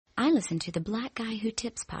I listen to the Black Guy Who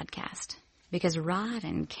Tips podcast because Rod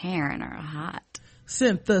and Karen are hot.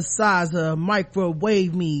 Synthesizer,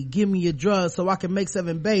 microwave me, give me a drug so I can make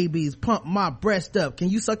 7 babies, pump my breast up. Can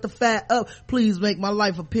you suck the fat up? Please make my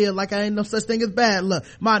life appear like I ain't no such thing as bad luck.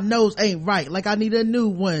 My nose ain't right, like I need a new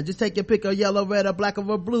one. Just take your pick, a yellow, red, or black, or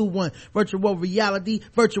a blue one. Virtual reality,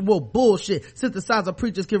 virtual bullshit. Synthesizer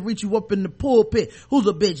preachers can reach you up in the pulpit. Who's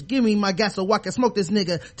a bitch? Give me my gas so I can smoke this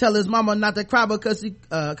nigga. Tell his mama not to cry because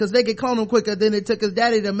they can clone him quicker than it took his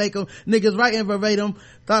daddy to make him. Niggas writing verbatim,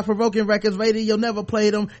 thought-provoking records rated, you'll never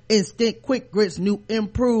play them. Instant quick grits, new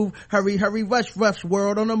improve. Hurry rush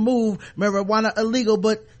world on the move. Marijuana illegal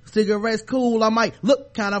but cigarettes cool. I might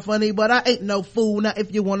look kind of funny but I ain't no fool. Now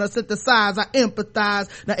if you want to synthesize, I empathize.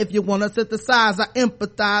 Now if you want to synthesize, I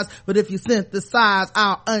empathize. But if you synthesize,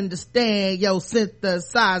 I'll understand. Yo,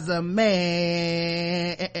 synthesizer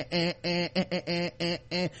man.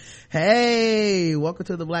 Hey, welcome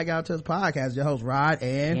to the Blackout Test podcast. Your host Rod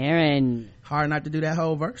and Karen. Hard not to do that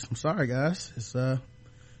whole verse. I'm sorry guys. It's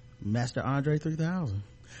Master Andre 3000.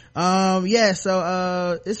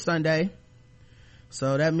 So it's Sunday,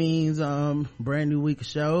 so that means brand new week of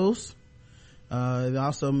shows. It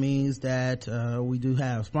also means that we do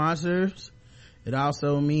have sponsors. It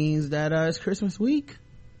also means that it's Christmas week.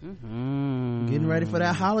 Getting ready for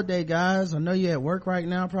that holiday, guys. I know you're at work right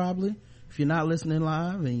now probably, if you're not listening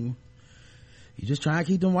live, and you just trying to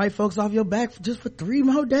keep them white folks off your back for 3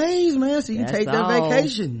 more days, man, so you can take that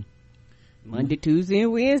vacation. Monday, Tuesday,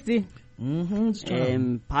 and Wednesday.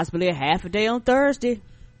 And possibly a half a day on Thursday.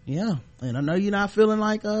 Yeah, and I know you're not feeling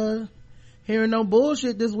like hearing no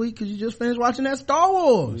bullshit this week because you just finished watching that Star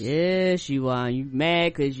Wars. Yes, you are. You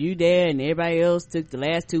mad because you there and everybody else took the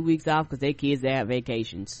last 2 weeks off because their kids have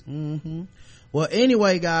vacations. Well,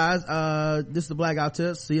 anyway, guys, this is the Blackout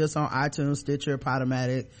Tips. See us on iTunes, Stitcher,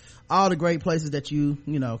 Podomatic, all the great places that you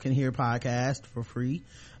can hear podcasts for free.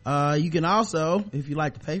 You can also, if you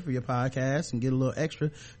like to pay for your podcast and get a little extra,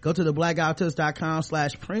 go to the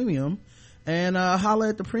blackouttips.com/premium and holler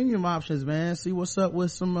at the premium options, man. See what's up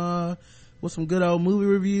with some good old movie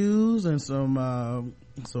reviews and some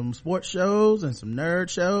sports shows and some nerd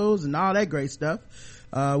shows and all that great stuff.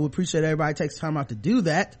 We appreciate everybody takes time out to do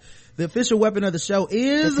that. The official weapon of the show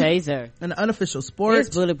is the taser, and the unofficial sport is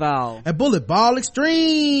bullet ball and bullet ball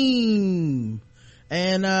extreme.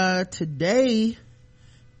 And today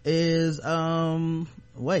is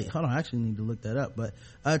wait, hold on, I actually need to look that up, but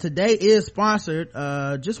today is sponsored,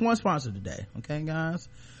 just one sponsor today, okay guys.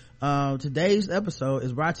 Today's episode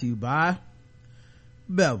is brought to you by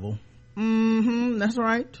Bevel. That's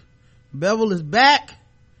right, Bevel is back.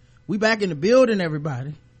 We back in the building,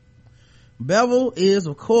 everybody. Bevel is,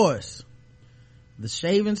 of course, the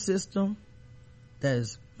shaving system that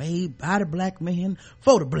is made by the black man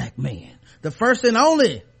for the black man. The first and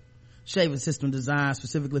only shaving system designed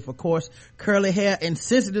specifically for coarse, curly hair and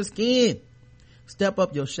sensitive skin. Step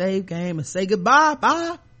up your shave game and say goodbye.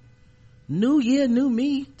 Bye. New year, new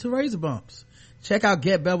me to razor bumps. Check out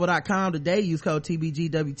getbevel.com today. Use code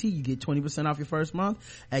TBGWT. You get 20% off your first month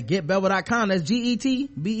at getbevel.com. That's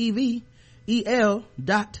GETBEVEL.com.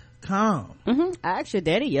 I asked your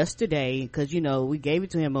daddy yesterday because we gave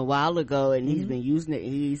it to him a while ago and he's been using it.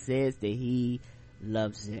 He says that he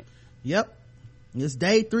loves it. Yep, it's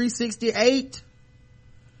day 368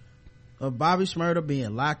 of Bobby Shmurda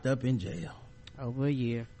being locked up in jail. Over a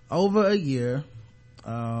year.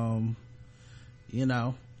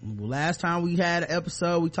 Last time we had an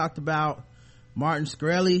episode we talked about Martin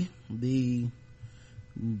Shkreli, the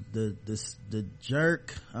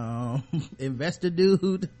jerk investor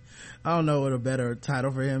dude. I don't know what a better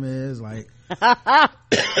title for him is, like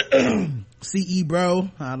CE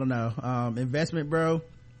bro, I don't know, investment bro.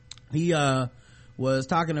 He was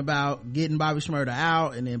talking about getting Bobby Shmurda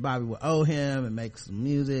out, and then Bobby would owe him and make some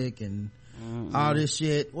music and all this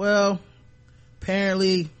shit. Well,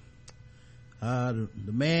 apparently the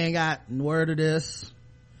man got word of this,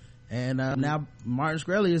 and now Martin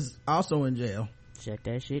Shkreli is also in jail. Shut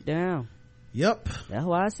that shit down. Yep, that's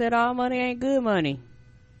why I said all money ain't good money.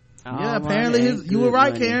 Yeah, apparently you were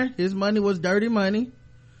right, Karen. His money was dirty money,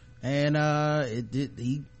 and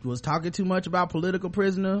he was talking too much about political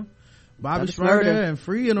prisoner Bobby Shmurda and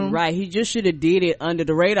freeing him. Right, he just should have did it under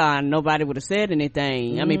the radar and nobody would have said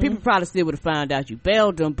anything. I mean, people probably still would have found out you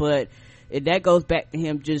bailed him, but that goes back to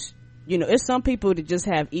him just, it's some people that just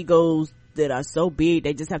have egos that are so big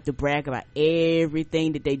they just have to brag about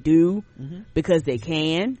everything that they do because they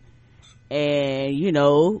can. And you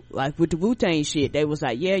know, like with the Wu-Tang shit, they was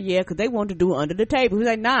like, yeah, cause they wanted to do it under the table. He was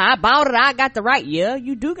like, nah, I bought it, I got the right. Yeah,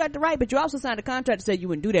 you do got the right, but you also signed a contract that said you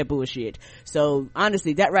wouldn't do that bullshit. So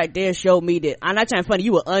honestly, that right there showed me that I'm not trying to funny,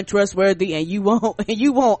 you were untrustworthy and you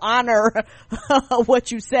won't honor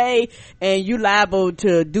what you say, and you liable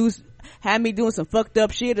to have me doing some fucked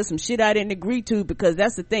up shit or some shit I didn't agree to, because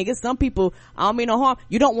that's the thing. It's some people, I don't mean no harm,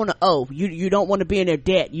 you don't want to owe. You don't want to be in their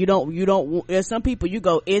debt. You don't, there's some people you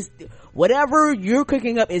go, it's, whatever you're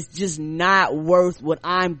cooking up is just not worth what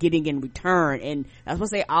I'm getting in return. And that's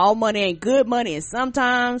what I say, all money ain't good money. And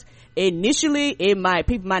sometimes, initially,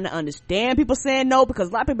 people might not understand people saying no, because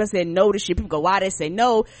a lot of people say no to shit. People go, why they say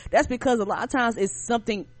no? That's because a lot of times it's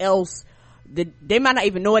something else. They might not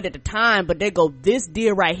even know it at the time, but they go, this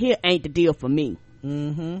deal right here ain't the deal for me.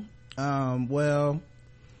 Well,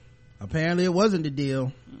 apparently it wasn't the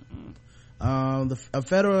deal. The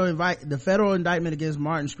federal indictment against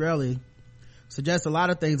Martin Shkreli suggests a lot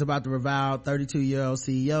of things about the reviled 32-year-old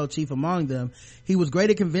CEO. Chief among them, he was great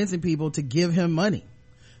at convincing people to give him money,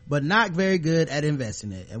 but not very good at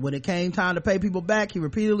investing it. And when it came time to pay people back, he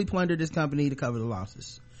repeatedly plundered his company to cover the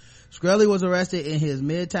losses. Shkreli was arrested in his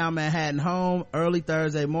Midtown Manhattan home early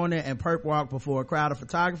Thursday morning and perp walked before a crowd of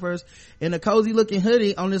photographers in a cozy looking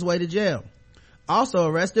hoodie on his way to jail. Also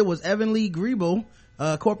arrested was Evan Lee Griebel,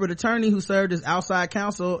 a corporate attorney who served as outside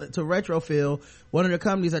counsel to Retrofill, one of the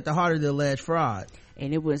companies at the heart of the alleged fraud.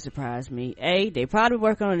 And it wouldn't surprise me. They probably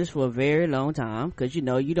working on this for a very long time, because you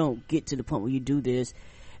know, you don't get to the point where you do this.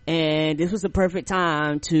 And this was the perfect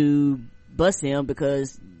time to bust him,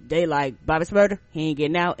 because they like, Bobby Shmurda, he ain't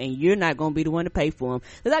getting out, and you're not gonna be the one to pay for him.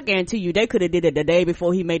 Because I guarantee you, they could have did it the day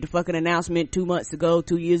before he made the fucking announcement 2 months ago,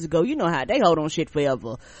 2 years ago. You know how they hold on shit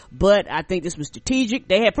forever. But I think this was strategic.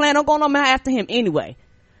 They had planned on going on after him anyway.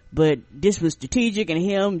 But this was strategic, and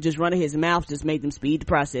him just running his mouth just made them speed the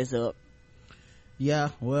process up. Yeah,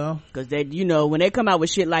 well, because they, you know, when they come out with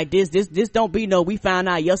shit like this don't be no, we found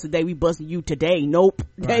out yesterday, we busting you today. Nope.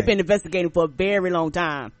 Right. They've been investigating for a very long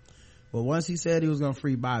time. Well, once he said he was gonna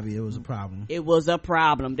free Bobby, it was a problem. It was a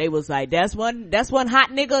problem. They was like, that's one hot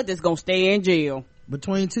nigga that's gonna stay in jail.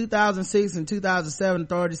 Between 2006 and 2007,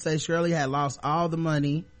 authorities say Shkreli had lost all the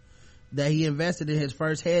money that he invested in his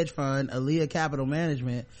first hedge fund, Alea Capital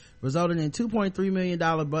Management, resulting in $2.3 million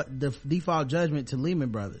default judgment to Lehman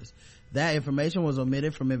Brothers. That information was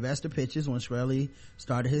omitted from investor pitches when Shkreli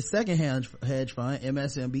started his second hedge fund,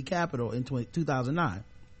 MSMB Capital, in 2009.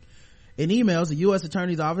 In emails, the U.S.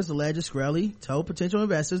 Attorney's Office alleges Shkreli told potential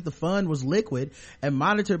investors the fund was liquid and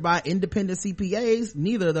monitored by independent CPAs.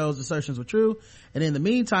 Neither of those assertions were true. And in the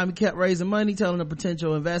meantime, he kept raising money, telling a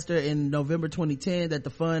potential investor in November 2010 that the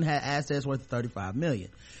fund had assets worth $35 million.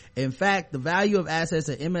 In fact, the value of assets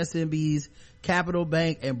at MSMB's capital,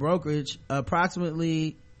 bank, and brokerage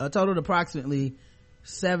totaled approximately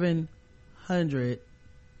 $700.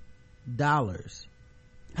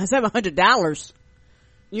 $700?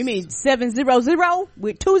 You mean 700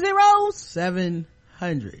 with 2 zeros?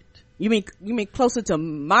 700. You mean closer to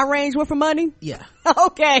my range worth of money? Yeah.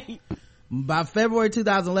 Okay. By February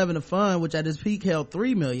 2011, the fund, which at its peak held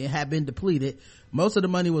 $3 million, had been depleted. Most of the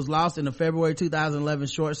money was lost in the February 2011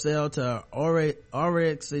 short sale to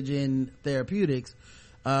Oryxogen Therapeutics.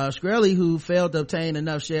 Shkreli, who failed to obtain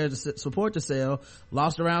enough shares to support the sale,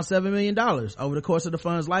 lost around $7 million. Over the course of the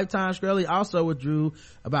fund's lifetime, Shkreli also withdrew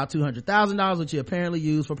about $200,000, which he apparently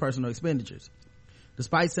used for personal expenditures.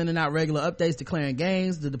 Despite sending out regular updates declaring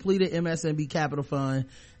gains, the depleted MSMB Capital Fund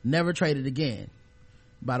never traded again.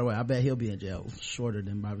 By the way, I bet he'll be in jail shorter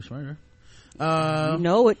than Bobby Shmurda. You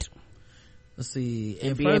know it. Let's see.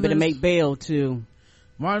 And be able to make bail too.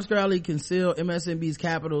 Martin Shkreli concealed MSMB's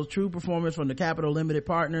Capital's true performance from the Capital Limited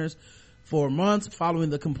Partners for months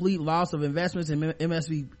following the complete loss of investments in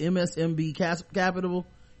MSMB Capital.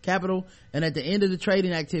 And at the end of the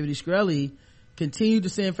trading activity, Shkreli continued to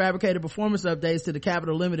send fabricated performance updates to the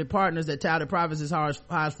Capital Limited Partners that touted profits as high as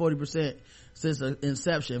 40% since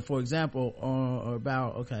inception. For example,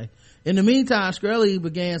 in the meantime, Shkreli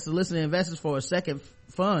began soliciting investors for a second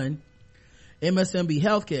fund, MSMB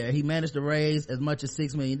Healthcare. He managed to raise as much as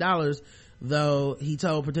 $6 million, though he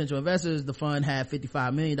told potential investors the fund had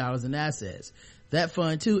 $55 million in assets. That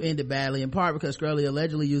fund too ended badly, in part because Shkreli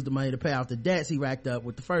allegedly used the money to pay off the debts he racked up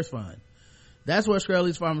with the first fund. That's where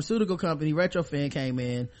Shkreli's pharmaceutical company Retrofin came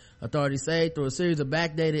in. Authorities say through a series of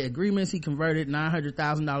backdated agreements, he converted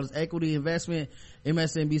 $900,000 equity investment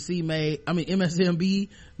MSMB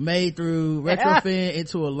made through Retrofin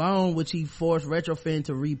into a loan, which he forced Retrofin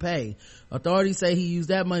to repay. Authorities say he used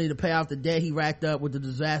that money to pay off the debt he racked up with the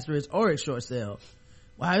disastrous Oryx short sale.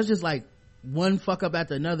 Wow, it's just like one fuck up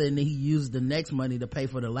after another, and then he used the next money to pay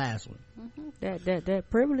for the last one. that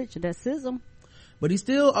privilege, that schism. But he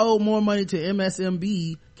still owed more money to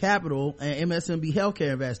MSMB Capital and MSMB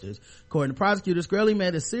Healthcare investors. According to prosecutors, Shkreli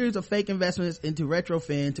made a series of fake investments into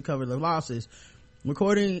Retrofin to cover the losses,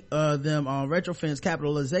 recording them on Retrofin's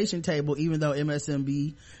capitalization table, even though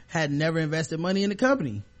MSMB had never invested money in the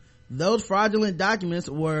company. Those fraudulent documents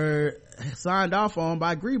were signed off on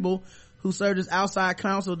by Griebel, who served as outside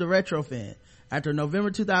counsel to Retrofin. After a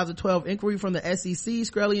November 2012 inquiry from the SEC,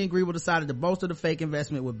 Shkreli and Griebel decided to bolster the fake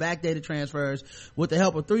investment with backdated transfers with the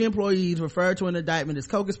help of 3 employees referred to in the indictment as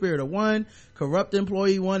co-conspirator 1, corrupt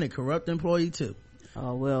employee 1, and corrupt employee 2.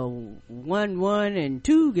 Oh, well, 1 and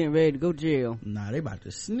 2 getting ready to go to jail. Nah, they about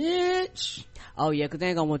to snitch. Oh yeah, cause they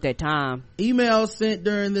ain't gonna want that time. Emails sent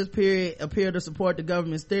during this period appear to support the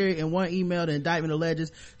government's theory. In one email, the indictment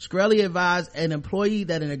alleges Shkreli advised an employee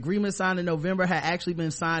that an agreement signed in November had actually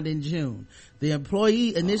been signed in June. The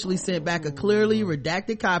employee initially sent back a clearly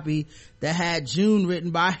redacted copy that had June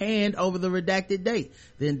written by hand over the redacted date.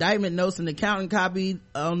 The indictment notes an accountant copy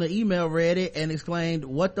on the email read it and exclaimed,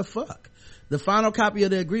 "What the fuck?" The final copy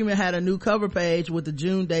of the agreement had a new cover page with the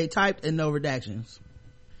June date typed and no redactions.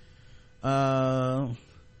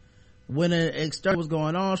 When an external was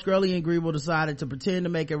going on, Shkreli and Griebel decided to pretend to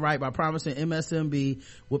make it right by promising MSMB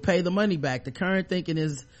would pay the money back. The current thinking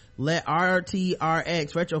is let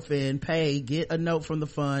RTRX Retrofin pay, get a note from the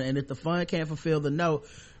fund, and if the fund can't fulfill the note,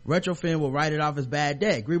 Retrofin will write it off as bad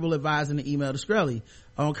debt. Griebel advised in the email to Shkreli.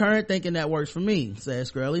 On current thinking, that works for me,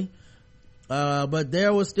 says Shkreli. But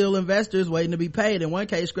there was still investors waiting to be paid. In one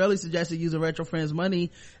case, Shkreli suggested using Retrofin's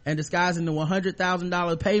money and disguising the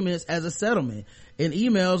 $100,000 payments as a settlement. In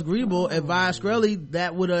emails, Griebel advised Shkreli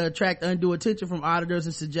that would attract undue attention from auditors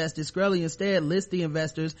and suggested Shkreli instead list the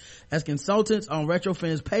investors as consultants on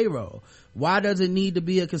Retrofin's payroll. Why does it need to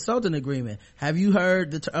be a consultant agreement? Have you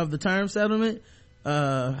heard of the term settlement?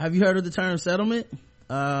 Shkreli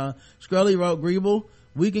wrote Griebel,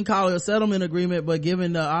 "We can call it a settlement agreement, but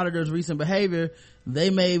given the auditor's recent behavior,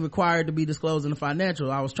 they may require it to be disclosed in the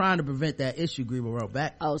financial. I was trying to prevent that issue," Griebel wrote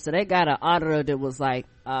back. Oh, so they got an auditor that was like,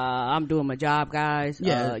 I'm doing my job, guys.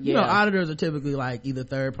 Yeah. You know, auditors are typically like either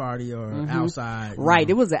third party or outside. Right.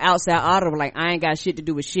 It was an outside auditor, like, I ain't got shit to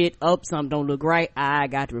do with shit. Something don't look right. I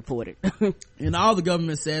got to report it. And all the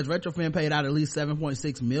government says Retrofin paid out at least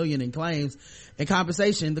 $7.6 million in claims and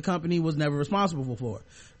compensation the company was never responsible for.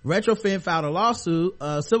 Retrofin filed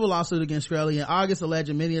a civil lawsuit against Shkreli in August,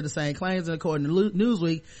 alleging many of the same claims, and according to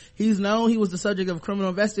Newsweek, he's known he was the subject of criminal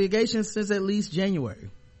investigation since at least January.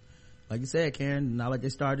 Like you said, Karen, not like they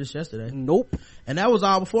started this yesterday. Nope. And that was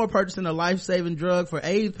all before purchasing a life-saving drug for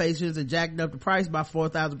AIDS patients and jacking up the price by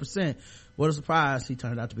 4,000%. What a surprise, he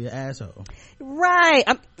turned out to be an asshole. Right.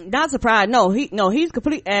 I'm not surprised. He's a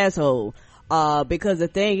complete asshole. Because the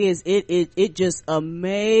thing is, it just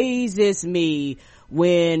amazes me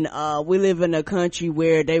when we live in a country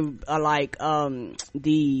where they are like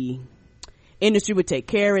the industry would take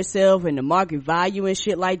care of itself and the market value and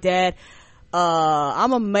shit like that.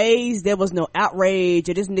 I'm amazed there was no outrage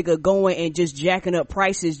at this nigga going and just jacking up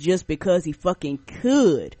prices just because he fucking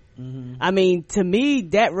could. I mean, to me,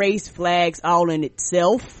 that raised flags all in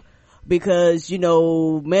itself, because, you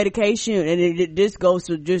know, medication, and this goes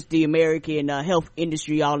to just the American health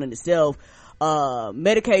industry all in itself.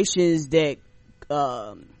 Medications that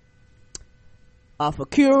for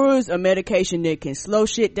cures, a medication that can slow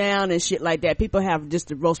shit down and shit like that. People have just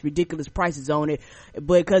the most ridiculous prices on it,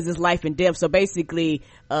 because it's life and death. So basically,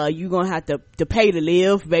 you're gonna have to pay to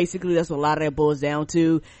live. Basically, that's what a lot of that boils down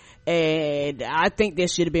to. And I think there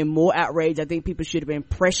should have been more outrage. I think people should have been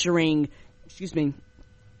pressuring,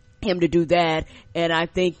 him to do that. And I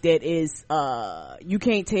think that is, you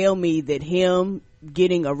can't tell me that him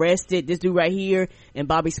getting arrested, this dude right here, and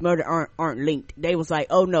Bobby Shmurda aren't linked. They was like,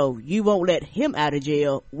 oh no, you won't let him out of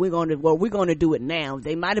jail. We're gonna do it now.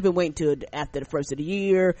 They might have been waiting till after the first of the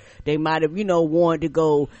year. They might have, wanted to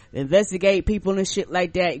go investigate people and shit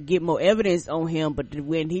like that, get more evidence on him. But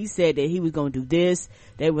when he said that he was gonna do this,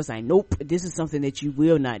 they was like, nope, this is something that you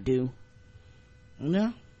will not do.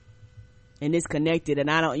 Yeah. And it's connected, and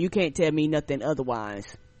you can't tell me nothing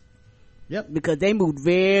otherwise. Yep. Because they moved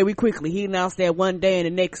very quickly. He announced that one day, and the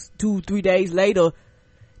next 2-3 days later,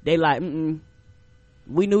 they like,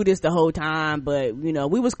 we knew this the whole time, but,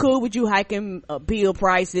 we was cool with you hiking pill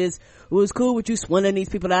prices. We was cool with you swindling these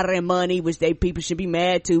people out of their money, which people should be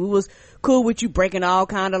mad to. We was cool with you breaking all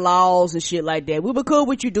kind of laws and shit like that. We were cool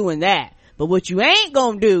with you doing that. But what you ain't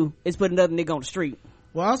gonna do is put another nigga on the street.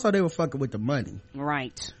 Well, also they were fucking with the money.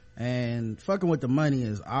 Right. And fucking with the money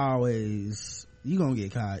is always, you gonna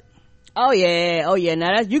get caught. Oh yeah.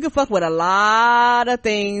 Now you can fuck with a lot of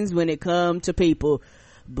things when it comes to people,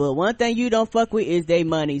 but one thing you don't fuck with is they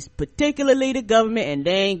monies, particularly the government, and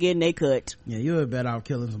they ain't getting they cut. Yeah, you would better off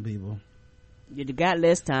killing some people. You got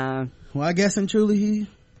less time. Well, I guess and truly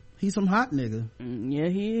he's some hot nigga. Yeah,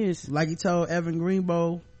 he is. Like he told Evan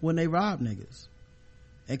Greenbow when they robbed niggas.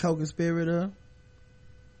 And co-conspirator.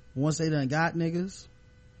 Once they done got niggas.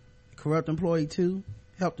 Corrupt employee 2.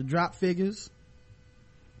 Helped to drop figures.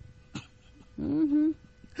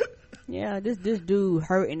 Yeah, this dude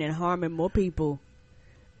hurting and harming more people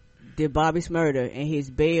than Bobby Shmurda, and his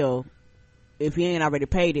bail, if he ain't already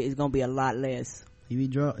paid it, is gonna be a lot less. He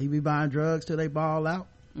be buying drugs till they ball out.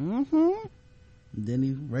 And then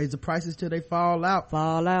he raise the prices till they fall out.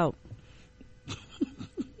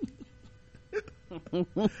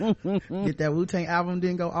 Get that Wu-Tang album,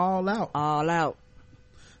 then go all out.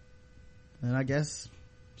 And I guess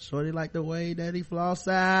shorty like the way that he floss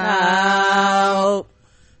out.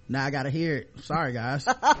 Now I gotta hear it. Sorry guys.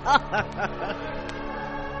 Gotta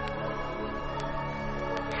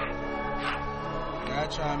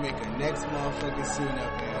try and make a next motherfucking scene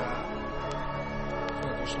up there.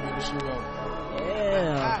 Fucking Shmurda she wrote.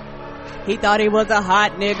 Yeah. He thought he was a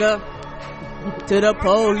hot nigga. Till the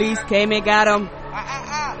police came and got him.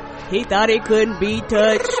 He thought he couldn't be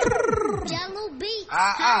touched. Jello beats.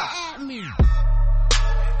 At me.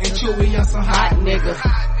 And Chewy on some hot niggas.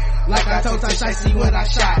 Like I told Tish, I see what I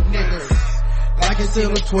shot niggas. Like it's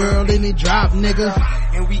still a twirl and he drop nigga.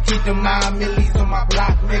 And we keep them 9 millies on my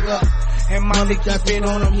block nigga. And my lick keep it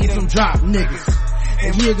on him, he some drop niggas.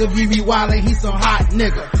 And nigga be wildin', he some hot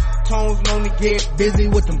nigga. Tones known to get busy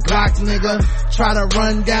with them Glocks nigga. Try to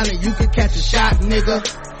run down and you could catch a shot nigga.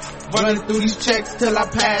 Running through these checks till I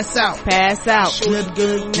pass out. Shoot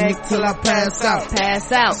good neck till I pass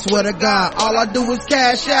out. Swear to God, all I do is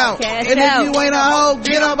cash out. And if you ain't a hoe,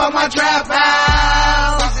 get up on my trap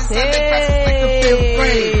house. Hey. Fifth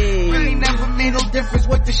grade. Really never made no difference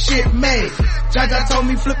what the shit made. Jaja told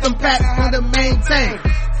me flip them packs for the maintain.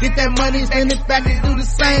 Get that money, send it back and do the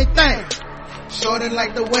same thing. Shorty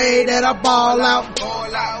like the way that I ball out.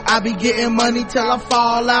 I be getting money till I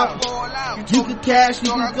fall out. You can cash, you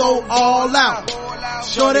can go all out.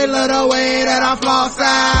 Shorty love the way that I floss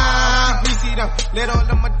out. We see them, let all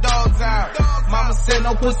of my dogs out. Mama said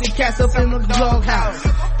no pussy cats up in the dog house.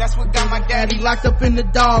 That's what got my daddy Locked up in the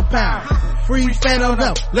dog pound. Free fan on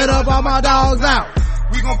them, let up all my dogs out.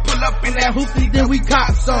 We gon' pull up in that Hoopty, then we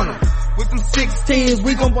cops on them. With them 16s,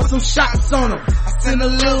 we gon' put some shots on them. I send a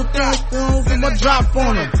little thing, I'ma drop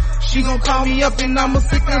on them. She gon' call me up and I'ma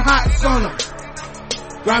stick them hots on them.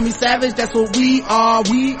 Grimy Savage, that's what we are.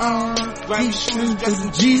 Grimy shoes, just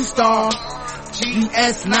a G-Star.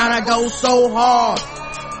 GS9, I go so hard.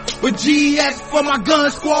 But GS for my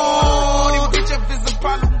gun squad. Bitch, if it's a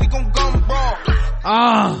problem, we gon' gun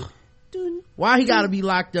brawl. Why he gotta be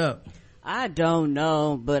locked up? I don't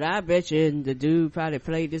know, but I bet you the dude probably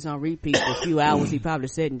played this on repeat for a few hours. He probably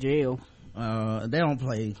sat in jail. They don't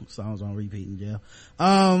play songs on repeat in jail.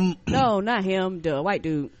 No, not him, the white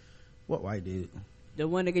dude. What white dude? The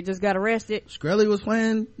one that just got arrested. Shkreli was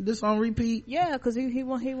playing this on repeat? Yeah, cause he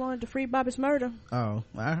wanted to free Bobby Shmurda. Oh,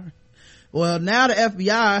 alright. Well, now the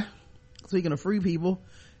FBI, speaking of free people,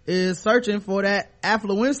 is searching for that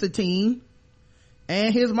Affluenza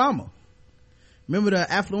and his mama. Remember the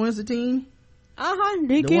Affluenza? He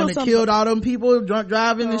the killed one that killed all them people drunk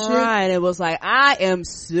driving and shit. Right, it was like, I am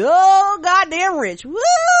so goddamn rich.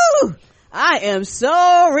 Woo! I am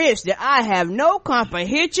so rich that I have no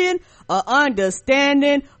comprehension or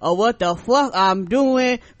understanding of what the fuck I'm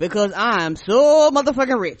doing because I am so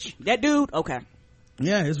motherfucking rich. That dude, okay.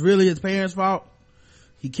 Yeah, it's really his parents' fault.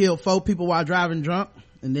 He killed 4 people while driving drunk,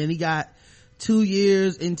 and then he got 2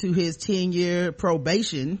 years into his 10-year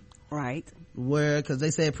probation. Right. Cause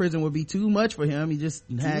they said prison would be too much for him. He just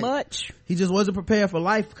wasn't prepared for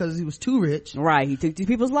life because he was too rich. Right. He took these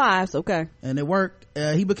people's lives. Okay. And it worked.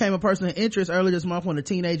 He became a person of interest earlier this month when a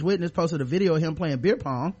teenage witness posted a video of him playing beer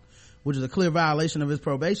pong, which is a clear violation of his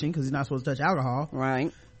probation because he's not supposed to touch alcohol.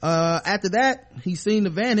 Right. After that, he seemed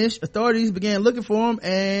to vanish. Authorities began looking for him,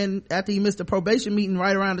 and after he missed a probation meeting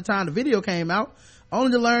right around the time the video came out,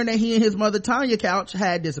 only to learn that he and his mother Tanya Couch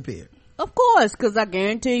had disappeared. Of course, because I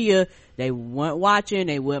guarantee you they weren't watching,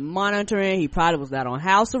 they weren't monitoring. He probably was out on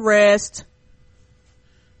house arrest.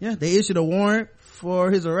 Yeah, they issued a warrant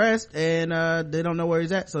for his arrest, and they don't know where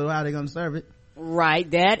he's at, so how they gonna serve it? Right,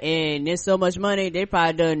 that, and there's so much money, they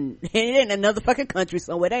probably done it in another fucking country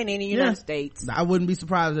somewhere. They ain't in the United States. I wouldn't be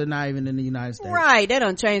surprised if they're not even in the United States. Right, they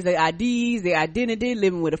done changed their IDs, their identity,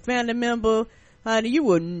 living with a family member. Honey, you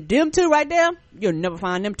wouldn't, them two right there, you'll never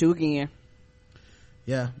find them two again.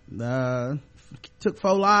 Yeah, took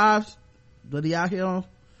 4 lives, but he out here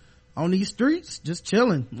on on these streets, just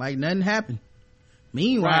chilling like nothing happened.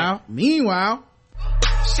 Meanwhile,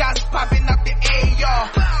 shots popping up the AR.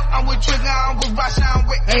 I'm with Trigger, I'm with Rasha, I'm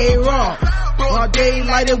with A-Raw. Broad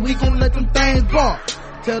daylight and we gon' let them things ball.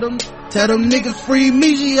 Tell them niggas free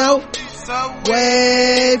Migio.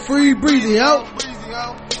 Way free Breezy, yo.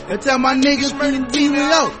 And tell my niggas free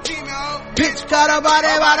Demio. Bitch caught up by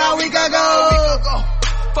that about a week ago.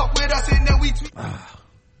 Fuck with us and then we tweet.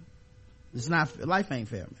 It's not, life ain't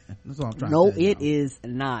fair, man. That's all I'm trying to say. No, it is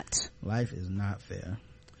not. Life is not fair.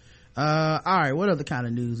 Alright, what other kind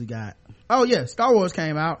of news we got? Oh yeah, Star Wars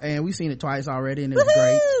came out and we've seen it twice already and it was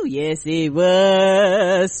great. Yes, it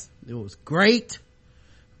was. It was great.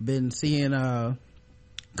 Been seeing a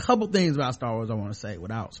couple things about Star Wars I want to say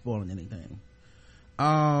without spoiling anything.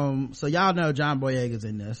 So y'all know John Boyega's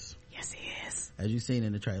in this. Yes, he is. As you've seen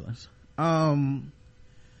in the trailers.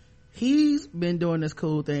 He's been doing this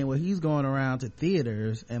cool thing where he's going around to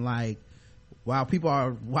theaters and like while people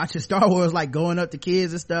are watching Star Wars, like going up to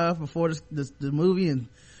kids and stuff before the movie and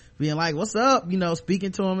being like, what's up,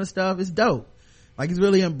 speaking to them and stuff. It's dope. Like he's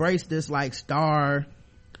really embraced this like star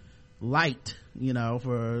light,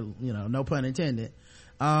 for no pun intended.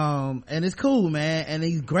 And it's cool, man, and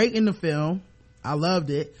he's great in the film. I loved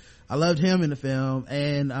it. I loved him in the film.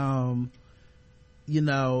 And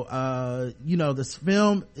this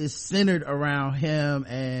film is centered around him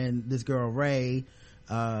and this girl Rey.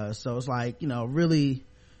 So it's like, really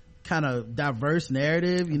kind of diverse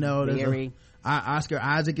narrative, there's Oscar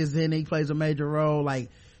Isaac is in it. He plays a major role. Like,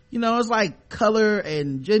 it's like color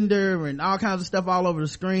and gender and all kinds of stuff all over the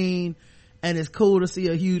screen. And it's cool to see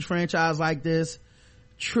a huge franchise like this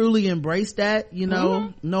truly embrace that,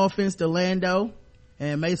 no offense to Lando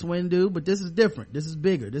and Mace Windu, but this is different. This is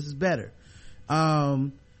bigger. This is better.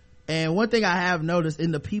 And one thing I have noticed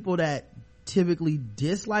in the people that typically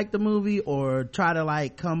dislike the movie or try to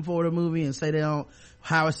like come for the movie and say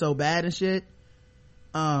how it's so bad and shit,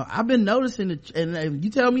 I've been noticing it, and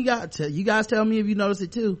you guys tell me if you notice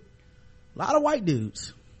it too. A lot of white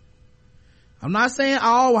dudes. I'm not saying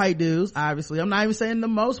all white dudes, obviously. I'm not even saying the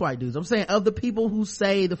most white dudes. I'm saying of the people who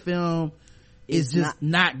say the film is just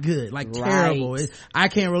not good, like terrible. I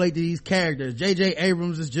can't relate to these characters. J.J.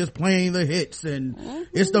 Abrams is just playing the hits and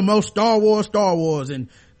it's the most Star Wars and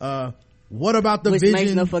what about the vision? Which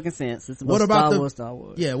makes no fucking sense. It's about Star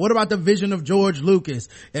Wars. Yeah, what about the vision of George Lucas?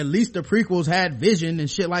 At least the prequels had vision and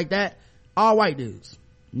shit like that. All white dudes.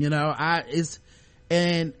 And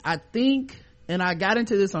I got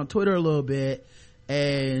into this on Twitter a little bit,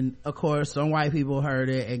 and of course some white people heard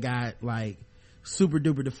it and got like super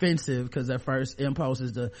duper defensive because their first impulse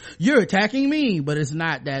is you're attacking me, but it's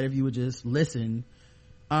not that if you would just listen.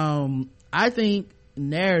 I think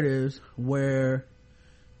narratives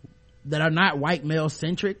that are not white male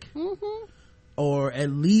centric, or at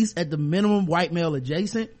least at the minimum white male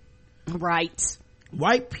adjacent, right?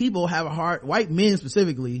 White men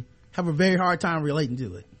specifically have a very hard time relating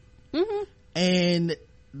to it. And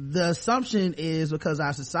the assumption is because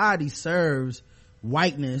our society serves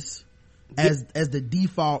whiteness as the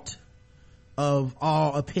default of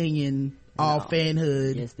all opinion, all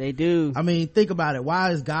fanhood. Yes, they do. I mean, think about it.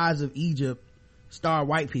 Why is Gods of Egypt star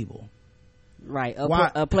white people? Right.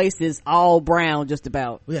 A place is all brown just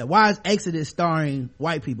about. Yeah. Why is Exodus starring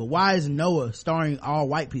white people? Why is Noah starring all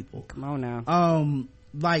white people? Come on now.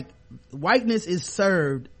 Like whiteness is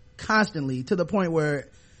served constantly to the point where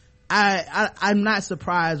I'm not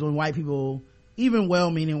surprised when white people, even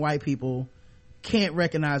well-meaning white people, can't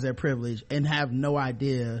recognize their privilege and have no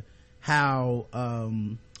idea how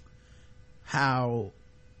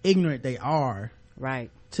ignorant they are, right,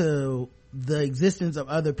 to the existence of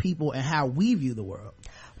other people and how we view the world.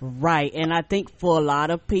 Right. And I think for a lot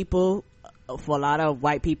of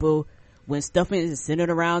white people, when stuff is centered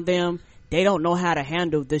around them, they don't know how to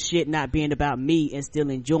handle the shit not being about me and still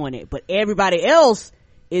enjoying it. But everybody else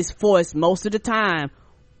is forced most of the time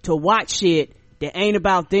to watch shit that ain't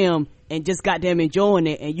about them and just goddamn enjoying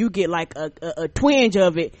it, and you get like a twinge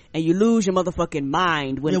of it and you lose your motherfucking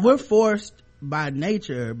mind. We're forced by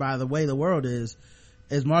nature, by the way the world is,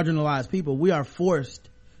 as marginalized people, we are forced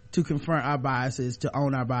to confront our biases, to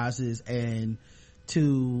own our biases, and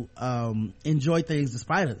to enjoy things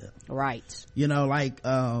despite of them. Right.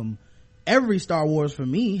 Every Star Wars for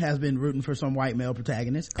me has been rooting for some white male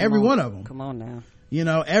protagonist. Every one of them. Come on now.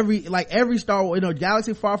 Every Star Wars,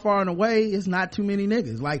 Galaxy Far Far and Away is not too many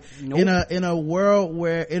niggas. Like, nope. in a world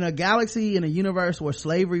where, in a galaxy, in a universe where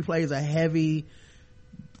slavery plays a heavy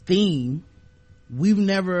theme, we've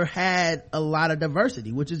never had a lot of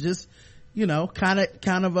diversity, which is just,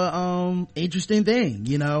 kind of a, interesting thing,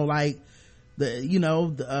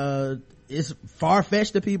 it's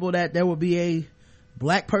far-fetched to people that there would be a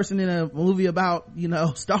black person in a movie about, you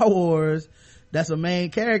know, Star Wars that's a main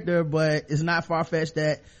character, but it's not far-fetched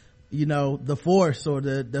that, you know, the Force or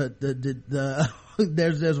the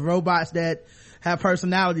there's robots that have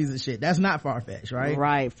personalities and shit. That's not far-fetched, right?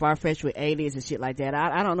 Right. Far-fetched with aliens and shit like that.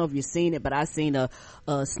 I don't know if you've seen it, but I seen a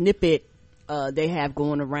snippet they have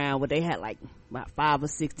going around where they had like about 5 or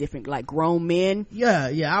 6 different like grown men. Yeah,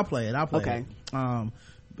 I'll play it. Okay.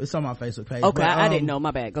 It's on my Facebook page. Okay, but, I didn't know.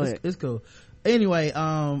 My bad. Go ahead. It's cool. Anyway,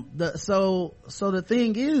 so the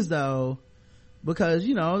thing is though, because,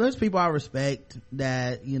 you know, there's people I respect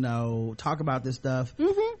that, you know, talk about this stuff,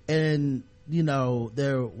 and, you know,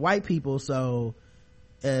 they're white people, so,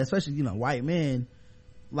 especially, you know, white men,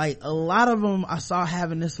 like, a lot of them I saw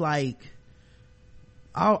having this, like,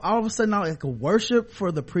 all of a sudden, like, a worship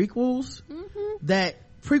for the prequels, that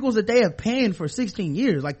they have panned for 16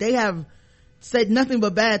 years. Like, they have said nothing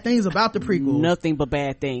but bad things about the prequels. Nothing but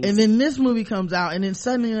bad things. And then this movie comes out, and then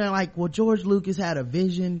suddenly they're like, well, George Lucas had a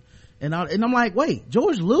vision, and I'm like, wait,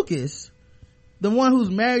 George Lucas, the one who's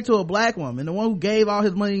married to a black woman, the one who gave all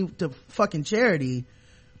his money to fucking charity,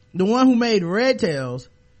 the one who made Red Tails,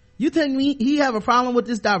 you think he have a problem with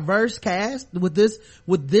this diverse cast, with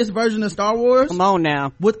this version of Star Wars? Come on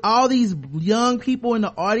now. With all these young people in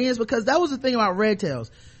the audience? Because that was the thing about Red Tails.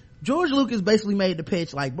 George Lucas basically made the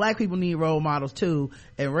pitch like, black people need role models too,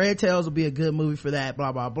 and Red Tails will be a good movie for that,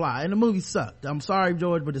 blah blah blah. And the movie sucked. I'm sorry,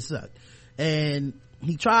 George, but it sucked. And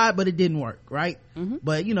he tried, but it didn't work, right?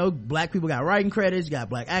 But, you know, black people got writing credits, you got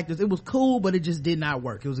black actors. It was cool, but it just did not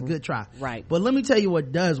work. It was a good try. Right. But let me tell you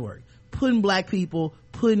what does work. Putting black people,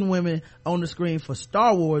 putting women on the screen for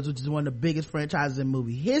Star Wars, which is one of the biggest franchises in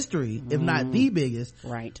movie history, if not the biggest.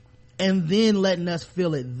 Right. And then letting us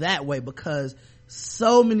feel it that way, because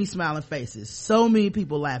so many smiling faces, so many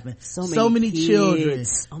people laughing, so many children,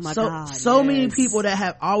 oh my God, so many people that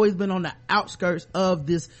have always been on the outskirts of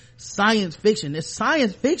this science fiction. It's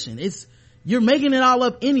science fiction. You're making it all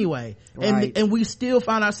up anyway. Right. And we still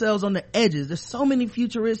find ourselves on the edges. There's so many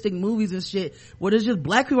futuristic movies and shit where there's just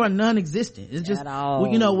black people are non-existent. It's just,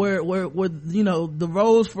 you know, where you know, the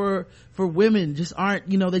roles for women just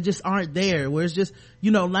aren't, you know, they just aren't there. Where it's just,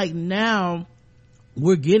 you know, like now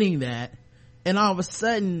we're getting that, and all of a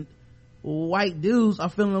sudden white dudes are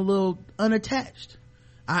feeling a little unattached.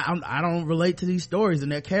 I don't relate to these stories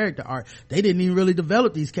and their character arc. They didn't even really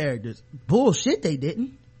develop these characters. Bullshit, they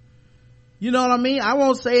didn't. You know what I mean? I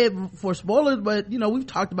won't say it for spoilers, but, you know, we've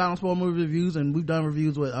talked about on spoiler movie reviews, and we've done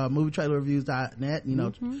reviews with movietrailerreviews.net, you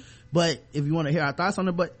know. But if you want to hear our thoughts on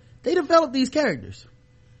it, but they developed these characters,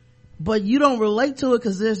 but you don't relate to it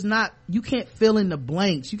because you can't fill in the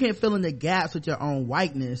blanks, you can't fill in the gaps with your own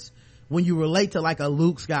whiteness when you relate to like a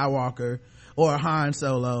Luke Skywalker or a Han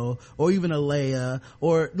Solo or even a Leia,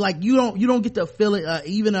 or like you don't get to fill it,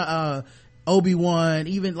 even a Obi-Wan,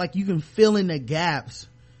 even like you can fill in the gaps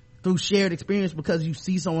through shared experience because you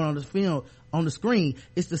see someone on the film, on the screen.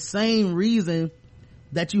 It's the same reason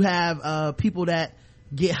that you have people that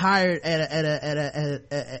get hired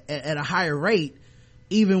at a higher rate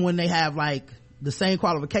even when they have like the same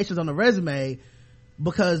qualifications on the resume,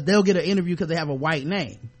 because they'll get an interview because they have a white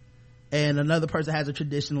name and another person has a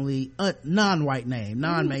traditionally non-white name,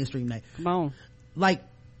 non-mainstream name. Come on. Like,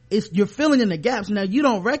 you're filling in the gaps. Now you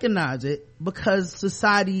don't recognize it because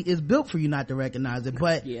society is built for you not to recognize it,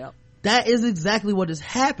 but that is exactly what is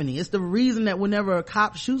happening. It's the reason that whenever a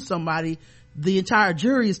cop shoots somebody, the entire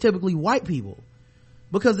jury is typically white people,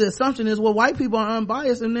 because the assumption is, well, white people are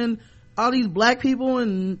unbiased, and then all these black people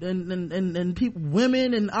and people,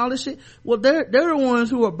 women and all this shit, well, they're the ones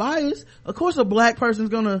who are biased. Of course a black person's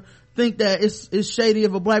gonna think that it's shady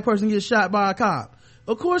if a black person gets shot by a cop.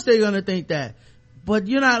 Of course they're gonna think that. But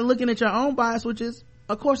you're not looking at your own bias, which is,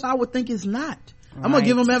 of course, I would think it's not. Right. I'm gonna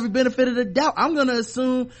give them every benefit of the doubt. I'm gonna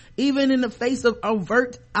assume, even in the face of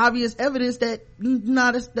overt, obvious evidence, that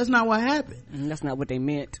that's not what happened. That's not what they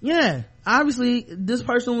meant. Yeah, obviously, this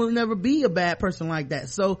person will never be a bad person like that.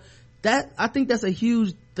 So I think that's a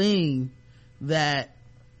huge thing that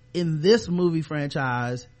in this movie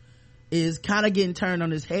franchise is kind of getting turned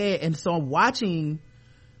on its head. And so watching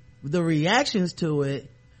the reactions to it,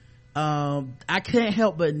 I can't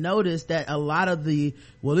help but notice that a lot of it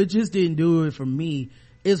just didn't do it for me,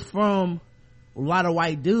 is from a lot of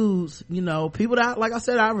white dudes, you know, people that, like I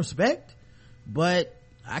said, I respect, but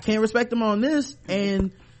I can't respect them on this,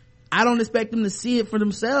 and I don't expect them to see it for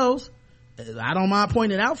themselves. I don't mind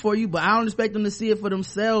pointing it out for you, but I don't expect them to see it for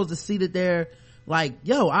themselves, to see that they're like,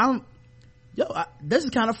 this is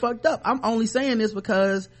kind of fucked up. I'm only saying this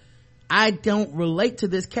because I don't relate to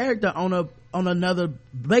this character on another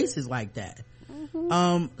basis like that.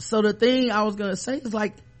 So the thing I was gonna say is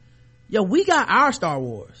like, yo, we got our Star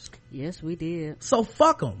Wars. Yes, we did. So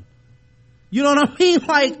fuck them. You know what I mean?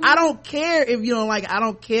 Like, I don't care if you don't like, I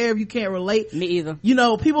don't care if you can't relate. Me either. You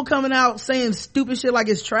know, people coming out saying stupid shit like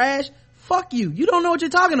it's trash. Fuck you. You don't know what you're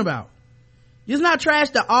talking about. It's not trash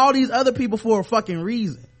to all these other people for a fucking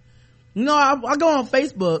reason. You know, I go on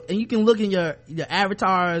Facebook and you can look in your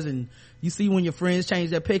avatars and you see when your friends change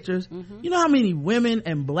their pictures. You know how many women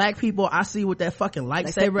and black people I see with that fucking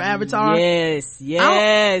lightsaber avatar? Yes.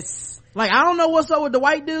 I don't know what's up with the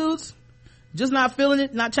white dudes. Just not feeling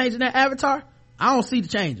it, not changing that avatar. I don't see the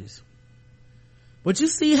changes. But you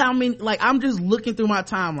see how many, I'm just looking through my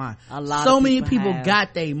timeline. So many people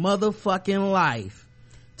got their motherfucking life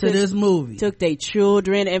to this movie. Took their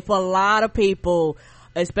children, and for a lot of people,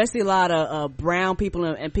 especially a lot of brown people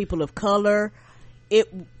and people of color,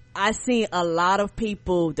 I seen a lot of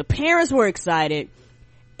people, the parents were excited,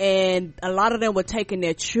 and a lot of them were taking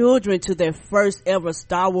their children to their first ever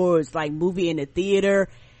Star Wars movie in the theater,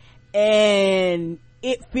 and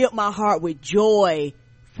it filled my heart with joy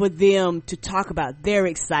for them to talk about their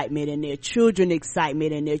excitement and their children's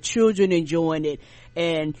excitement and their children enjoying it,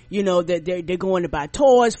 and you know that they're going to buy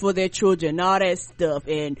toys for their children and all that stuff.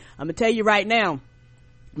 And I'm gonna tell you right now,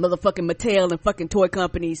 motherfucking Mattel and fucking toy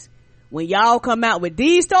companies, when y'all come out with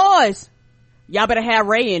these toys, y'all better have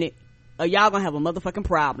Rey in it, or y'all gonna have a motherfucking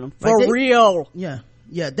problem for real.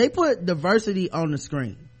 Yeah, they put diversity on the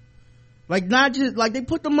screen. Not just they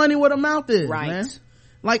put the money where the mouth is, right,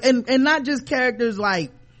 man. And not just characters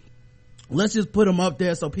let's just put them up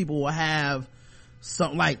there so people will have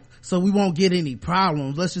some so we won't get any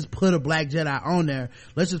problems. Let's just put a black Jedi on there.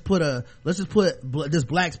 Let's just put this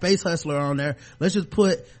black space hustler on there. Let's just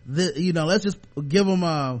put let's just give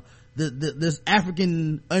them this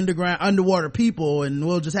African underwater people, and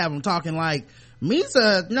we'll just have them talking like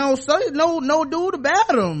Misa, no dude about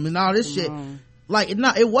them and all this shit.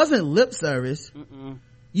 It wasn't lip service.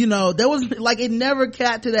 You know, there was it never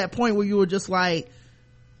got to that point where you were just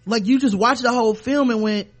you just watched the whole film and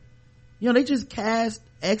went, they just cast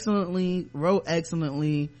excellently, wrote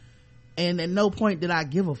excellently, and at no point did I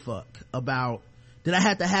give a fuck about, did I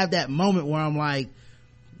have to have that moment where I'm like,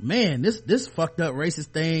 man, this fucked up racist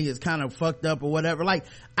thing is kind of fucked up or whatever.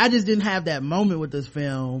 I just didn't have that moment with this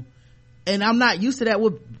film, and I'm not used to that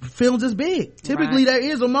with films this big. Typically there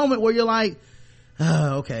is a moment where you're like,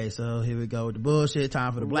 oh, okay, so here we go with the bullshit.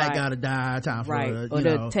 Time for the black guy to die. Time for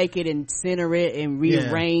to take it and center it and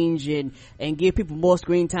rearrange and give people more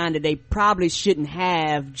screen time that they probably shouldn't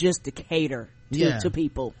have, just to cater to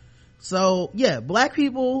people. So black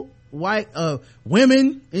people, white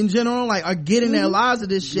women in general are getting their lives of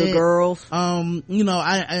this shit. The girls, I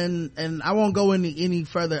won't go into any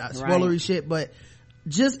further spoilery shit, but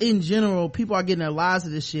just in general, people are getting their lives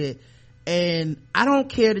of this shit. And I don't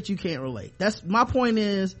care that you can't relate. That's my point.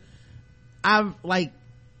 Is I'm not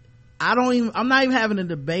even having a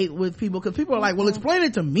debate with people, because people are like, well, explain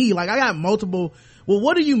it to me. I got multiple, well,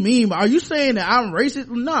 what do you mean? Are you saying that I'm racist?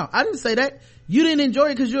 No, I didn't say that. You didn't enjoy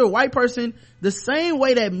it because you're a white person, the same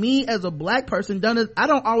way that me as a black person I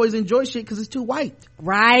don't always enjoy shit because it's too white.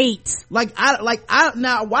 Right.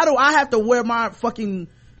 Now why do I have to wear my fucking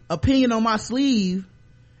opinion on my sleeve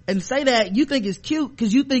and say that you think it's cute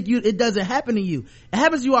because you think it doesn't happen to you? It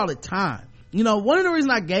happens to you all the time. One of the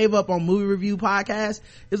reasons I gave up on movie review podcasts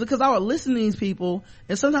is because I would listen to these people,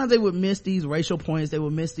 and sometimes they would miss these racial points, they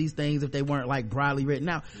would miss these things if they weren't broadly written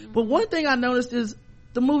out. But one thing I noticed is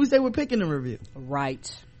the movies they were picking to review,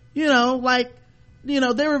 right, they're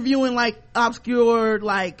reviewing obscure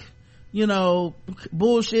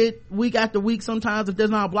bullshit week after week sometimes if there's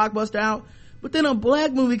not a blockbuster out. But then a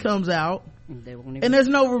black movie comes out and there's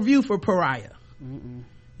no review for Pariah.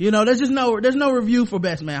 There's no review for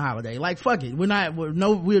Best Man Holiday. Fuck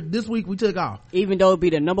it, this week we took off, even though it'd be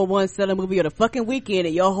the number one selling movie of the fucking weekend,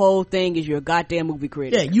 and your whole thing is you're a goddamn movie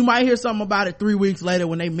critic. Yeah, you might hear something about it 3 weeks later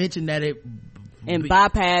when they mention that it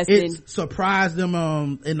surprised them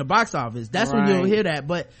in the box office. That's when you'll hear that.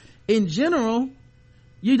 But in general,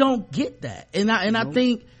 you don't get that, and I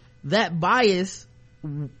think that bias,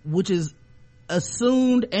 which is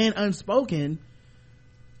assumed and unspoken,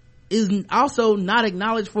 is also not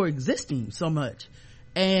acknowledged for existing so much,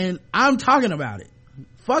 and I'm talking about it.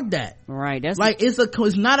 Fuck that. Right. That's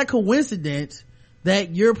it's not a coincidence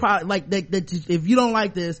that you're probably that if you don't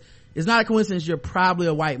like this, it's not a coincidence you're probably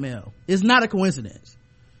a white male. It's not a coincidence.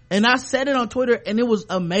 And I said it on Twitter, and it was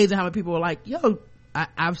amazing how many people were like, yo,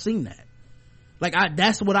 I've seen that.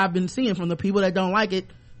 That's what I've been seeing from the people that don't like it,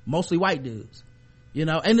 mostly white dudes.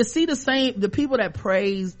 And to see the people that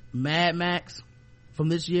praised Mad Max from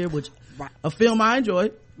this year, which a film I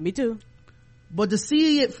enjoyed. Me too. But to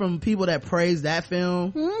see it from people that praise that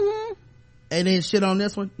film and then shit on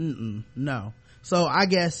this one, no. So I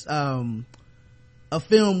guess a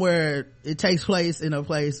film where it takes place in a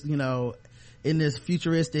place, you know, in this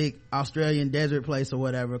futuristic Australian desert place or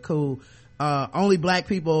whatever, cool. Only black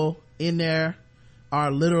people in there are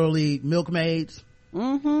literally milkmaids,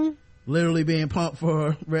 literally being pumped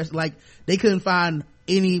for rest. Like, they couldn't find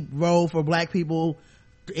any role for black people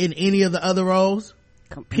in any of the other roles,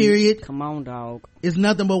 period. Come on, dog. It's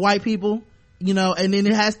nothing but white people, you know. And then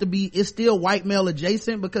it's still white male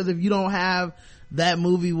adjacent, because if you don't have that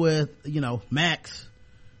movie with, you know, Max,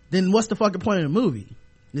 then what's the fucking point of the movie?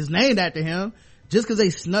 It's named after him. Just because they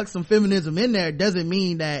snuck some feminism in there doesn't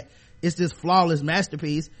mean that it's this flawless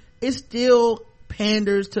masterpiece. It still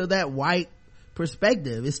panders to that white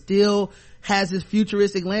perspective. It still has this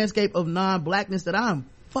futuristic landscape of non-blackness that I'm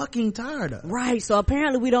fucking tired of. Right. So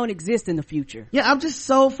apparently we don't exist in the future. Yeah, I'm just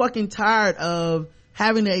so fucking tired of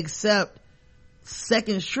having to accept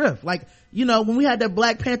second shrift. Like, you know, when we had that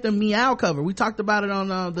Black Panther Meow cover, we talked about it on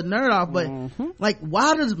the Nerd Off, but like,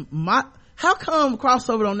 how come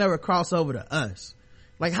crossover don't never cross over to us?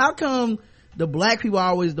 Like, how come the black people are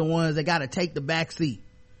always the ones that gotta take the back seat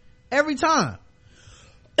every time?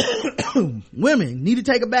 Women need to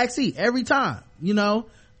take a back seat every time, you know.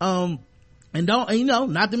 And you know,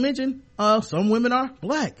 not to mention some women are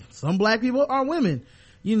black, some black people are women,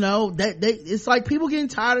 you know, it's like people getting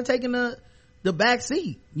tired of taking the back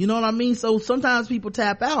seat, you know what I mean? So sometimes people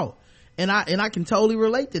tap out, and I can totally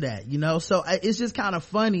relate to that, you know. So it's just kind of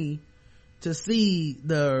funny to see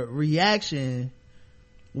the reaction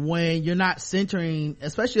when you're not centering,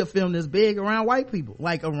 especially a film this big, around white people,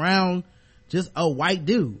 like around just a white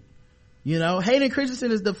dude, you know. Hayden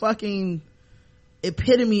Christensen is the fucking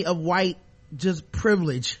epitome of white just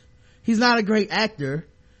privilege. He's not a great actor,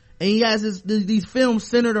 and he has these films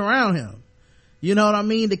centered around him, you know what I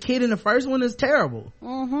mean? The kid in the first one is terrible,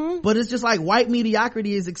 but it's just like white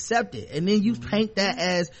mediocrity is accepted, and then you paint that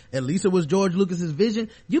as, at least it was George Lucas's vision.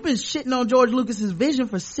 You've been shitting on George Lucas's vision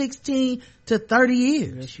for 16 to 30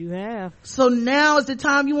 years. Yes, you have. So now is the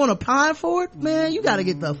time you want to pine for it? Man, you gotta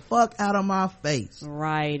get the fuck out of my face.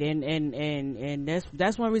 Right. And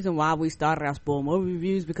that's one reason why we started our spoil movie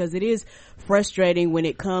reviews, because it is frustrating when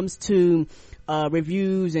it comes to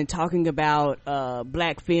reviews and talking about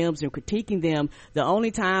black films and critiquing them. The only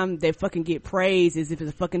time they fucking get praised is if it's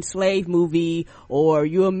a fucking slave movie, or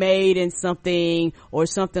you're made in something, or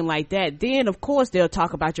something like that. Then of course they'll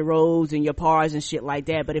talk about your roles and your parts and shit like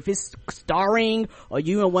that. But if it's starring, or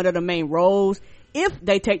you in one of the main roles, if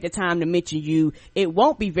they take the time to mention you, it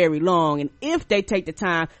won't be very long. And if they take the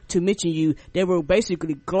time to mention you, they will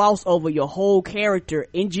basically gloss over your whole character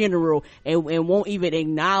in general, and won't even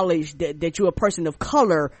acknowledge that you're a person of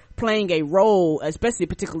color playing a role, especially a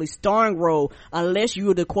particularly starring role, unless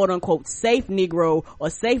you're the quote unquote safe Negro or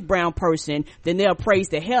safe brown person. Then they'll praise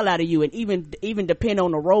the hell out of you, and even depend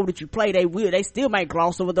on the role that you play, they still might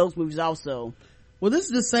gloss over those movies also. Well, this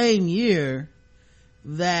is the same year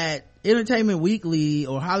that Entertainment Weekly,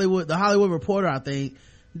 or the Hollywood Reporter, I think,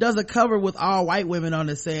 does a cover with all white women on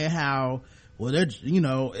it, saying how, well, they're, you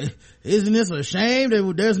know, isn't this a shame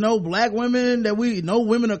that there's no black women, no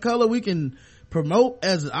women of color we can promote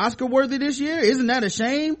as Oscar worthy this year? Isn't that a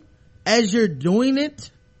shame, as you're doing it?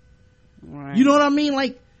 Right. You know what I mean?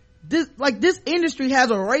 Like this industry has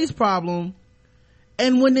a race problem,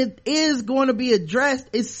 and when it is going to be addressed,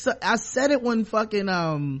 I said it when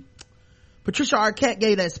fucking Patricia Arquette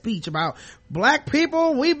gave that speech about black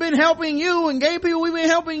people, we've been helping you, and gay people, we've been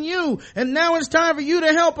helping you, and now it's time for you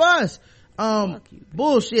to help us.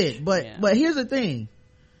 Bullshit. But here's the thing.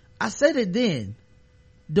 I said it then.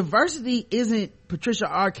 Diversity isn't Patricia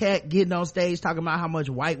Arquette getting on stage talking about how much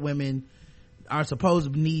white women are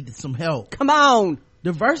supposed to need some help. Come on.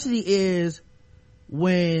 Diversity is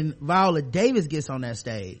when Viola Davis gets on that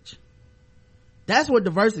stage. That's what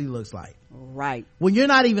diversity looks like. Right. When you're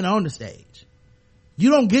not even on the stage, you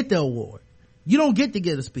don't get the award, you don't get to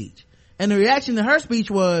get a speech. And the reaction to her speech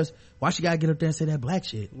was, why she gotta get up there and say that black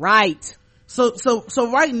shit? Right. So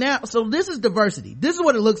right now, so this is diversity. This is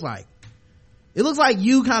what it looks like. It looks like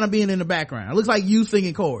you kind of being in the background. It looks like you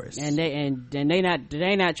singing chorus, and they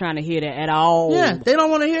not trying to hear that at all. Yeah, they don't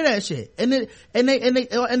want to hear that shit. And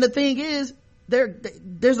the thing is,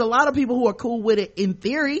 there's a lot of people who are cool with it in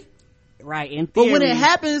theory. Right, in theory. But when it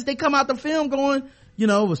happens, they come out the film going, you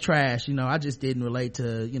know, it was trash, you know, I just didn't relate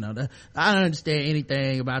to, you know, I don't understand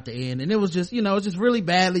anything about the end, and it was just, you know, it's just really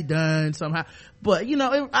badly done somehow. But, you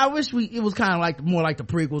know, I wish it was kind of like more like the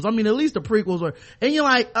prequels. I mean, at least the prequels were, and you're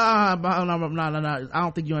like, no, I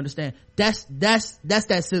don't think you understand. That's that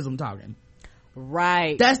sism talking.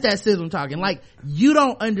 Right. That's that sism talking. Like, you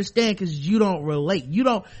don't understand because you don't relate.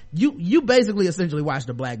 You basically essentially watched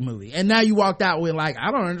a black movie. And now you walked out with like,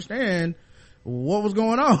 I don't understand what was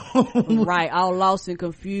going on. Right. All lost and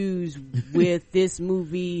confused with this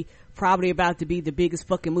movie probably about to be the biggest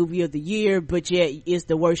fucking movie of the year, but yet it's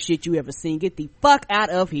the worst shit you ever seen. Get the fuck out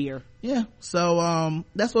of here. Yeah. So,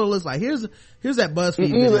 that's what it looks like. Here's that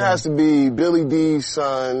BuzzFeed It either has to be Billy D's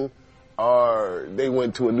son, or they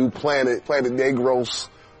went to a new planet Negros,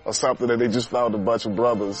 or something that they just found a bunch of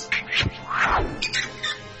brothers.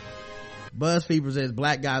 BuzzFeed presents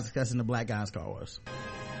black guys discussing the black guys Star Wars.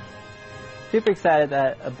 Super excited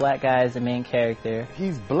that a black guy is the main character.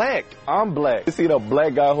 He's black. I'm black. To see a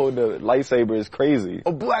black guy holding a lightsaber is crazy.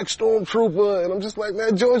 A black stormtrooper, and I'm just like,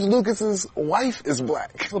 man, George Lucas's wife is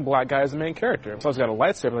black. The black guy is the main character. So he's got a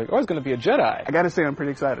lightsaber, like, oh, he's gonna be a Jedi. I gotta say, I'm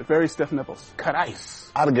pretty excited. Very stiff nipples. Cut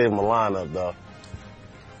ice. I'd have gave him a lineup, though.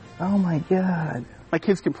 Oh my god. My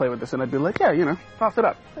kids can play with this, and I'd be like, yeah, you know, toss it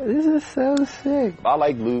up. This is so sick. I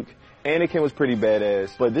like Luke. Anakin was pretty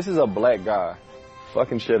badass, but this is a black guy.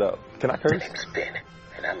 Fucking shit up. Can I curse? My name's Finn,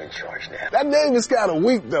 and I'm in charge now. That name is kind of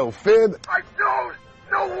weak, though, Finn. I don't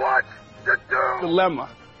know what to do. Dilemma.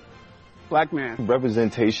 Black man.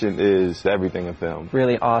 Representation is everything in film.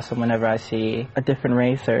 Really awesome whenever I see a different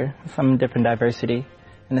race or some different diversity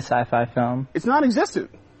in a sci-fi film. It's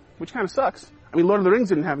non-existent, which kind of sucks. I mean, Lord of the Rings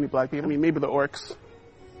didn't have any black people. I mean, maybe the orcs.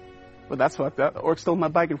 But that's fucked up. The orcs stole my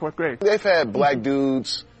bike in 4th grade. They've had black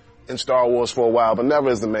dudes in Star Wars for a while, but never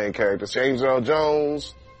as the main character. James Earl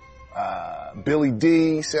Jones, Billy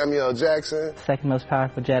D, Samuel L. Jackson. Second most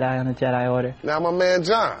powerful Jedi on the Jedi Order. Now my man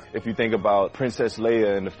John. If you think about Princess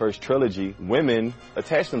Leia in the first trilogy, women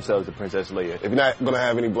attach themselves to Princess Leia. If you're not going to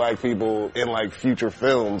have any black people in, like, future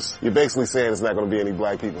films, you're basically saying there's not going to be any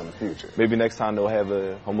black people in the future. Maybe next time they'll have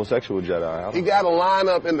a homosexual Jedi. He got a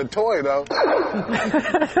lineup in the toy, though.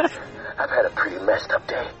 I've had a pretty messed up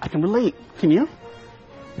day. I can relate. Can you?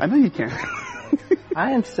 I know you can.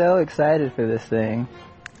 I am so excited for this thing.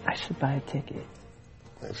 I should buy a ticket.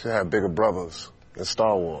 They should have bigger brothers in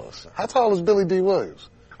Star Wars. How tall is Billy D. Williams?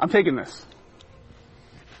 I'm taking this.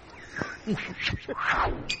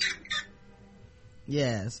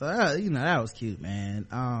 Yeah, so that was cute, man.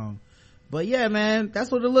 But yeah, man, that's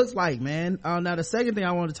what it looks like, man. Now the second thing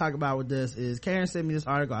I wanted to talk about with this is Karen sent me this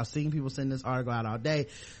article. I've seen people send this article out all day.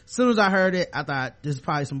 As soon as I heard it, I thought this is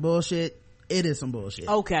probably some bullshit. It is some bullshit.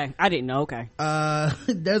 Okay, I didn't know. Okay.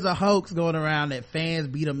 There's a hoax going around that fans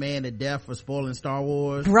beat a man to death for spoiling Star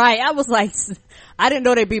Wars. Right. I was like, I didn't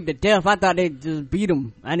know they beat him to death. I thought they just beat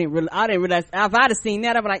him. I didn't realize. If I'd have seen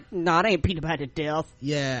that, I'd be like, no, they ain't beat him to death.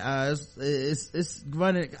 Yeah, it's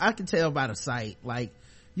running. I can tell by the site. Like,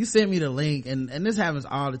 you sent me the link, and this happens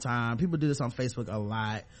all the time. People do this on Facebook a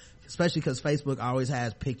lot, especially because Facebook always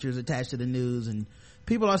has pictures attached to the news, and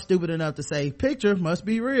people are stupid enough to say picture must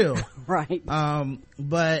be real. Right.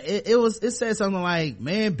 But it said something like,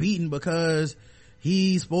 man beaten because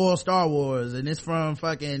he spoiled Star Wars, and it's from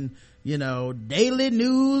fucking,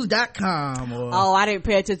 dailynews.com or I didn't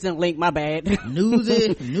pay attention to the link, my bad.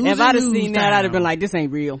 Newsy if I'd have seen that, I'd have been like, this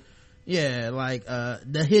ain't real. Yeah, like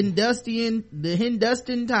the Hindustan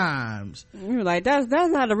Times. You were like, that's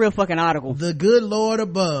not a real fucking article. The Good Lord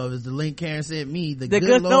Above is the link Karen sent me. The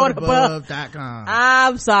Good Lord Above.com.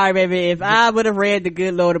 I'm sorry, baby. If I would have read The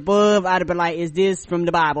Good Lord Above, I'd have been like, is this from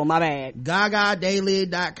the Bible? My bad.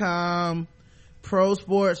 GagaDaily.com,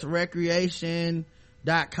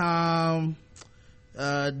 ProSportsRecreation.com,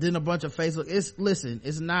 then a bunch of Facebook.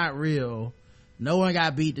 It's not real. No one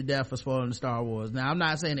got beat to death for spoiling Star Wars. Now, I'm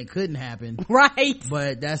not saying it couldn't happen. Right.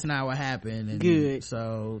 But that's not what happened. And good.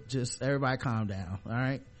 So just everybody calm down. All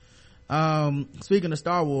right. Speaking of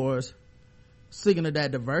Star Wars, speaking of that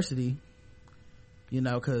diversity,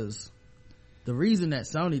 cause the reason that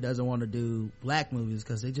Sony doesn't want to do black movies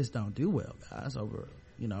because they just don't do well, guys,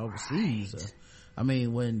 overseas. Right. I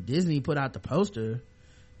mean, when Disney put out the poster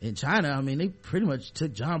in China, they pretty much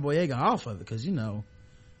took John Boyega off of it because,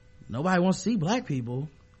 nobody wants to see black people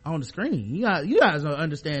on the screen. You guys don't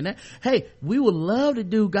understand that. Hey, we would love to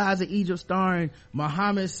do Gods of Egypt starring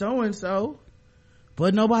Muhammad so-and-so,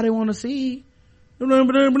 but nobody want to see them on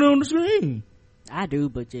the screen. I do,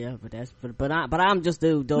 but I'm just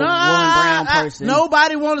the one brown person.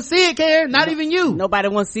 Nobody want to see it, Karen. Not even you. Nobody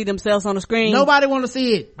want to see themselves on the screen. Nobody want to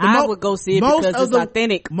see it. I would go see it because it's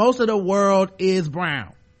authentic. Most of the world is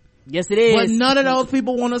brown. Yes, it is. But none of those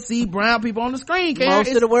people want to see brown people on the screen, Karen.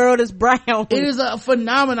 Most of the world is brown. It is a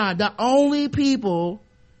phenomenon. The only people,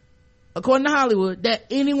 according to Hollywood, that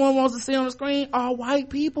anyone wants to see on the screen are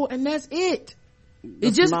white people, and that's it.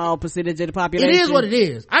 It's just a small percentage of the population. It is what it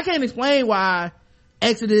is. I can't explain why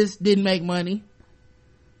Exodus didn't make money.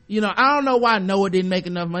 I don't know why Noah didn't make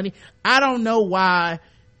enough money. I don't know why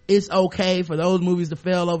it's okay for those movies to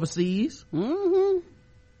fail overseas. I don't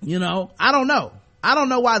know. I don't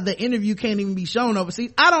know why The Interview can't even be shown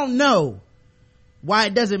overseas. I don't know why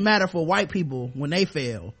it doesn't matter for white people when they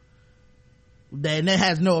fail. Then that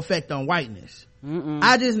has no effect on whiteness.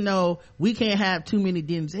 I just know we can't have too many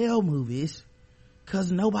Denzel movies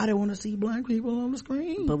because nobody want to see black people on the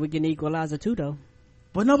screen. But we can Equalizer 2 though.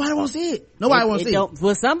 But nobody want to see it. Nobody want to see it.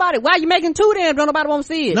 Well, somebody, why are you making 2 then? Don't nobody want to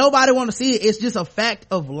see it. Nobody want to see it. It's just a fact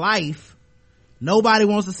of life. Nobody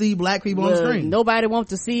wants to see black people on the screen. Nobody wants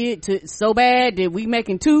to see it so bad that we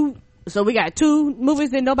making 2. So we got 2 movies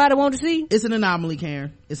that nobody want to see. It's an anomaly,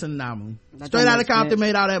 Karen. It's an anomaly. Straight Outta Compton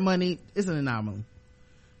made all that money. It's an anomaly.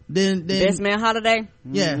 Then Best Man Holiday.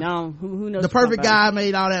 Yeah. No, who knows? The Perfect Guy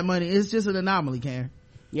made all that money. It's just an anomaly, Karen.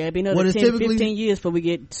 Yeah, it'd be another 10, 15 years before we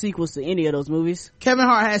get sequels to any of those movies. Kevin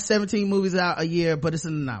Hart has 17 movies out a year, but it's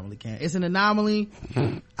an anomaly, Karen. It's an anomaly.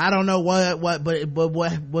 I don't know but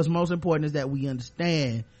what's most important is that we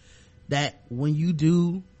understand that when you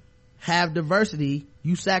do have diversity,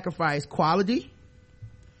 you sacrifice quality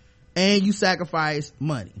and you sacrifice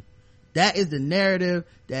money. That is the narrative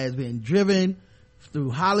that has been driven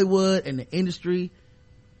through Hollywood and the industry.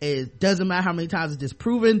 It doesn't matter how many times it's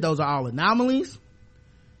disproven. Those are all anomalies.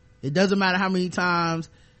 It doesn't matter how many times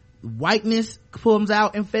whiteness comes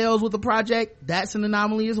out and fails with a project. That's an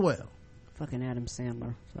anomaly as well. Fucking Adam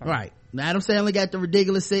Sandler. Sorry. Right. Now, Adam Sandler got the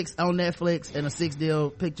ridiculous 6 on Netflix and a 6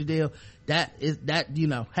 picture deal.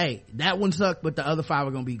 Hey, that one sucked, but the other 5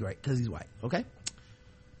 are gonna be great because he's white. Okay.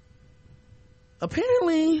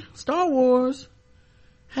 Apparently, Star Wars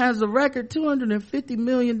has a record $250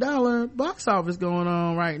 million box office going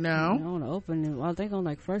on right now. On the opening, I think on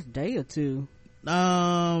like first day or 2.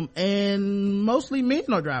 And mostly men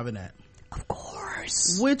are driving that. Of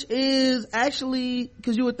course. Which is actually,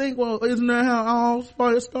 because you would think, well, isn't that how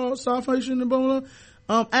all science fiction and blah,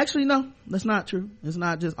 blah? Actually, no, that's not true. It's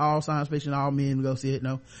not just all science fiction, all men go see it.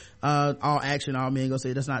 No. All action, all men go see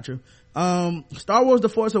it. That's not true. Star Wars The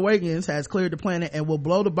Force Awakens has cleared the planet and will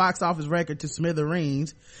blow the box office record to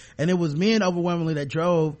smithereens. And it was men overwhelmingly that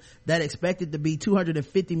drove that expected to be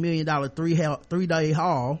 $250 million 3-day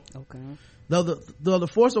haul. Okay. Though The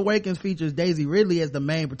Force Awakens features Daisy Ridley as the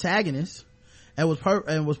main protagonist and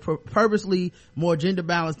was purposely more gender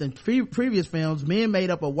balanced than previous films, men made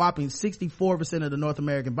up a whopping 64% of the North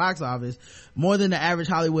American box office, more than the average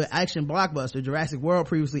Hollywood action blockbuster. Jurassic World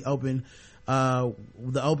previously opened,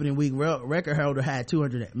 the opening week record holder had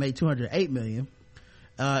made $208 million,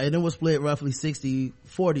 and it was split roughly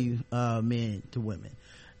 60-40 men to women,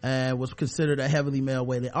 and was considered a heavily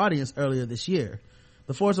male-weighted audience earlier this year.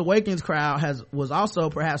 The Force Awakens crowd was also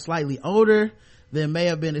perhaps slightly older than may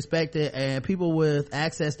have been expected, and people with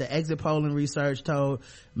access to exit polling research told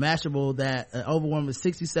Mashable that an overwhelming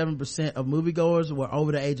 67% of moviegoers were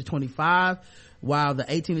over the age of 25, while the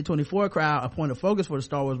 18 to 24 crowd, a point of focus for the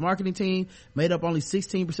Star Wars marketing team, made up only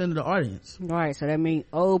 16% of the audience. Right, so that means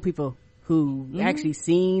old people who actually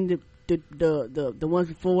seen the ones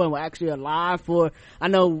before and were actually alive for. I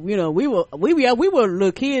know, we were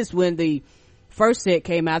little kids when the first set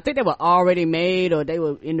came out. I think they were already made or they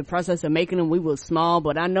were in the process of making them. We were small,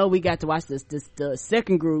 but I know we got to watch the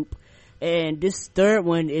second group, and this third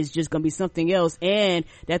one is just gonna be something else. And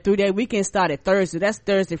that 3-day weekend started Thursday. That's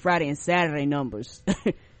Thursday, Friday, and Saturday numbers.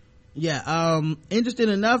 Yeah. Interesting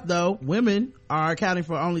enough though, women are accounting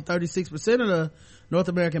for only 36% of the North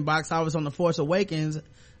American box office on The Force Awakens.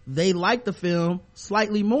 They liked the film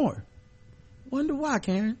slightly more. Wonder why,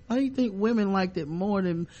 Karen? Why do you think women liked it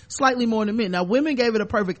slightly more than men? Now, women gave it a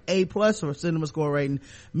perfect A+ for cinema score rating.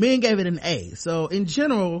 Men gave it an A. So in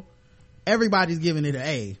general, everybody's giving it an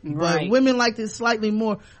A. Right. But women liked it slightly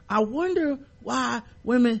more. I wonder why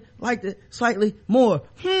women liked it slightly more.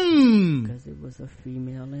 Because it was a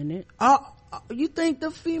female in it. You think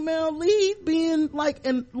the female lead being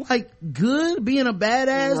good, being a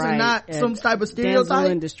badass, right, and not some type of stereotype?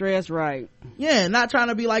 Damsel in distress, right? Yeah, not trying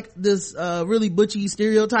to be like this really butchy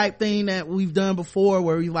stereotype thing that we've done before,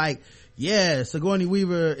 where we Sigourney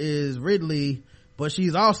Weaver is Ridley, but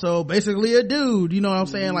she's also basically a dude. You know what I'm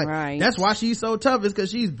saying? Right. That's why she's so tough, is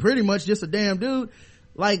because she's pretty much just a damn dude.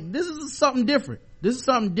 This is something different.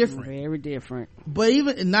 Very different. But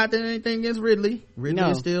even, not that anything against Ridley.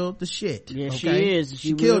 Ridley is still the shit. Yeah, okay? She is.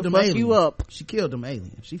 She killed them aliens. You up. She killed them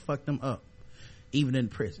aliens. She fucked them up. Even in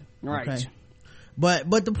prison. Right. Okay?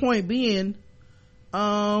 But the point being,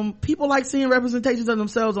 people like seeing representations of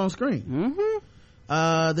themselves on screen.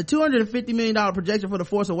 The $250 million projection for The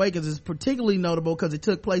Force Awakens is particularly notable because it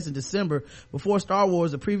took place in December. Before Star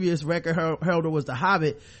Wars, the previous record holder was The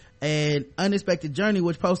Hobbit and Unexpected Journey,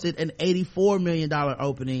 which posted an $84 million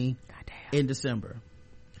opening in December.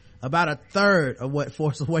 About a third of what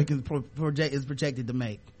Force Awakens is projected to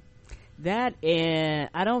make. That, and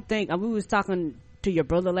I don't think, we was talking to your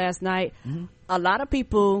brother last night. A lot of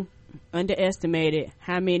people underestimated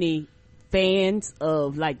how many fans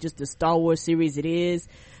of like just the Star Wars series it is,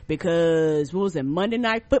 because what was it, Monday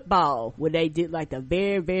Night Football, where they did like the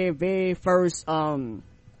very, very, very first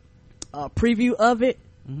preview of it.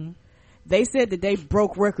 They said that they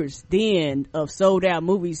broke records then of sold out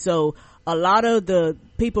movies, so a lot of the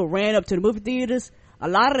people ran up to the movie theaters. A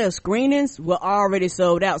lot of the screenings were already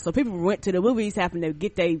sold out, so people went to the movies having to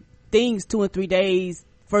get their things 2 and 3 days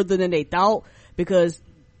further than they thought, because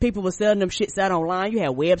people were selling them shits out online. You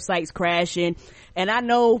had websites crashing, and I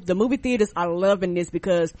know the movie theaters are loving this,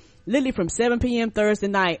 because literally from 7 p.m. Thursday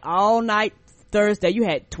night all night Thursday, you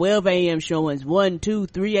had 12 a.m. showings, 1, 2,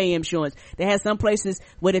 3 a.m. showings. They had some places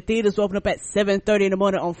where the theaters open up at 7:30 in the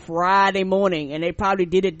morning on Friday morning, and they probably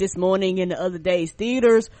did it this morning and the other days.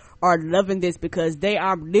 Theaters are loving this because they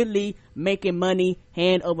are literally making money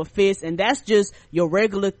hand over fist, and that's just your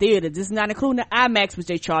regular theater. This is not including the IMAX, which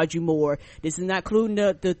they charge you more. This is not including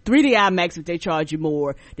the 3D IMAX, which they charge you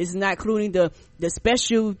more. This is not including the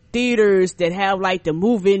special theaters that have like the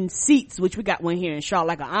moving seats, which we got one here in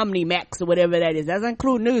Charlotte, like an OmniMax or whatever that is. That's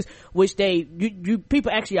including news, which you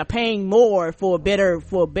people actually are paying more for a better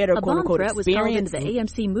quote unquote experience. Was called into the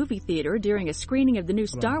AMC movie theater during a screening of the new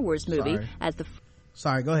Star Wars movie as the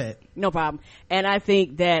Sorry, go ahead. No problem. And I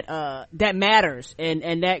think that that matters,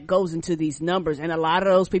 and that goes into these numbers, and a lot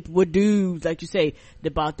of those people were dudes, like you say,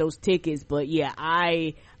 that bought those tickets. But yeah,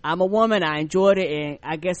 I'm a woman, I enjoyed it, and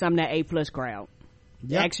I guess I'm that A+ crowd.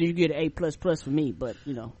 Yep. Actually, you get an A++ for me, but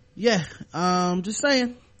you know. Yeah, just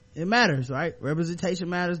saying, it matters, right? Representation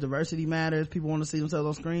matters, diversity matters, people want to see themselves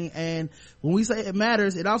on screen, and when we say it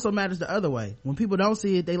matters, it also matters the other way. When people don't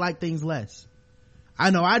see it, they like things less. I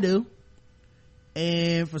know I do.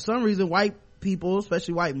 And for some reason, white people,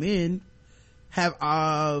 especially white men, have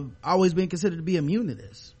always been considered to be immune to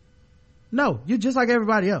this. No, you're just like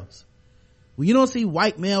everybody else. When you don't see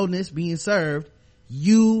white maleness being served,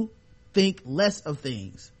 you think less of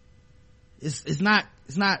things. It's not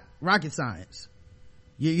rocket science.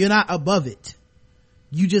 You're not above it.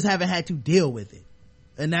 You just haven't had to deal with it,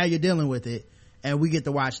 and now you're dealing with it, and we get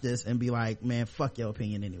to watch this and be like, man, fuck your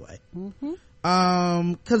opinion anyway.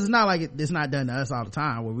 Cause it's not like it's not done to us all the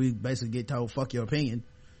time, where we basically get told fuck your opinion.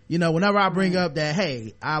 You know, whenever I bring up that,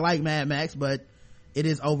 hey, I like Mad Max, but it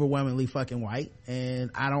is overwhelmingly fucking white,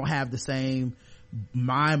 and I don't have the same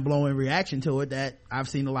mind-blowing reaction to it that I've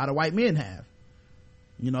seen a lot of white men have,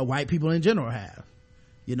 you know, white people in general have.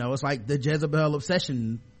 You know, it's like the Jezebel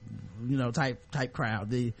obsession, you know, type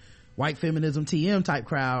crowd. The white feminism TM type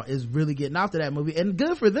crowd is really getting off to that movie, and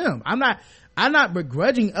good for them. I'm not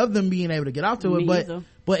begrudging of them being able to get off to it,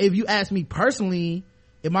 but if you ask me personally,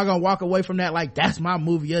 am I gonna walk away from that like that's my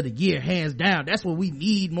movie of the year, hands down, that's what we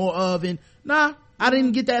need more of? And nah, I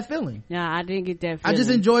didn't get that feeling. I didn't get that feeling. I just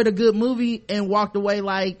enjoyed a good movie and walked away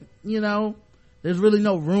like, you know, there's really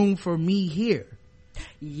no room for me here.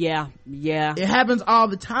 Yeah it happens all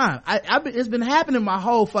the time. It's been happening my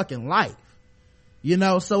whole fucking life, you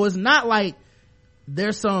know, so it's not like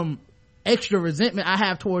there's some extra resentment I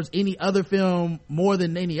have towards any other film more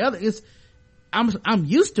than any other. It's I'm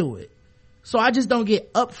used to it, so I just don't get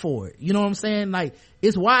up for it, you know what I'm saying? Like,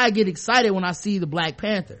 it's why I get excited when I see the Black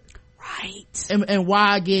Panther, right? And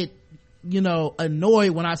why I get, you know,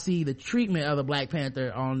 annoyed when I see the treatment of the Black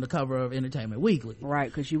Panther on the cover of Entertainment Weekly, right?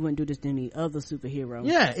 Because you wouldn't do this to any other superhero.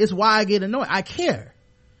 Yeah, it's why I get annoyed. I care,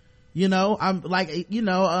 you know. I'm like, you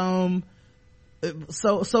know,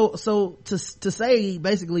 so to say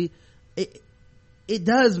basically, it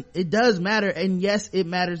does matter, and yes, it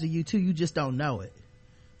matters to you too. You just don't know it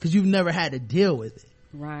because you've never had to deal with it.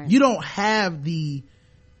 Right. You don't have the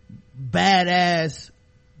badass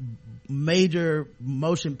major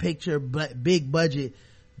motion picture big budget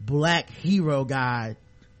black hero guy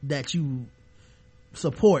that you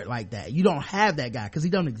support like that. You don't have that guy because he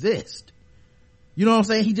don't exist. You know what I'm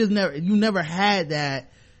saying? You never had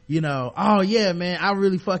that, you know, oh yeah man, I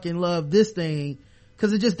really fucking love this thing,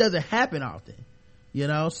 because it just doesn't happen often, you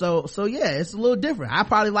know. So yeah, it's a little different. I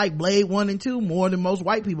probably like Blade 1 and 2 more than most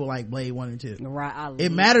white people like Blade 1 and 2. Right.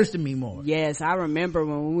 It matters to me more. Yes, I remember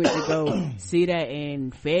when we went to go see that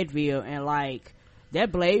in Fayetteville, and like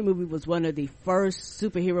that Blade movie was one of the first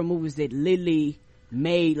superhero movies that literally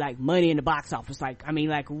made like money in the box office, like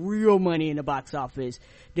real money in the box office.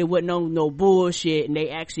 There wasn't no bullshit, and they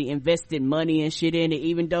actually invested money and shit in it,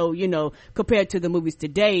 even though, you know, compared to the movies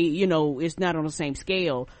today, you know, it's not on the same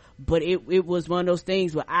scale. But it was one of those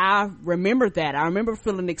things where I remember that. I remember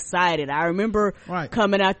feeling excited. I remember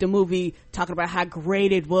coming out the movie talking about how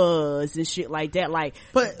great it was and shit like that. Like,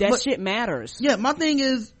 but shit matters. Yeah, my thing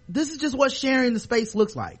is, this is just what sharing the space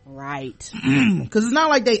looks like. Right. Because it's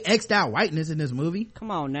not like they X'd out whiteness in this movie.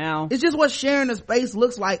 Come on now. It's just what sharing the space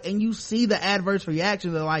looks like, and you see the adverse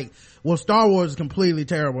reactions of like, well, Star Wars is completely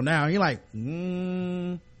terrible now. And you're like,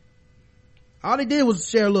 all they did was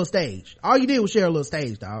share a little stage. All you did was share a little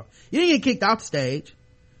stage, dog. You didn't get kicked off the stage.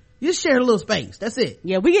 You just shared a little space. That's it.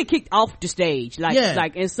 Yeah, we get kicked off the stage.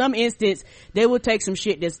 Like in some instance, they will take some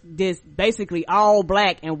shit that's basically all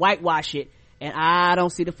black and whitewash it. And I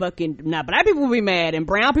don't see the fucking, now black people will be mad and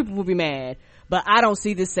brown people will be mad, but I don't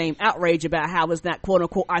see the same outrage about how it's not quote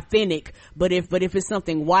unquote authentic. But if it's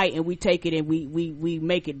something white and we take it and we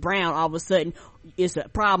make it brown, all of a sudden it's a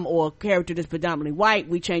problem, or a character that's predominantly white,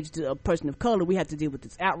 we change it to a person of color, we have to deal with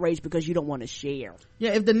this outrage because you don't want to share.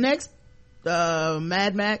 Yeah, if the next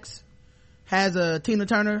Mad Max has a Tina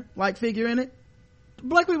Turner like figure in it,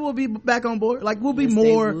 black people will be back on board. Like, we'll be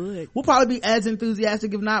we'll probably be as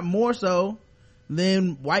enthusiastic, if not more so,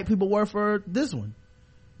 than white people were for this one.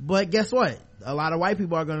 But guess what? A lot of white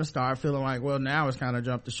people are going to start feeling like, well, now it's kind of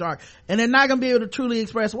jumped the shark, and they're not going to be able to truly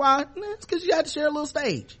express why. It's because you had to share a little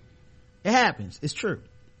stage. It happens. It's true.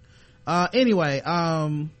 Anyway,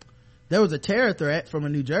 there was a terror threat from a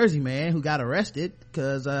New Jersey man who got arrested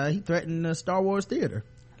because he threatened the Star Wars theater.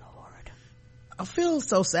 Lord, I feel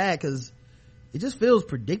so sad because it just feels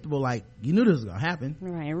predictable. Like, you knew this was gonna happen.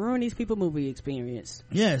 Right, ruin these people movie experience.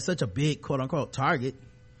 Yeah, it's such a big quote unquote target.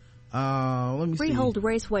 Let me see. Freehold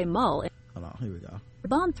Raceway Mall. Hold on, here we go. A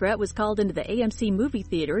bomb threat was called into the AMC movie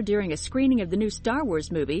theater during a screening of the new Star Wars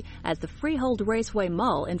movie at the Freehold Raceway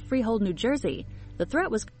Mall in Freehold, New Jersey. The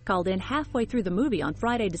threat was called in halfway through the movie on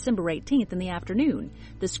Friday, December 18th in the afternoon.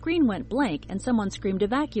 The screen went blank and someone screamed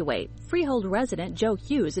evacuate. Freehold resident Joe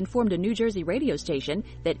Hughes informed a New Jersey radio station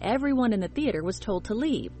that everyone in the theater was told to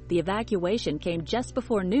leave. The evacuation came just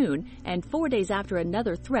before noon and 4 days after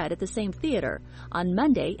another threat at the same theater. On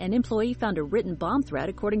Monday, an employee found a written bomb threat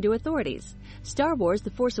according to authorities. Star Wars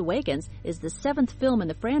The Force Awakens is the 7th film in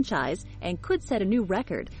the franchise and could set a new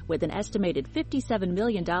record with an estimated $57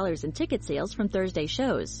 million in ticket sales from Thursday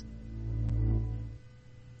shows.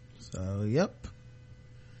 So, yep.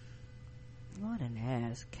 What an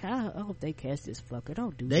ass. I hope they catch this fucker.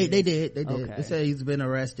 Don't do They did. Okay. They said he's been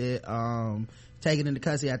arrested, taken into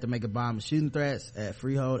custody after making bomb and shooting threats at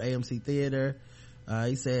Freehold AMC Theater.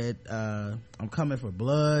 He said, I'm coming for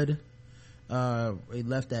blood. He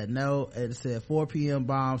left that note, and it said 4 p.m.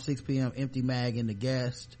 bomb, 6 p.m. empty mag in the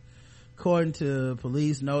guest. According to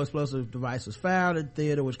police, no explosive device was found at the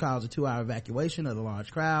theater, which caused a 2-hour evacuation of the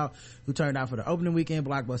large crowd who turned out for the opening weekend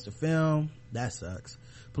blockbuster film. That sucks.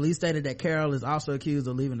 Police stated that Carroll is also accused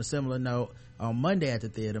of leaving a similar note on Monday at the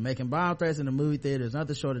theater. Making bomb threats in the movie theater is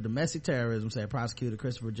nothing short of domestic terrorism, said prosecutor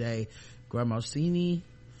Christopher J. Gramocioni.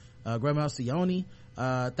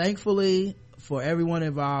 Thankfully for everyone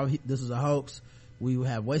involved, this is a hoax. We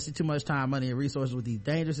have wasted too much time, money, and resources with these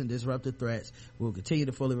dangerous and disruptive threats. We will continue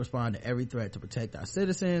to fully respond to every threat to protect our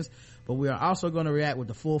citizens, but we are also going to react with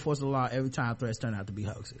the full force of the law every time threats turn out to be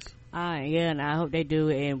hoaxes. Yeah, and I hope they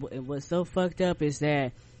do. And what's so fucked up is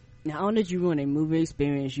that not only did you ruin a movie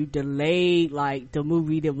experience, you delayed like the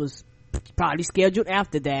movie that was probably scheduled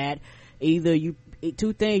after that.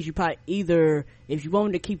 Two things, you probably either, if you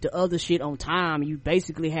wanted to keep the other shit on time, you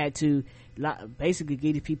basically had to basically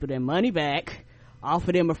give the people their money back,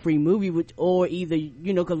 offer them a free movie, or either,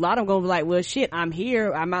 you know, cause a lot of them gonna be like, well shit, I'm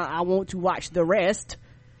here, I want to watch the rest,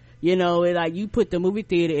 you know. Like, you put the movie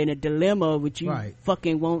theater in a dilemma which you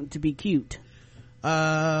fucking want to be cute.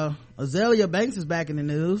 Azealia Banks is back in the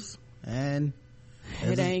news, and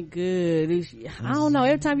it ain't good. I don't know,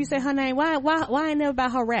 every time you say her name, why ain't never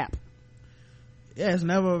about her rap? Yeah, it's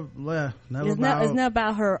never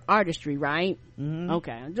about her artistry, right? Mm-hmm.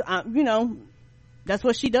 Okay. You know, that's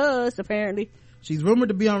what she does, apparently. She's rumored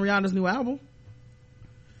to be on Rihanna's new album.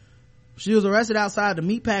 She was arrested outside the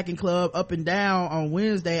Meatpacking Club Up and Down on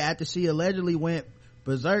Wednesday after she allegedly went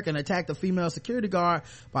berserk and attacked a female security guard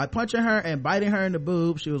by punching her and biting her in the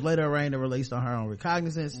boob. She was later arraigned and released on her own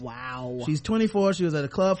recognizance. Wow. She's 24. She was at a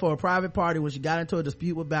club for a private party when she got into a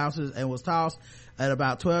dispute with bouncers and was tossed At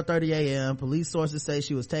about 12:30 a.m., police sources say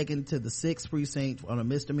she was taken to the 6th precinct on a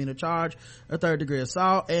misdemeanor charge of 3rd-degree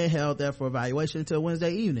assault and held there for evaluation until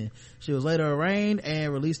Wednesday evening. She was later arraigned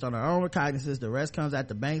and released on her own recognizance. The arrest comes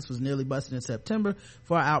after Banks was nearly busted in September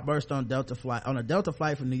for an outburst on a Delta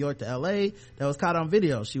flight from New York to LA that was caught on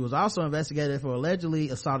video. She was also investigated for allegedly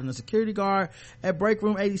assaulting a security guard at Break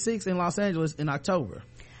Room 86 in Los Angeles in October.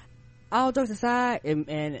 All jokes aside,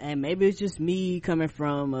 and maybe it's just me coming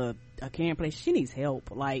from a caring place, she needs help.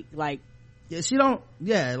 Like yeah, she don't,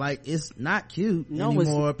 yeah, like it's not cute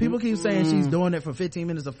anymore. People keep saying she's doing it for 15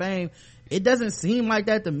 minutes of fame. It doesn't seem like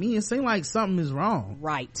that to me. It seems like something is wrong.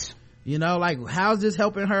 Right. You know, like how's this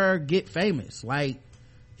helping her get famous? Like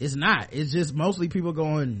it's not. It's just mostly people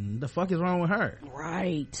going, the fuck is wrong with her?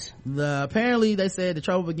 Right. Apparently they said the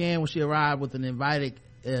trouble began when she arrived with an invited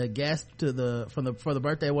guest for the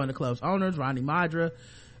birthday of one of the club's owners, Ronnie Madra.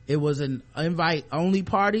 It was an invite only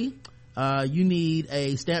party. You need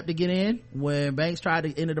a stamp to get in. When Banks tried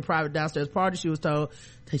to enter the private downstairs party, she was told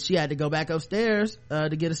that she had to go back upstairs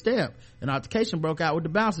to get a stamp. An altercation broke out with the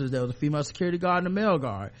bouncers. There was a female security guard and a male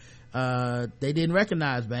guard. They didn't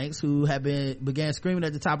recognize Banks, who began screaming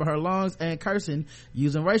at the top of her lungs and cursing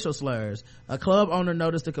using racial slurs. A club owner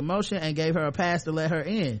noticed the commotion and gave her a pass to let her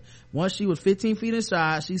in. Once she was 15 feet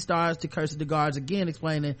inside, she starts to curse at the guards again,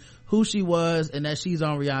 explaining who she was and that she's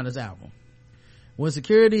on Rihanna's album. When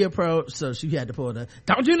security approached, so she had to pull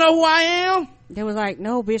don't you know who I am? They was like,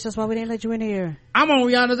 no bitch, that's why we didn't let you in here. I'm on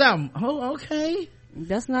Rihanna's album. Oh, okay.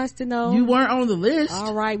 That's nice to know. You weren't on the list.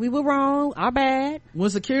 All right, we were wrong. Our bad. When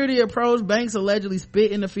security approached, Banks allegedly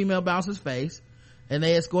spit in the female bouncer's face and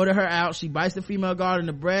they escorted her out. She bites the female guard in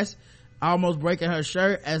the breast, almost breaking her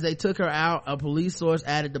shirt. As they took her out, a police source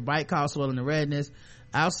added the bite cause swelling the redness.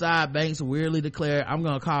 Outside, Banks weirdly declared, I'm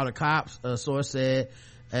gonna call the cops, a source said,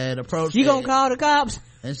 and approached. You gonna call the cops?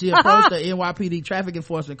 And she approached the NYPD traffic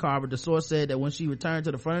enforcement car, but the source said that when she returned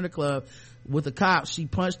to the front of the club with the cops, she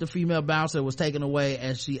punched the female bouncer, was taken away,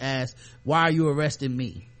 and she asked, why are you arresting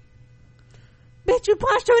me? Bitch, you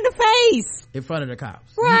punched her in the face in front of the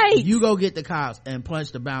cops. Right. You go get the cops and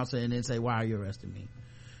punch the bouncer and then say, why are you arresting me?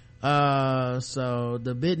 So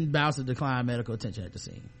the bitten bouncer declined medical attention at the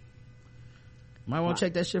scene. Might want to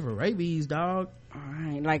check that shit for rabies, dog. All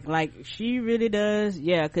right, like she really does.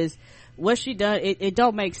 Yeah, because what she done, it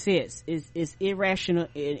don't make sense. It's irrational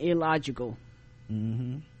and illogical.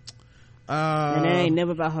 Mm-hmm. And it ain't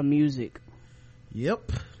never about her music.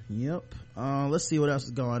 Yep. Let's see what else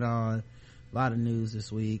is going on. A lot of news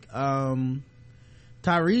this week. Tyrese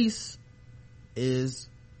is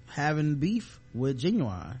having beef with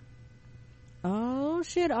Genuine. Oh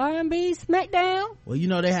shit, R&B Smackdown. Well, you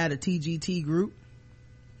know they had a TGT group,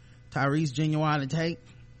 Tyrese, Genuine, and Tank.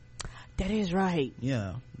 That is right.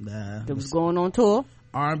 Yeah, that was going on tour.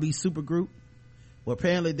 R&B super group. Well,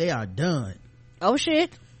 apparently they are done. Oh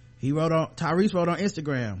shit. Tyrese wrote on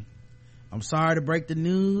Instagram, I'm sorry to break the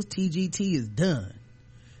news, TGT is done.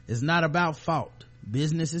 It's not about fault.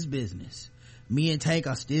 Business is business. Me and Tank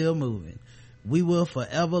are still moving. We will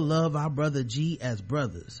forever love our brother G as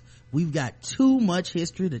brothers. We've got too much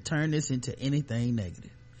history to turn this into anything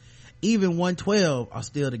negative. Even 112 are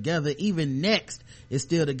still together. Even Next is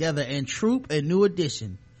still together. And Troop and New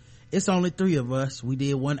Edition. It's only 3 of us. We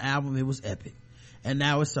did one album. It was epic. And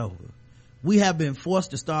now it's over. We have been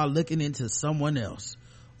forced to start looking into someone else.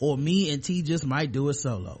 Or me and T just might do it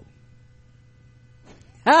solo.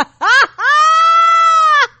 Oh,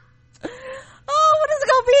 what is it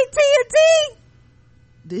gonna be, TNT?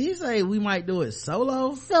 Did he say we might do it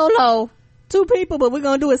solo? 2 people, but we're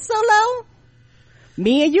gonna do it solo.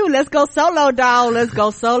 Me and you, let's go solo, dog. Let's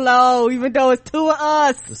go solo, even though it's 2 of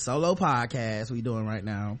us. The solo podcast we doing right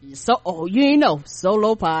now. You ain't know,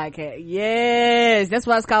 solo podcast. Yes, that's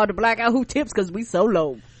why it's called the Blackout Who Tips, because we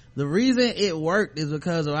solo. The reason it worked is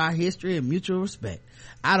because of our history and mutual respect.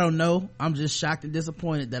 I don't know. I'm just shocked and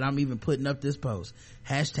disappointed that I'm even putting up this post.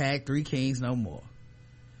 Hashtag 3 Kings no more.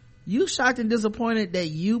 You shocked and disappointed that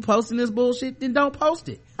you posting this bullshit? Then don't post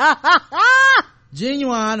it.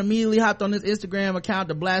 Genuine immediately hopped on his Instagram account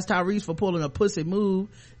to blast Tyrese for pulling a pussy move.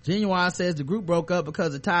 Genuine says the group broke up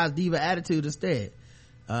because of Ty's diva attitude instead.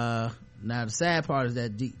 Now the sad part is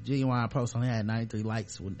that Genuine post only had 93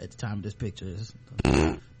 likes at the time of this picture.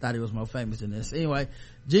 Thought he was more famous than this. Anyway,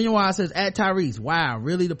 Genuine says, at Tyrese, wow,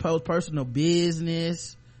 really to post personal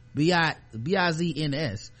business?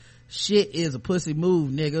 BIZNS. Shit is a pussy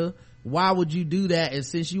move, nigga. Why would you do that? And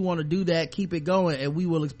since you want to do that, keep it going and we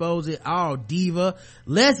will expose it all, diva.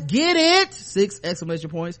 Let's get it! 6 exclamation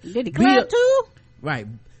points. Did he clap too? Right.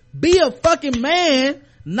 Be a fucking man,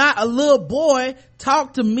 not a little boy.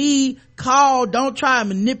 Talk to me, call, don't try and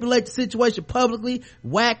manipulate the situation publicly.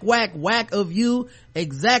 Whack of you.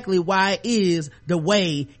 Exactly why it is the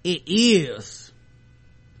way it is.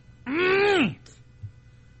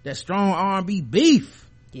 That strong R&B beef.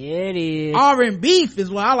 Yeah, it is. R&B beef is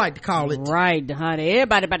what I like to call it. Right, honey.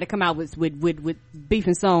 Everybody about to come out with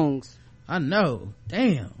beefing songs. I know.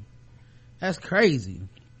 Damn. That's crazy.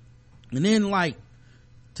 And then like,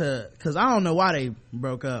 cause I don't know why they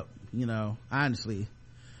broke up, you know, honestly.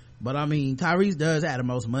 But I mean, Tyrese does have the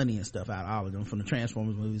most money and stuff out of all of them, from the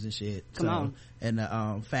Transformers movies and shit. Come on. And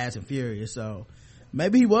the Fast and Furious. So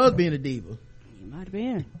maybe he was being a diva. He might have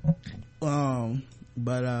been.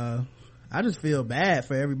 But I just feel bad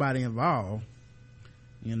for everybody involved,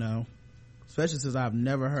 you know, especially since I've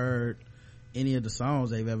never heard any of the songs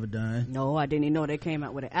they've ever done. No, I didn't even know they came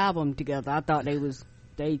out with an album together. I thought they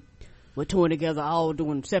were touring together, all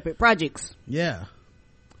doing separate projects. Yeah.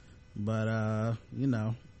 But you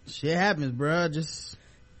know, shit happens, bruh. Just,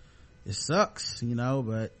 it sucks, you know,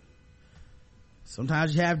 but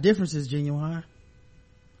sometimes you have differences, Genuine.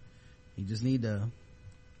 You just need to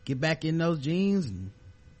get back in those jeans and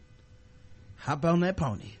hop on that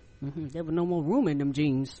pony. There was no more room in them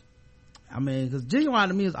jeans. I mean, because Genuine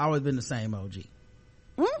to me has always been the same OG.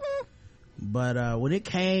 But when it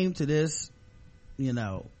came to this, you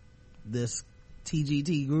know, this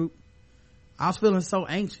TGT group, I was feeling so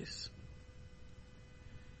anxious.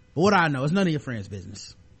 But what I know, it's none of your friends'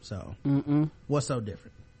 business. So what's so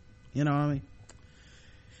different? You know what I mean?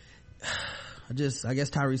 I guess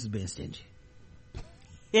Tyrese is being stingy.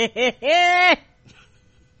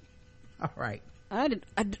 All right.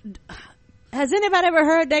 Has anybody ever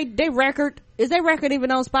heard they record? Is their record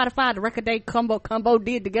even on Spotify? The record they combo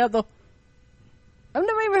did together? I've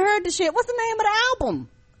never even heard the shit. What's the name of the album?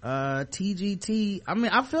 TGT. I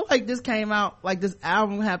mean, I feel like this came out, like this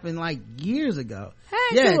album happened like years ago.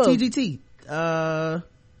 Yeah, TGT. No,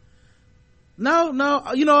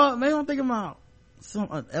 you know what? Maybe I'm thinking about some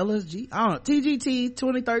LSG. I don't know. TGT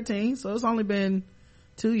 2013. So it's only been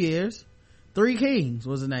 2 years. Three Kings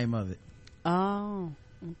was the name of it. Oh,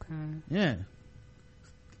 okay. Yeah.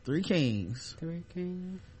 Three Kings.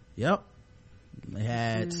 Yep. They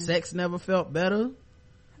had Sex Never Felt Better.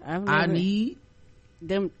 I Need.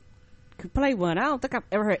 Them could play one. I don't think I've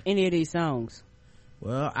ever heard any of these songs.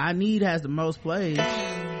 Well, I Need has the most plays.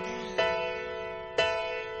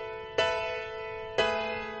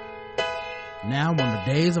 Now one of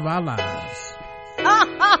the days of our lives.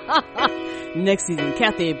 Next season,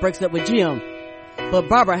 Kathy breaks up with Jim, but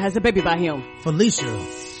Barbara has a baby by him. Felicia,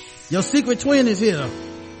 your secret twin is here.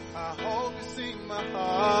 I hope you see my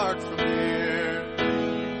heart from here,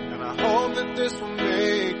 and I hope that this will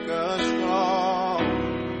make us strong.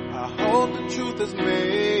 I hope the truth is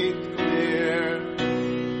made clear,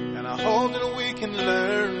 and I hope that we can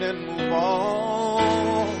learn and move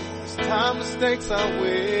on. This time the stakes are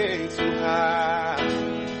way too high.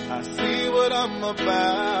 I see what I'm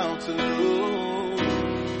about to lose.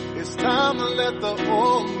 It's time to let the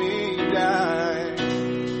old me die.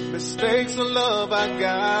 Mistakes of love I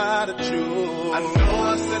gotta choose. I know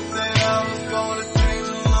I said that I was gonna change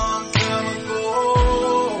a long time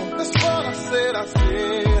ago. That's what I said.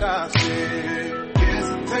 Guess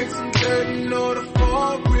it takes some dirt in order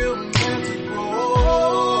for a real man to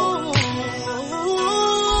grow.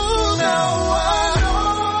 Now I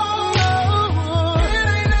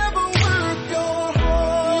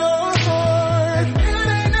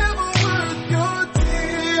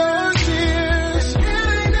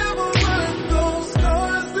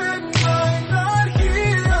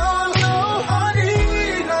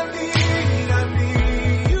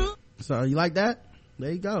So you like that?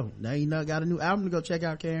 There you go. Now you know, got a new album to go check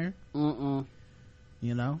out, Karen. You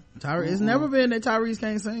know, it's never been that Tyrese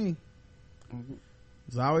can't sing.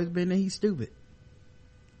 It's always been that he's stupid.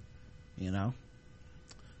 You know,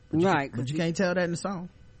 right? But you can't tell that in the song.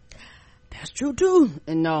 That's true too.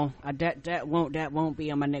 And no, that won't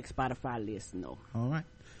be on my next Spotify list. No. All right.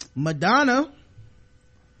 Madonna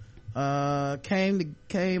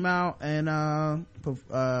came out and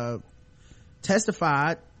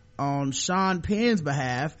testified on Sean Penn's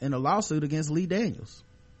behalf in a lawsuit against Lee Daniels.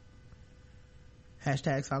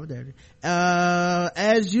 #solidarity.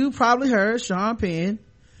 As you probably heard, Sean Penn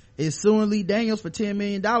is suing Lee Daniels for $10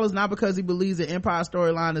 million, not because he believes the Empire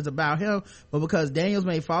storyline is about him, but because Daniels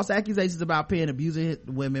made false accusations about Penn abusing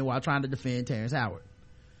women while trying to defend Terrence Howard.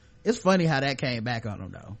 It's funny how that came back on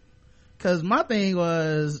him though, because my thing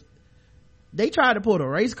was, they tried to pull the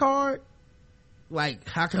race card. Like,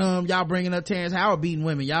 how come y'all bringing up Terrence Howard beating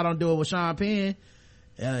women? Y'all don't do it with Sean Penn.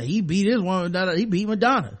 He beat his woman, he beat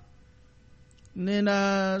Madonna. And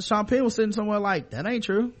then Sean Penn was sitting somewhere like, that ain't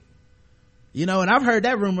true. And I've heard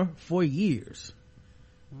that rumor for years.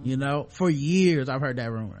 For years I've heard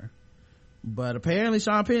that rumor. But apparently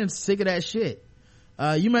Sean Penn's sick of that shit.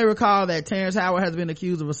 You may recall that Terrence Howard has been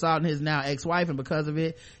accused of assaulting his now ex-wife, and because of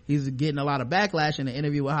it, he's getting a lot of backlash. In an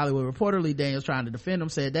interview with Hollywood Reporter, Lee Daniels, trying to defend him,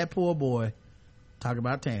 said that poor boy, talking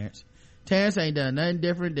about Terrence ain't done nothing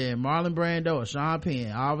different than Marlon Brando or Sean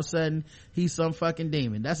Penn. All of a sudden, he's some fucking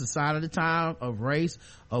demon. That's a sign of the time, of race,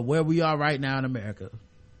 of where we are right now in America.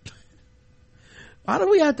 Why do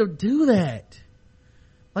we have to do that?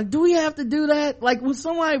 Like, do we have to do that? Like, when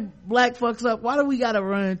somebody black fucks up, why do we gotta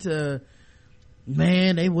run to,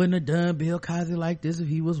 man, they wouldn't have done Bill Cosby like this if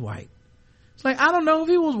he was white? It's like, I don't know, if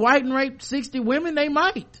he was white and raped 60 women, they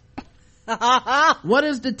might. What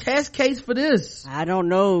is the test case for this? I don't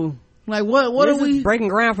know. Like, what this are we is breaking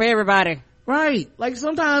ground for everybody? Right. Like,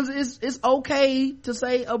 sometimes it's okay to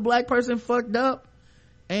say a black person fucked up,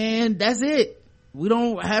 and that's it. We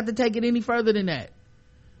don't have to take it any further than that.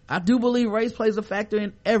 I do believe race plays a factor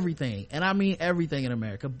in everything, and I mean everything in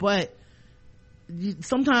America, but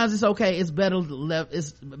sometimes it's okay. It's better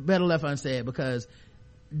left unsaid, because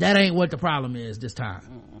that ain't what the problem is this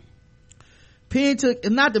time. Penn took,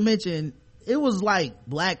 and not to mention, it was like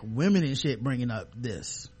black women and shit bringing up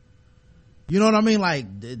this. You know what I mean?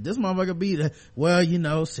 Like, this motherfucker be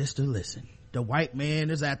sister, listen, the white man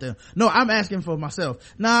is at the, no, I'm asking for myself.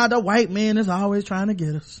 Nah, the white man is always trying to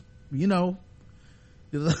get us.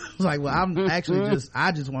 It's like, well, I'm actually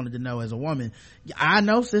I just wanted to know, as a woman, I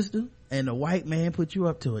know, sister, and the white man put you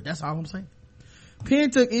up to it. That's all I'm saying. Penn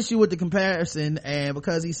took issue with the comparison, and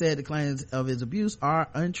because he said the claims of his abuse are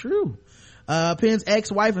untrue. Penn's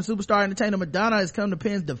ex-wife and superstar entertainer Madonna has come to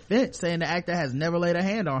Penn's defense, saying the actor has never laid a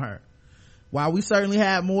hand on her. While we certainly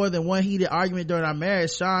had more than one heated argument during our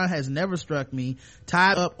marriage, Sean has never struck me,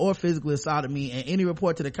 tied up, or physically assaulted me, and any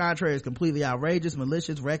report to the contrary is completely outrageous,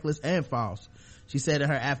 malicious, reckless, and false, she said in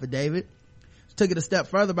her affidavit. She took it a step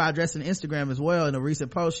further by addressing Instagram as well. In a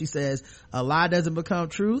recent post, she says, a lie doesn't become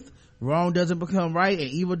truth, wrong doesn't become right, and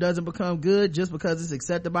evil doesn't become good just because it's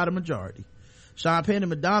accepted by the majority. Sean Penn and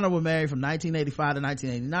Madonna were married from 1985 to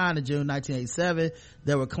 1989. In June 1987,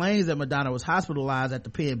 there were claims that Madonna was hospitalized after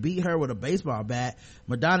Penn beat her with a baseball bat.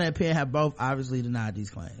 Madonna and Penn have both obviously denied these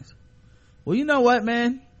claims. Well, you know what,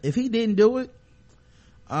 man? If he didn't do it,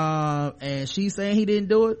 and she's saying he didn't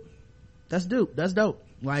do it, that's dope.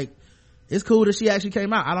 Like, it's cool that she actually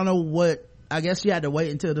came out. I don't know what, I guess she had to wait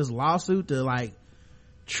until this lawsuit to like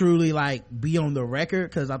truly like be on the record,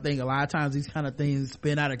 because I think a lot of times these kind of things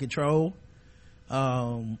spin out of control,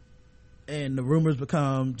 and the rumors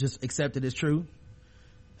become just accepted as true,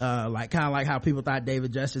 like kind of like how people thought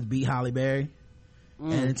David Justice beat Halle Berry,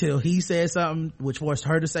 and until he said something which forced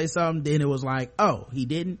her to say something, then it was like, oh, he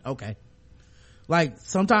didn't, okay. Like,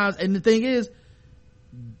 sometimes, and the thing is,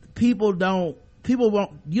 you don't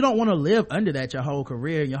want to live under that your whole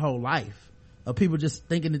career and your whole life, of people just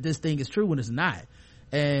thinking that this thing is true when it's not.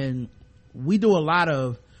 And we do a lot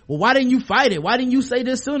of, well, why didn't you fight it? Why didn't you say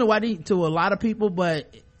this sooner? To a lot of people,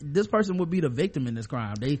 but this person would be the victim in this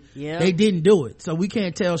crime. They didn't do it. So we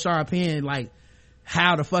can't tell Sean Penn like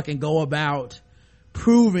how to fucking go about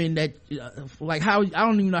proving that, like, how, I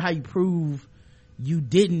don't even know how you prove you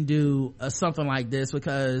didn't do something like this,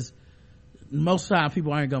 because most of the time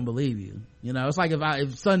people aren't gonna believe you. It's like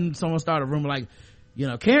if someone started a rumor like,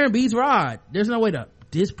 Karen beats Rod, there's no way to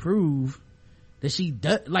disprove that she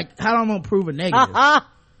does. Like, how am I gonna prove a negative?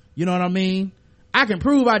 You know what I mean? I can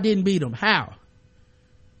prove I didn't beat him. How?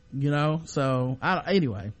 So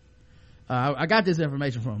anyway, I got this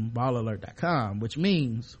information from ballalert.com, which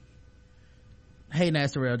means Hey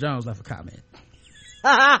Nasty Terrell Jones left a comment.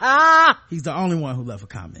 He's the only one who left a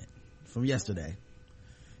comment from yesterday.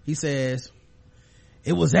 He says,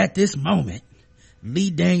 it was at this moment Lee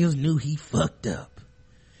Daniels knew he fucked up.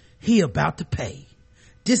 He about to pay.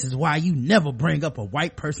 This is why you never bring up a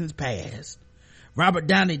white person's past. Robert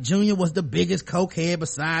Downey Jr. was the biggest cokehead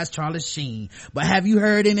besides Charlie Sheen, but have you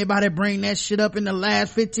heard anybody bring that shit up in the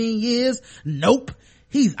last 15 years? Nope.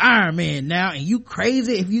 He's Iron Man now, and you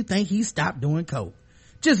crazy if you think he stopped doing coke.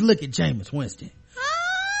 Just look at Jameis Winston,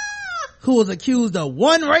 who was accused of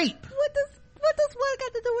 1 rape. What does what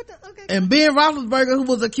got to do with the, okay. And Ben Roethlisberger, who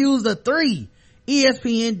was accused of 3.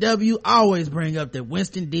 ESPNW always bring up that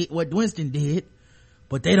Winston did what Winston did,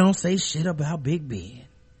 but they don't say shit about Big Ben.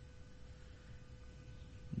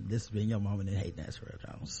 This has been your moment in Hate Nasty Terrell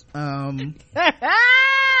Jones.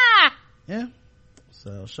 Yeah.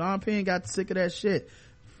 So Sean Penn got sick of that shit.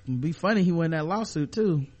 It'd be funny he won that lawsuit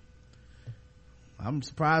too. I'm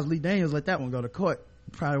surprised Lee Daniels let that one go to court.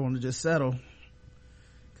 probably want to just settle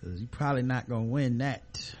because you're probably not gonna win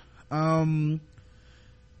that.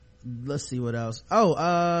 Let's see what else.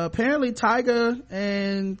 Apparently Tyga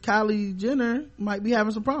and Kylie Jenner might be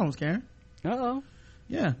having some problems, Karen.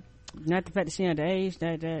 Yeah. Not the fact that she underage.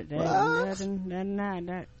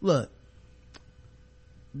 That. Look,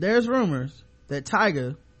 there's rumors that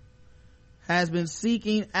Tyga has been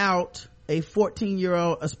seeking out a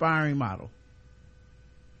 14-year-old aspiring model.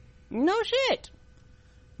 No shit.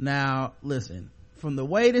 Now, listen, from the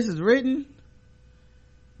way this is written,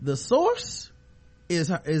 the source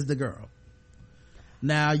is the girl.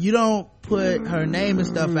 Now, you don't put her name and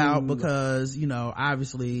stuff out because,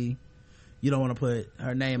 obviously you don't want to put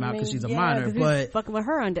her name out because she's a minor, but fucking with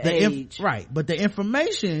her underage. Right. But the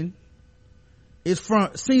information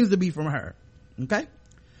seems to be from her. Okay.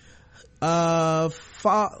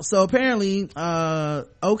 So apparently,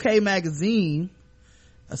 OK Magazine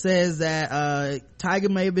says that, Tyga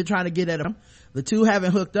may have been trying to get at him. The two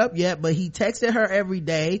haven't hooked up yet, but he texted her every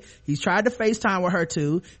day. He's tried to FaceTime with her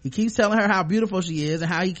too. He keeps telling her how beautiful she is and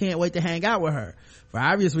how he can't wait to hang out with her. For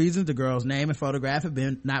obvious reasons, the girl's name and photograph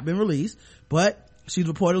have not been released, but she's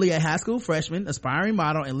reportedly a high school freshman, aspiring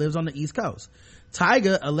model, and lives on the East Coast.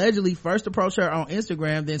 Tyga allegedly first approached her on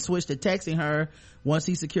Instagram, then switched to texting her. Once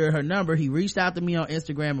he secured her number, he reached out to me on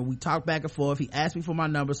Instagram and we talked back and forth. He asked me for my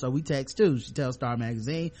number, so we text too, she tells Star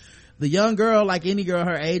Magazine. The young girl, like any girl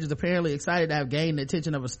her age, is apparently excited to have gained the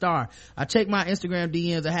attention of a star. I checked my Instagram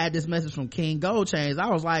DMs. I had this message from King Gold Chains. I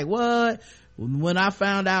was like, what? When I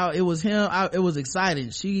found out it was him, it was exciting.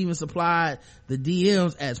 She even supplied the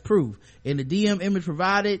DMs as proof. In the DM image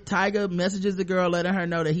provided, Tyga messages the girl letting her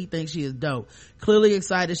know that he thinks she is dope. Clearly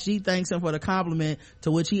excited, she thanks him for the compliment, to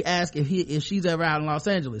which he asks if she's ever out in Los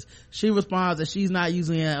Angeles. She responds that she's not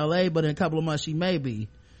usually in LA, but in a couple of months she may be.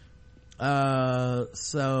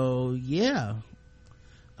 So yeah.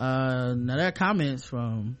 Now there are comments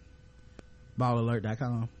from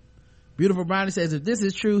ballalert.com. Beautiful Brownie says, if this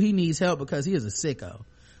is true, he needs help because he is a sicko.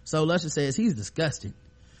 So Lusher says he's disgusting.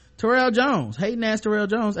 Terrell Jones, hating ass Terrell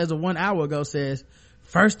Jones, as of 1 hour ago, says,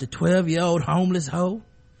 first the 12-year-old homeless hoe,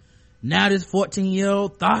 now this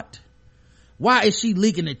 14-year-old thought. Why is she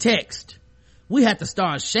leaking the text? We have to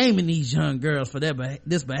start shaming these young girls for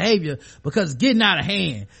this behavior because it's getting out of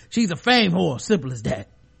hand. She's a fame whore, simple as that.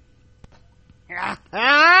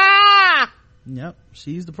 Yep,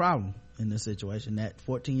 she's the problem in this situation, that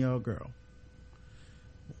 14-year-old girl.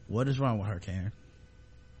 What is wrong with her, Karen?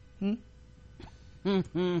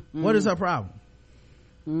 What is her problem?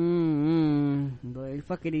 But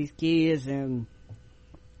fucking these kids, and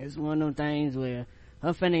it's one of them things where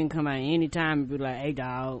her friend can come out anytime and be like, hey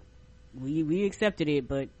dog, we accepted it,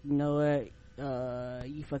 but you know what,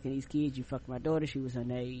 you fucking these kids, you fucked my daughter, she was her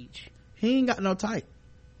age. He ain't got no type.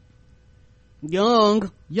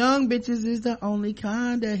 Young bitches is the only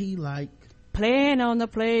kind that he like. Playing on the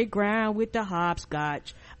playground with the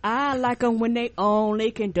hopscotch. I like them when they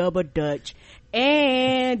only can double dutch.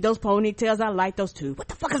 And those ponytails, I like those too. What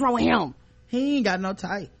the fuck is wrong with him? He ain't got no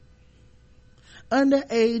type.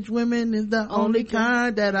 Underage women is the only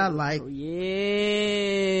kind that I like. Oh,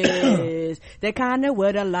 yes. That kind of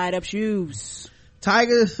wear the light up shoes.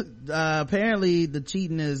 Tyga's apparently the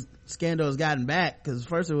cheating scandal has gotten back, because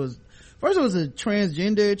first it was a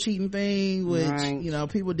transgender cheating thing, which right.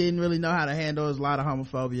 People didn't really know how to handle. There's a lot of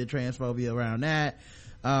homophobia, transphobia around that.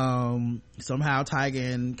 Somehow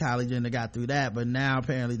Tyga and Kylie Jenner got through that, but now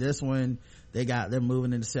apparently this one they're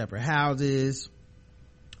moving into separate houses.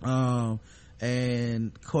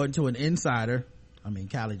 And according to an insider,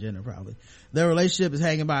 Kylie Jenner probably, their relationship is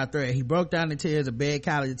hanging by a thread. He broke down in tears and begged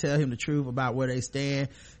Kylie to tell him the truth about where they stand,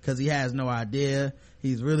 because he has no idea.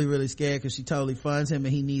 He's really, really scared because she totally funds him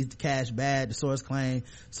and he needs the cash bad, the source claimed.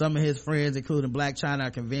 Some of his friends, including Blac Chyna,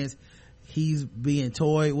 are convinced he's being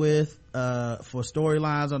toyed with for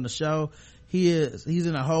storylines on the show. He's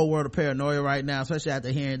in a whole world of paranoia right now, especially after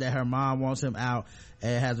hearing that her mom wants him out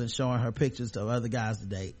and has been showing her pictures of other guys to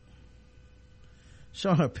date.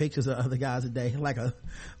 Showing her pictures of other guys today, like a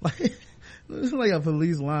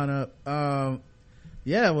police lineup.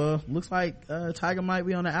 Yeah, well, looks like Tyga might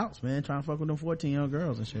be on the outs, man, trying to fuck with them 14-year-old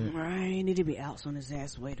girls and shit. Right, need to be outs on his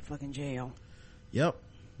ass way to fucking jail. Yep,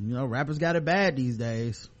 rappers got it bad these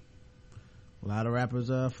days. A lot of rappers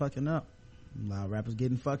fucking up. A lot of rappers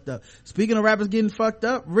getting fucked up. Speaking of rappers getting fucked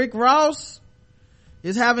up, Rick Ross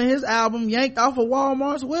is having his album yanked off of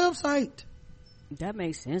Walmart's website. That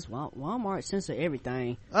makes sense. Walmart censor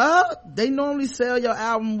everything. They normally sell your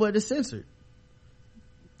album but it's censored.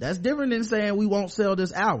 That's different than saying we won't sell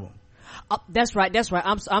this album. That's right.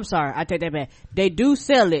 I'm sorry, I take that back. They do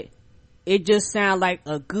sell it, it just sounds like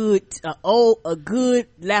a good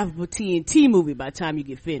laughable TNT movie by the time you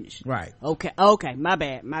get finished. Right. Okay, my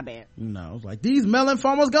bad. No, it's like, these melon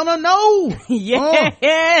farmers gonna know.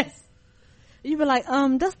 Yes. You be like,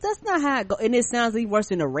 that's not how it go, and it sounds even worse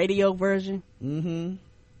than the radio version.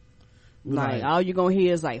 Like, all you gonna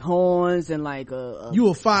hear is like horns and like you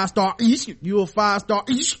a 5-star ish, you a 5-star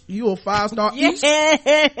ish, you a 5-star ish.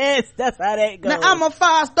 Yes, that's how that goes. Now I'm a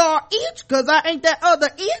 5-star ish cause I ain't that other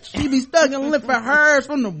itch. She be stuck in lip for hers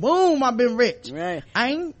from the womb. I've been rich. Right. I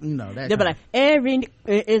ain't, that. They be like, every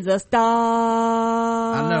is a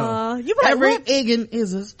star. I know. You be like, every what? Egan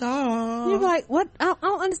is a star. You be like, what? I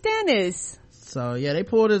don't understand this. So yeah, they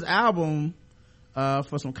pulled his album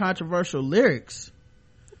for some controversial lyrics.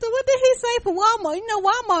 What did he say for Walmart? You know,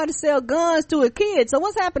 Walmart to sell guns to a kid. So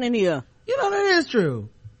what's happening here? That is true.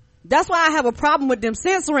 That's why I have a problem with them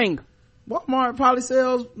censoring. Walmart probably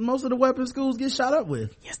sells most of the weapons schools get shot up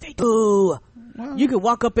with. Yes, they do. Wow. You could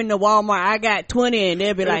walk up in the Walmart, I got 20, and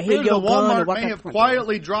they'll be like, here your gun. Walmart may have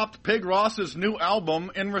quietly dropped Pig Ross's new album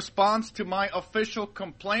in response to my official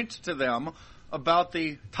complaint to them about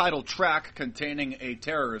the title track containing a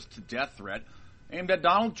terrorist death threat aimed at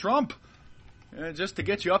Donald Trump. Just to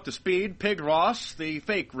get you up to speed, Pig Ross, the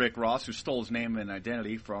fake Rick Ross, who stole his name and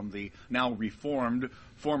identity from the now reformed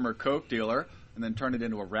former coke dealer and then turned it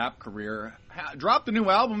into a rap career, dropped a new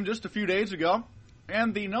album just a few days ago,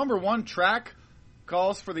 and the number one track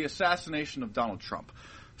calls for the assassination of Donald Trump.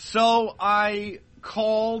 So I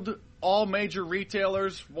called all major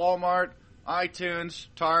retailers, Walmart, iTunes,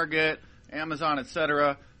 Target, Amazon,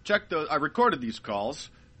 etc. I recorded these calls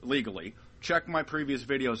legally. Check my previous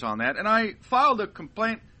videos on that, and I filed a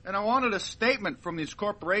complaint, and I wanted a statement from these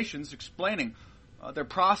corporations explaining their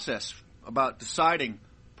process about deciding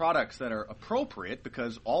products that are appropriate,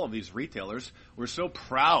 because all of these retailers were so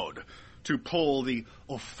proud to pull the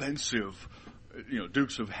offensive,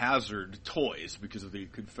 Dukes of Hazzard toys because of the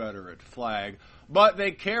Confederate flag, but they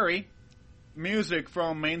carry music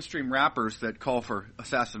from mainstream rappers that call for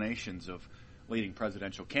assassinations of leading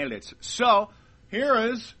presidential candidates. So here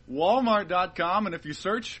is Walmart.com, and if you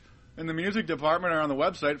search in the music department or on the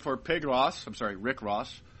website for Rick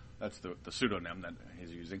Ross, that's the pseudonym that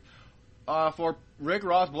he's using, for Rick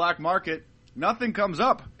Ross Black Market, nothing comes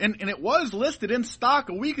up. And it was listed in stock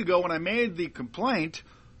a week ago when I made the complaint,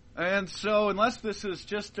 and so unless this is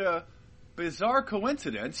just a bizarre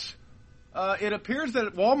coincidence, it appears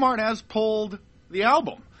that Walmart has pulled the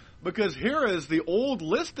album, because here is the old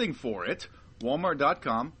listing for it,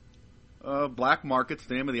 Walmart.com. Black Market's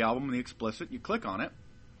the name of the album and the explicit. You click on it.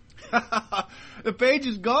 The page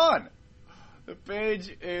is gone.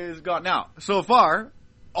 Now, so far,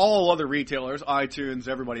 all other retailers, iTunes,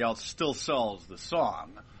 everybody else, still sells the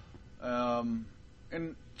song.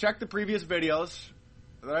 And check the previous videos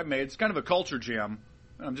that I made. It's kind of a culture jam.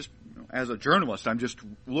 I'm just, as a journalist, I'm just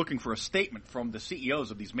looking for a statement from the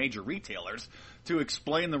CEOs of these major retailers to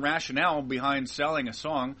explain the rationale behind selling a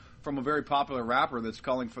song from a very popular rapper that's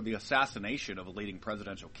calling for the assassination of a leading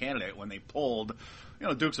presidential candidate when they pulled,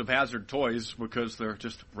 Dukes of Hazzard toys because they're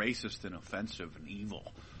just racist and offensive and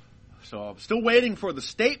evil. So I'm still waiting for the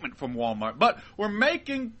statement from Walmart, but we're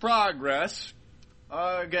making progress.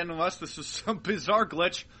 Again, unless this is some bizarre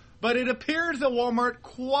glitch, but it appears that Walmart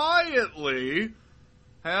quietly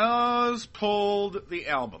has pulled the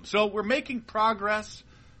album. So we're making progress.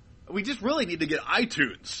 We just really need to get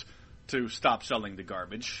iTunes to stop selling the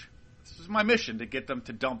garbage. This is my mission, to get them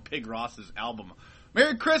to dump Pig Ross's album.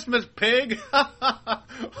 Merry Christmas, Pig! Ho,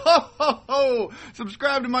 ho, ho!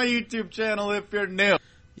 Subscribe to my YouTube channel if you're new.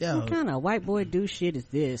 Yo. What kind of white boy do shit is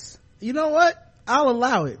this? You know what? I'll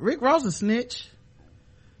allow it. Rick Ross a snitch.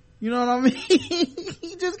 You know what I mean?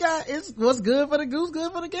 He just got, it's what's good for the goose,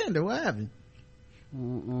 good for the gander. What happened?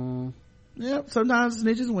 Yep, sometimes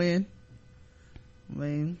snitches win. I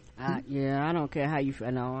mean, I don't care how you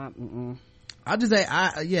feel. No, I'll just say,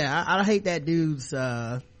 I hate that dude's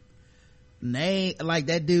name, like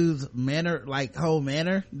that dude's manner, like whole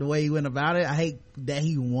manner, the way he went about it. I hate that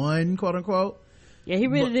he won, quote unquote. Yeah, he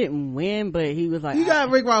really didn't win, but he was like, you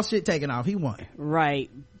got Rick Ross shit taken off. He won,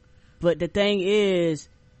 right? But the thing is,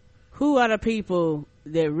 who are the people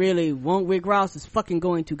that really want Rick Ross is fucking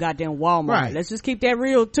going to goddamn Walmart? Right. Let's just keep that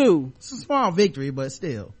real too. It's a small victory, but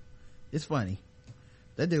still, it's funny.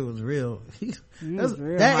 That dude was real.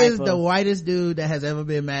 That is the whitest dude that has ever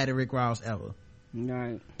been mad at Rick Ross ever.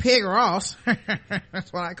 Right. Pig Ross.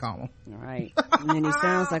 That's what I call him. Right. And he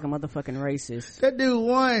sounds like a motherfucking racist. That dude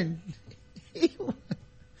won.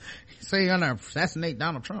 So you're gonna assassinate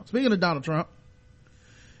Donald Trump. Speaking of Donald Trump,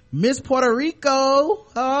 Miss Puerto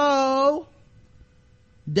Rico,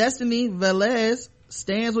 Destiny Velez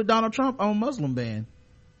stands with Donald Trump on Muslim ban.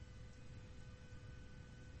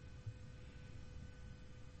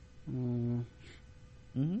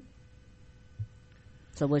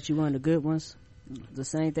 So what, you one of the good ones? The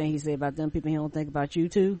same thing he said about them people, he don't think about you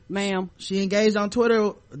too, ma'am? She engaged on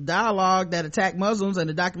Twitter dialogue that attacked Muslims, and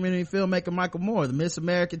the documentary filmmaker Michael Moore, the Miss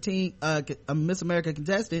America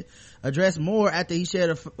contestant, addressed Moore after he shared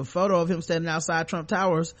a photo of him standing outside Trump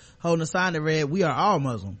Towers holding a sign that read, "We are all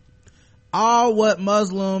Muslim. All what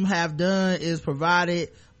Muslims have done is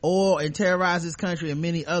provided oil and terrorized this country and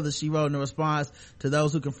many others," she wrote in response to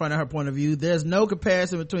those who confronted her point of view. "There's no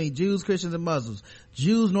comparison between Jews, Christians, and Muslims.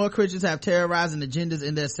 Jews nor Christians have terrorizing agendas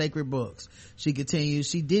in their sacred books." She continues.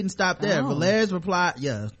 She didn't stop there. Valerius replied,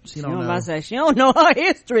 she don't know. She don't know her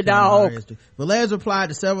history, dog. Valerius replied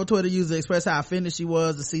to several Twitter users to express how offended she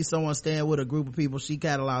was to see someone stand with a group of people she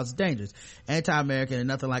cataloged as dangerous, anti-American, and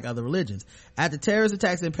nothing like other religions. After terrorist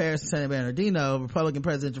attacks in Paris and San Bernardino, Republican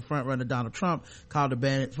presidential frontrunner Donald Trump called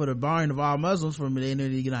for the barring of all Muslims from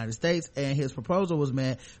entering the United States, and his proposal was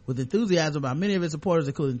met with enthusiasm by many of his supporters,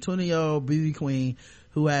 including Antonio Beauty Queen,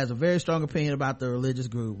 who has a very strong opinion about the religious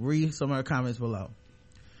group. Read some of her comments below.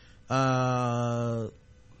 Why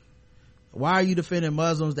are you defending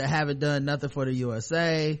Muslims that haven't done nothing for the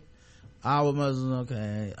USA? Our Muslims,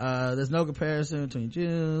 okay. There's no comparison between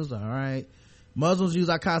Jews, alright. Muslims use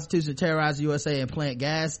our constitution to terrorize the USA and plant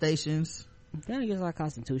gas stations. They don't use our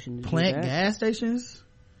constitution to plant gas stations?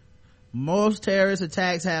 Most terrorist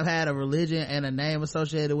attacks have had a religion and a name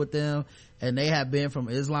associated with them, and they have been from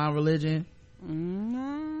Islam religion.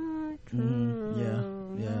 Not true.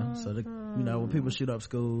 Yeah. So when people shoot up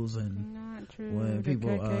schools, and when people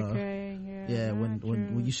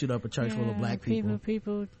when you shoot up a church full of black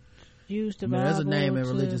people use the Bible. There's a name in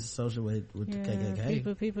religious associated with the KKK.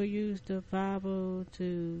 People use the Bible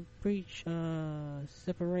to preach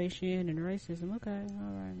separation and racism. Okay,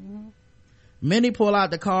 all right. Many pull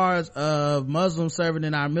out the cards of Muslims serving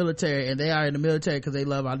in our military, and they are in the military because they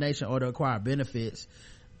love our nation or to acquire benefits.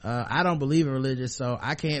 I don't believe in religion, so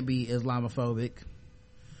I can't be Islamophobic.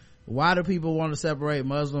 Why do people want to separate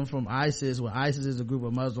Muslim from ISIS when ISIS is a group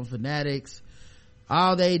of Muslim fanatics?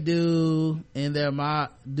 All they do in their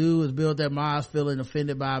is build their mosques feeling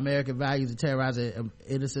offended by American values and terrorize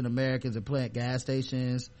innocent Americans and plant gas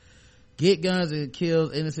stations, get guns and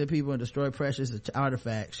kill innocent people and destroy precious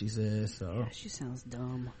artifacts, she says. So yeah, she sounds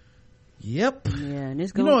dumb. Yep. Yeah, and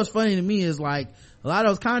it's you know what's funny to me is like a lot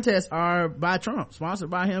of those contests are by Trump,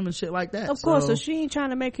 sponsored by him and shit like that. Of course, so she ain't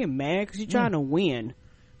trying to make him mad because she's trying to win.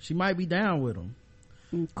 She might be down with him.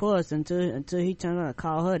 Of course, until he turned around to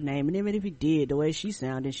call her name, and even if he did, the way she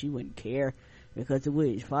sounded, she wouldn't care because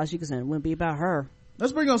as far as she concerned, it wouldn't be about her.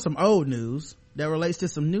 Let's bring on some old news that relates to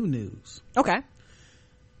some new news. Okay.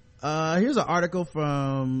 Here's an article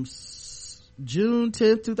from June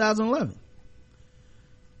 10th, 2011.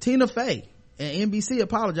 Tina Fey and NBC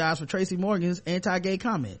apologized for Tracy Morgan's anti-gay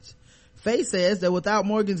comments. Fey says that without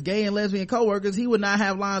Morgan's gay and lesbian co-workers, he would not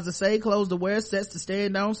have lines to say, clothes to wear, sets to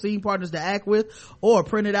stand on, scene partners to act with, or a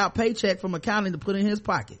printed out paycheck from accounting to put in his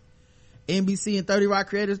pocket. NBC and 30 Rock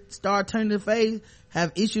creator star Tina Fey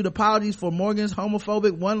have issued apologies for Morgan's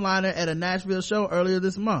homophobic one-liner at a Nashville show earlier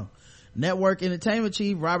this month. Network Entertainment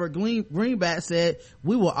Chief Robert Greenblatt said,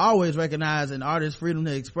 "We will always recognize an artist's freedom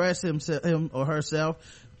to express him or herself,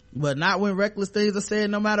 but not when reckless things are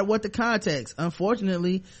said, no matter what the context.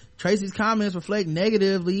 Unfortunately, Tracy's comments reflect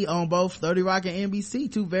negatively on both 30 Rock and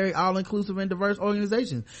NBC, two very all-inclusive and diverse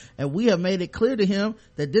organizations, and we have made it clear to him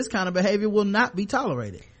that this kind of behavior will not be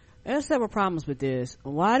tolerated." There's several problems with this.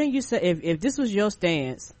 Why didn't you say, if this was your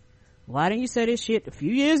stance, why didn't you say this shit a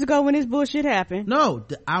few years ago when this bullshit happened? No,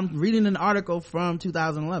 I'm reading an article from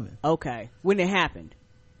 2011. Okay, when it happened.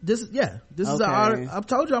 This is an article. I've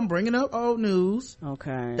told you I'm bringing up old news.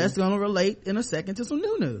 Okay. That's going to relate in a second to some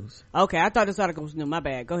new news. Okay, I thought this article was new. My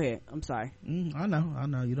bad. Go ahead. I'm sorry. I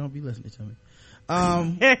know. You don't be listening to me.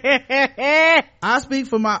 I speak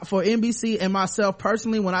for NBC and myself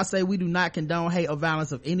personally when I say we do not condone hate or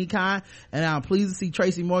violence of any kind, and I'm pleased to see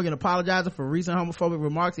Tracy Morgan apologizing for recent homophobic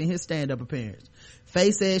remarks in his stand-up appearance.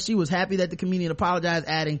 Faye says she was happy that the comedian apologized,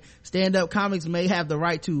 adding, "Stand-up comics may have the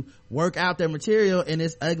right to work out their material in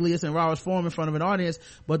its ugliest and rawest form in front of an audience,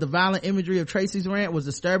 but the violent imagery of Tracy's rant was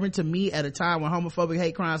disturbing to me at a time when homophobic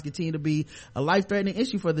hate crimes continue to be a life-threatening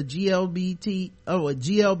issue for the GLBT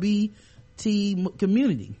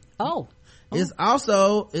community."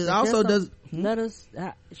 Letters.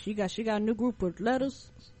 She got a new group of letters.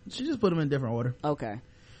 She just put them in different order. Okay.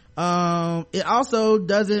 It also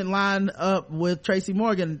doesn't line up with Tracy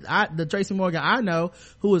Morgan. The Tracy Morgan I know,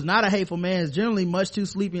 who is not a hateful man, is generally much too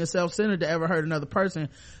sleepy and self-centered to ever hurt another person.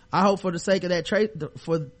 I hope for the sake of that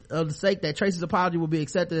the sake that Tracy's apology will be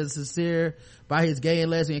accepted as sincere by his gay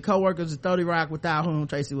and lesbian co-workers at 30 Rock, without whom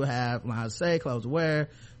Tracy would have lines to say, clothes to wear,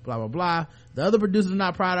 blah blah blah. The other producers and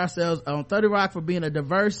I pride ourselves on 30 Rock for being a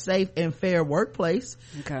diverse, safe, and fair workplace.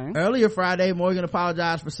 Okay. Earlier Friday, Morgan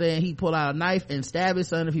apologized for saying he'd pull out a knife and stab his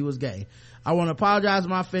son if he was gay. I want to apologize to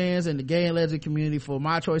my fans and the gay and lesbian community for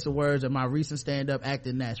my choice of words at my recent stand-up act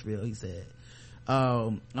in Nashville, he said.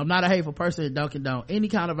 I'm not a hateful person and don't condone any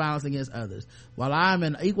kind of violence against others. While I'm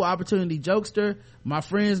an equal opportunity jokester, my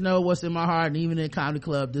friends know what's in my heart, and even in a comedy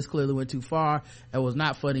club, this clearly went too far and was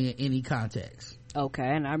not funny in any context. Okay,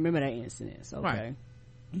 and I remember that incident. Okay. Right.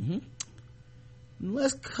 Mm-hmm.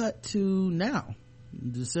 Let's cut to now.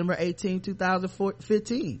 December 18,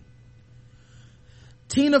 2015.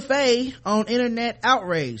 Tina Fey on internet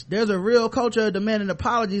outrage. There's a real culture of demanding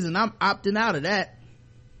apologies, and I'm opting out of that.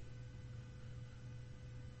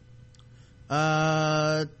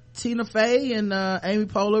 Tina Fey and Amy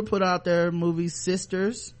Poehler put out their movie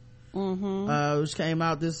Sisters, which came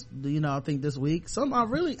out this, I think this week.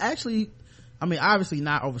 Obviously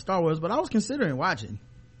not over Star Wars, but I was considering watching,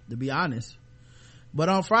 to be honest. But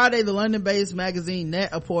on Friday, the London-based magazine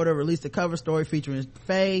Net-a-Porter released a cover story featuring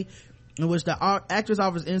Fey, in which the actress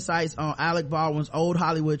offers insights on Alec Baldwin's old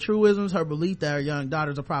Hollywood truisms, her belief that her young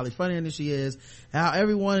daughters are probably funnier than she is, and how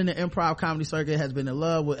everyone in the improv comedy circuit has been in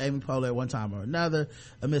love with Amy Poehler at one time or another.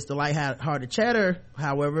 Amidst the lighthearted chatter,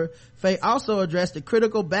 however, Fey also addressed the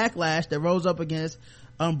critical backlash that rose up against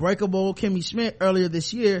Unbreakable Kimmy Schmidt earlier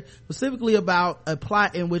this year, specifically about a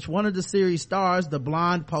plot in which one of the series stars, the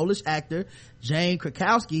blonde Polish actor Jane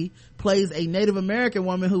Krakowski, plays a Native American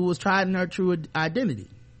woman who was hiding her true identity.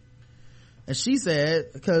 And she said,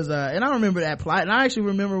 and I remember that plot, and I actually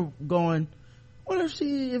remember going, what if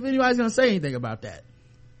anybody's gonna say anything about that?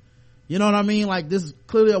 You know what I mean? Like, this is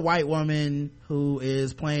clearly a white woman who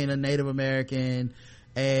is playing a Native American,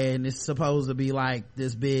 and it's supposed to be like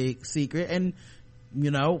this big secret, and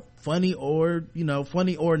funny or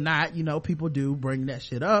not, people do bring that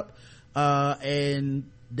shit up, and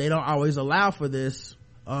they don't always allow for this.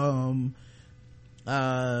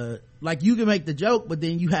 Like, you can make the joke, but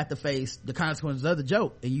then you have to face the consequences of the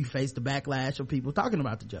joke, and you face the backlash of people talking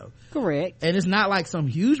about the joke. Correct. And it's not like some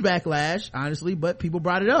huge backlash, honestly, but people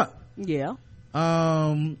brought it up. Yeah.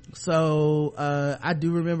 So I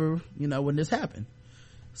do remember, when this happened.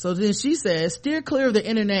 So then she says, steer clear of the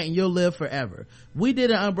internet and you'll live forever. We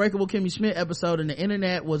did an Unbreakable Kimmy Schmidt episode, and the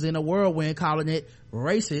internet was in a whirlwind calling it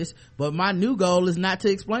racist, but my new goal is not to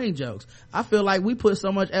explain jokes. I feel like we put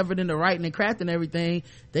so much effort into writing and crafting everything.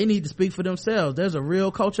 They need to speak for themselves. There's a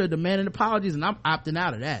real culture of demanding apologies, and I'm opting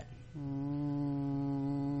out of that.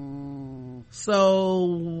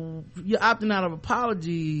 So you're opting out of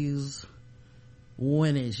apologies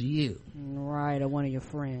when it's you, right, or one of your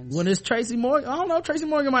friends. When it's Tracy Morgan, I don't know, Tracy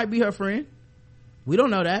Morgan might be her friend, we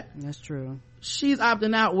don't know that. That's true. She's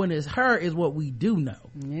opting out when it's her is what we do know.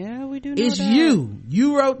 Yeah, we do know it's that.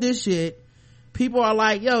 You wrote this shit, people are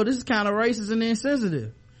like, yo, this is kind of racist and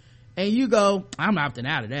insensitive, and you go, I'm opting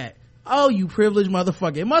out of that. Oh, you privileged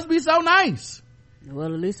motherfucker, it must be so nice.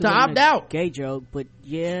 Well, at least it to opt out. Gay joke, but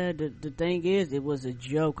yeah, the thing is, it was a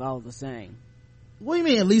joke all the same. What do you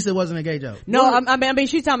mean at least it wasn't a gay joke? No, I mean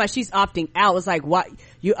she's talking about she's opting out. It's like, what,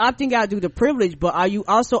 you're opting out due to privilege, but are you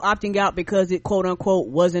also opting out because it quote unquote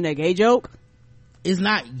wasn't a gay joke? It's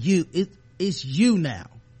not you, it's you now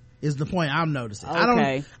is the point I'm noticing.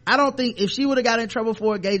 Okay. I don't think if she would have got in trouble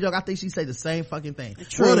for a gay joke, I think she'd say the same fucking thing.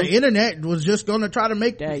 True. Well, the internet was just gonna try to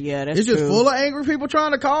make that. Yeah, that's it's just true. full of angry people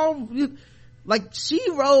trying to call you. Like, she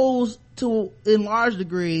rose to, in large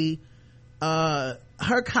degree, her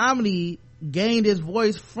comedy gained its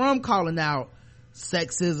voice from calling out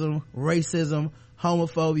sexism, racism,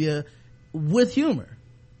 homophobia with humor.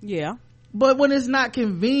 Yeah. But when it's not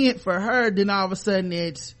convenient for her, then all of a sudden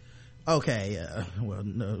it's okay, well,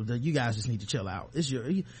 no, you guys just need to chill out.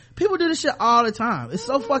 People do this shit all the time. It's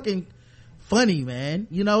so fucking funny, man.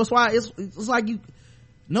 It's why it's like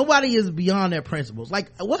nobody is beyond their principles.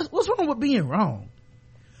 Like, what's wrong with being wrong?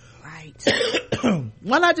 Right.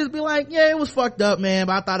 Why not just be like, yeah, it was fucked up, man,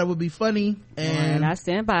 but I thought it would be funny, and I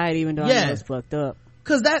stand by it even though I know it's fucked up.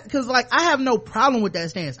 Cause like, I have no problem with that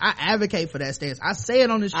stance. I advocate for that stance. I say it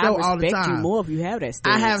on this show all the time. I respect you more if you have that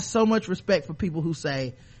stance. I have so much respect for people who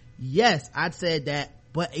say, yes, I said that,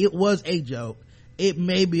 but it was a joke. It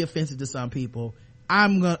may be offensive to some people.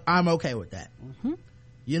 I'm okay with that.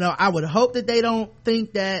 Mm-hmm. I would hope that they don't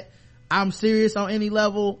think that I'm serious on any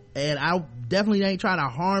level, and I definitely ain't trying to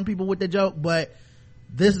harm people with the joke, but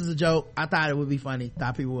this is a joke. I thought it would be funny,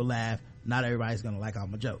 thought people would laugh. Not everybody's gonna like all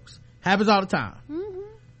my jokes. Happens all the time. Mm-hmm.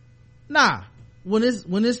 Nah, when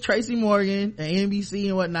it's Tracy Morgan and NBC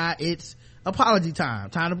and whatnot, it's apology time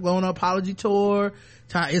to go on an apology tour.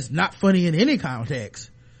 It's not funny in any context.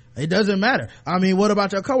 It doesn't matter. I mean, what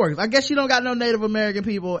about your coworkers? I guess she don't got no Native American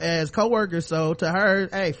people as coworkers, so to her,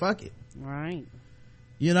 hey, fuck it. Right.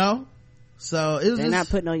 You know? So they're not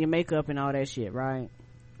putting on your makeup and all that shit, right?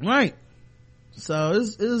 Right. So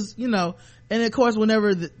it's you know, and of course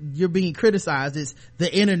whenever you're being criticized, it's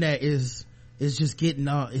the internet is just getting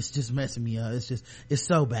on, it's just messing me up. It's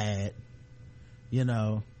so bad. You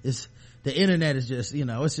know, the internet is just, you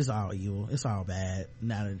know, it's just all evil. It's all bad.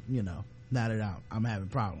 Now that I'm having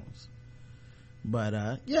problems.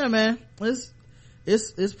 But yeah, man,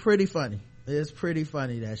 it's pretty funny. It's pretty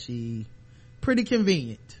funny that pretty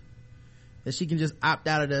convenient that she can just opt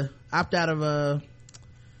out of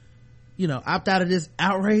this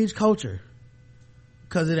outrage culture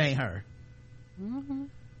because it ain't her. Mm-hmm.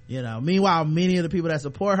 You know, meanwhile many of the people that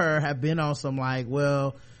support her have been on some like,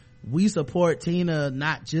 well, we support Tina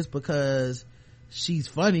not just because she's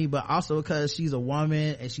funny but also because she's a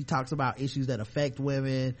woman and she talks about issues that affect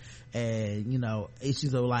women, and you know,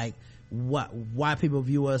 issues of like why people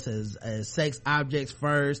view us as sex objects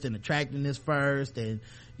first and attractiveness first, and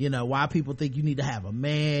you know, why people think you need to have a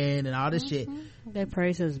man and all this shit. They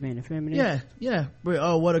praise her as being a feminist. Yeah.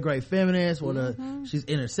 Oh, what a great feminist. She's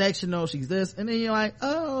intersectional. She's this. And then you're like,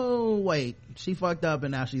 oh, wait, she fucked up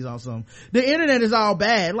and now she's on some. The internet is all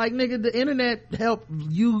bad. Like, nigga, the internet helped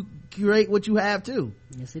you curate what you have too.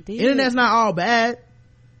 Yes, it did. Internet's not all bad.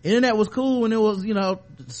 Internet was cool when it was, you know,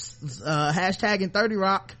 hashtagging 30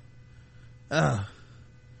 Rock. Oh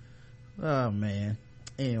man.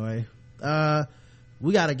 Anyway,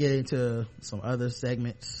 we got to get into some other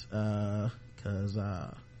segments because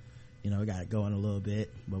you know, we got to go in a little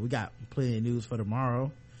bit, but we got plenty of news for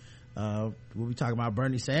tomorrow. We'll be talking about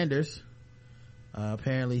Bernie Sanders.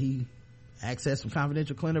 Apparently he accessed some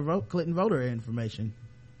confidential Clinton voter information.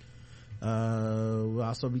 We'll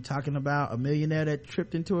also be talking about a millionaire that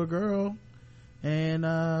tripped into a girl, and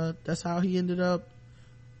that's how he ended up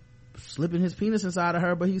slipping his penis inside of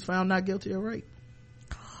her, but he's found not guilty of rape.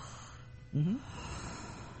 Mm-hmm.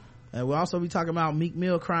 And we'll also be talking about Meek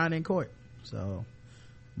Mill crying in court. So,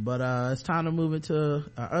 but it's time to move into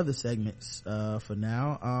our other segments for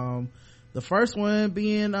now. The first one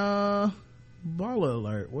being Baller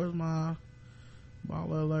Alert. Where's my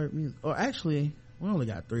Baller Alert music? Oh, actually, we only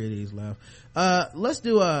got 3 of these left. Let's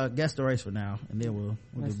do Guess the Race for now, and then we'll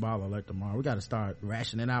do Baller Alert tomorrow. We got to start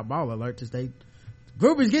rationing out Baller Alert to stay.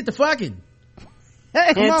 Groupies, get the fucking.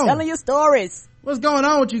 Hey, come on. Telling your stories. What's going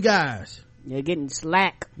on with you guys? You're getting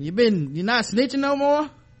slack. You're not snitching no more?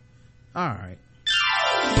 Alright.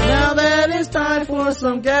 Now that it's time for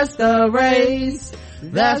some Guess the Race.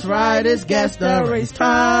 That's right, it's Guess the Race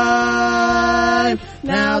time.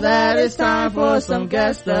 Now that it's time for some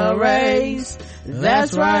Guess the Race.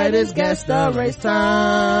 That's right, it's Guess the Race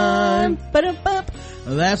time.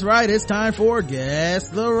 That's right, it's time for Guess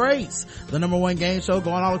the Race, the #1 game show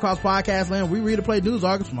going all across podcast land. We read and play news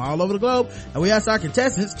articles from all over the globe, and we ask our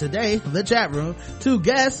contestants today, the chat room, to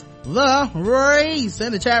guess the race.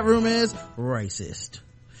 And the chat room is racist.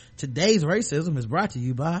 Today's racism is brought to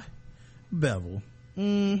you by Bevel.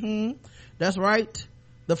 That's right,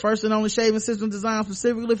 the first and only shaving system designed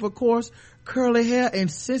specifically for coarse, curly hair and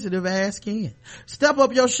sensitive ass skin. Step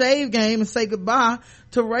up your shave game and say goodbye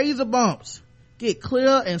to razor bumps. Get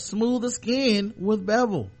clear and smoother skin with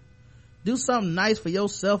Bevel. Do something nice for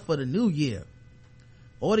yourself for the new year.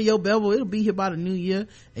 Order your Bevel. It'll be here by the new year,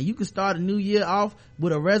 and you can start the new year off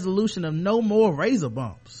with a resolution of no more razor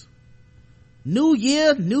bumps. New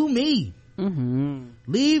year, new me.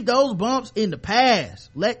 Leave those bumps in the past.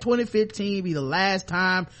 Let 2015 be the last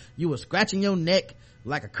time you were scratching your neck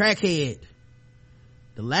like a crackhead.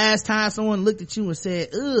 The last time someone looked at you and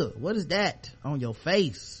said, ugh, what is that on your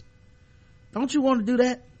face? Don't you want to do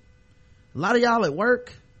that? A lot of y'all at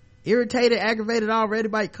work, irritated, aggravated already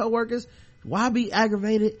by your coworkers. Why be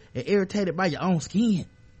aggravated and irritated by your own skin?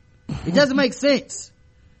 It doesn't make sense.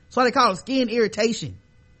 That's why they call it skin irritation.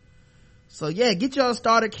 So yeah, get your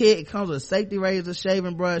starter kit. It comes with a safety razor,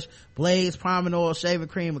 shaving brush, blades, priming oil, shaving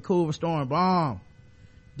cream, and cool restoring balm.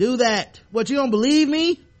 Do that. What, you don't believe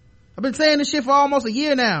me? I've been saying this shit for almost a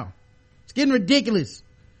year now. It's getting ridiculous.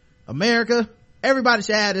 America, everybody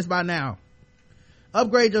should have this by now.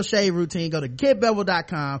 Upgrade your shave routine. Go to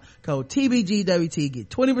getbevel.com, code TBGWT, get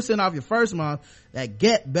 20% off your first month at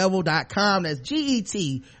getbevel.com. That's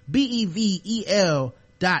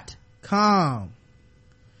GETBEVEL.com.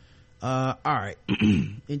 All right.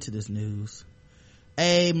 Into this news.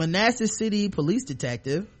 A Manassas City police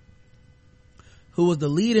detective who was the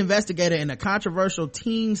lead investigator in a controversial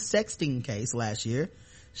teen sexting case last year,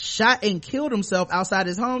 shot and killed himself outside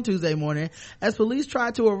his home Tuesday morning as police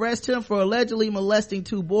tried to arrest him for allegedly molesting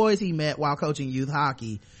 2 boys he met while coaching youth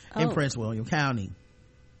hockey in Prince William County.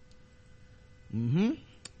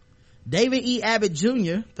 David E. Abbott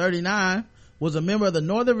Jr., 39, was a member of the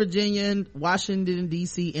Northern Virginia, Washington,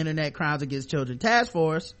 D.C. Internet Crimes Against Children Task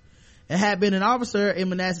Force and had been an officer in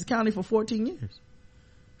Manassas County for 14 years.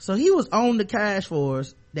 So he was on the task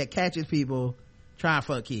force that catches people trying to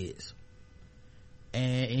fuck kids.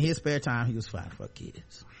 And in his spare time, he was trying to fuck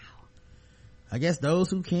kids. Wow. I guess those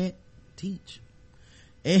who can't teach.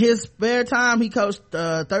 In his spare time, he coached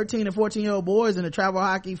 13 and 14-year-old boys in the travel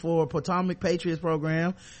hockey for Potomac Patriots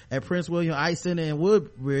program at Prince William Ice Center in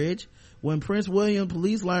Woodbridge. When Prince William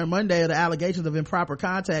police learned Monday of the allegations of improper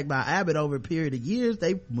contact by Abbott over a period of years,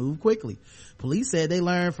 they moved quickly. Police said they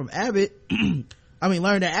learned that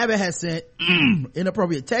Abbott had sent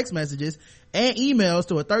inappropriate text messages and emails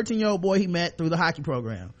to a 13-year-old boy he met through the hockey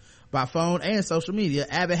program. By phone and social media,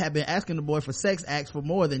 Abbott had been asking the boy for sex acts for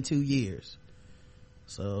more than 2 years.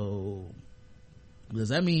 So, does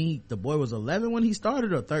that mean the boy was 11 when he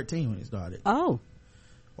started or 13 when he started? Oh.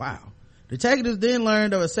 Wow. Detectives then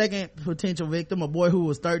learned of a second potential victim, a boy who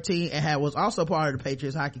was 13 and was also part of the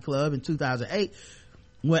Patriots Hockey Club in 2008.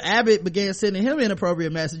 When Abbott began sending him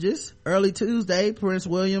inappropriate messages, early Tuesday, Prince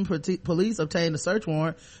William police obtained a search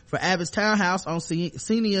warrant for Abbott's townhouse on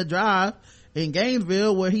Senior Drive in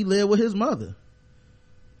Gainesville, where he lived with his mother.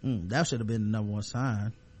 That should have been the number one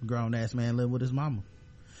sign. Grown-ass man living with his mama.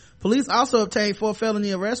 Police also obtained 4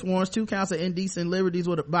 felony arrest warrants, 2 counts of indecent liberties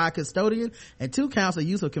by a custodian, and 2 counts of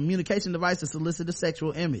use of communication device to solicit a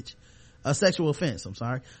sexual offense.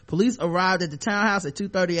 Police arrived at the townhouse at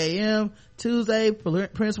 2:30 a.m. Tuesday.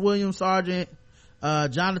 Prince William Sergeant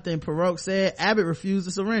Jonathan Perroque said Abbott refused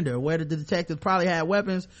to surrender. Where the detectives probably had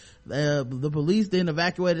weapons, the police then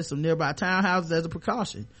evacuated some nearby townhouses as a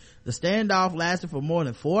precaution. The standoff lasted for more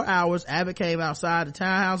than 4 hours. Abbott came outside the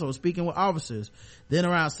townhouse and was speaking with officers. Then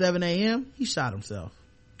around 7 a.m., he shot himself.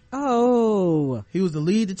 Oh. He was the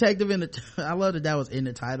lead detective in the I love that was in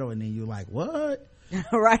the title, and then you're like, what?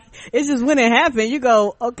 Right. It's just when it happened, you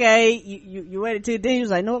go, okay, you waited till then, you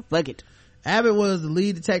was like, no, fuck it. Abbott was the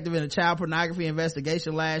lead detective in a child pornography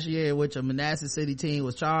investigation last year in which a Manassas City teen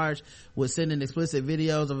was charged with sending explicit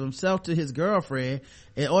videos of himself to his girlfriend.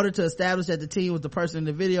 In order to establish that the teen was the person in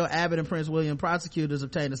the video, Abbott and Prince William prosecutors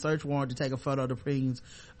obtained a search warrant to take a photo of the teen's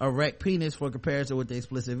erect penis for comparison with the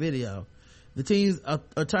explicit video. The teen's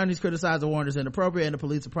attorneys criticized the warrant as inappropriate, and the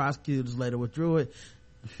police and prosecutors later withdrew it.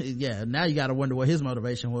 Yeah, now you gotta wonder what his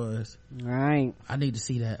motivation was. Right. I need to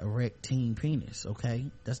see that erect teen penis. Okay,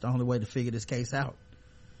 that's the only way to figure this case out.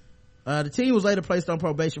 The teen was later placed on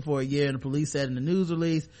probation for a year, and the police said in the news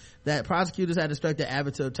release that prosecutors had instructed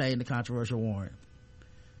Abbott to obtain the controversial warrant.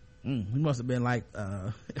 He must have been like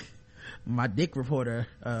my dick reporter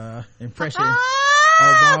impression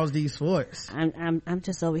of Balls D Sports. I'm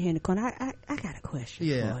just over here in the corner. I got a question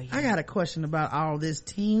for you. I got a question about all this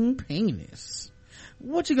teen penis.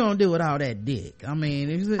 What you gonna do with all that dick? I mean,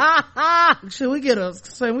 should we get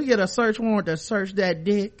a search warrant to search that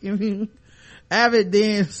dick? I mean, Abbott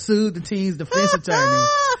then sued the teen's defense attorney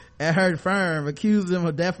at her firm, accused them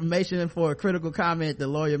of defamation for a critical comment the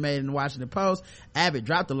lawyer made in the Washington Post. Abbott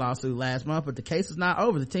dropped the lawsuit last month, but the case is not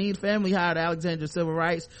over. The teen's family hired Alexandria civil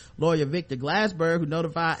rights lawyer Victor Glassberg, who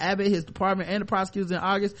notified Abbott, his department, and the prosecutors in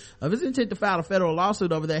August of his intent to file a federal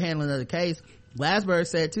lawsuit over their handling of the case. Glassberg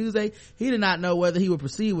said Tuesday he did not know whether he would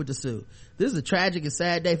proceed with the suit. This is a tragic and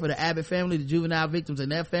sad day for the Abbott family, the juvenile victims and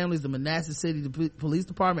their families, the Manassas City Police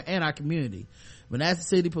Department, and our community. Manassas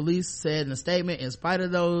City Police said in a statement, in spite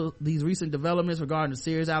of these recent developments regarding the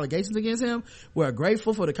serious allegations against him, we're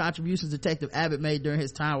grateful for the contributions Detective Abbott made during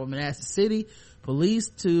his time with Manassas City Police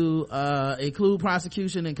to include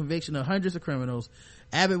prosecution and conviction of hundreds of criminals.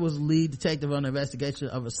 Abbott was the lead detective on the investigation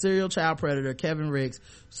of a serial child predator, Kevin Ricks,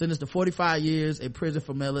 sentenced to 45 years in prison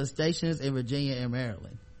for molestations in Virginia and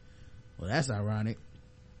Maryland. Well, that's ironic.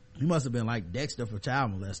 He must have been like Dexter for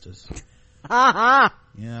child molesters.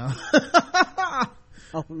 Yeah.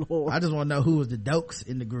 Oh Lord. I just want to know who was the dokes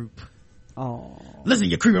in the group. Oh. Listen,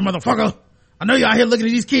 you creepy motherfucker. I know you out here looking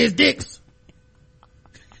at these kids' dicks.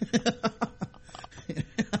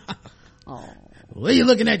 Oh. What are you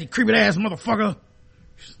looking at, you creepy ass motherfucker?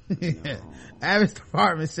 Abbott's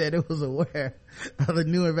department said it was aware of the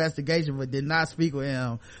new investigation but did not speak with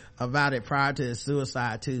him about it prior to his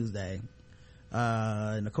suicide Tuesday.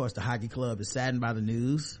 And of course the hockey club is saddened by the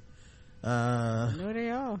news. No,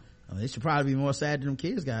 they are. They should probably be more sad than them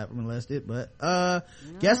kids got molested, but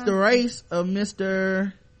guess the race of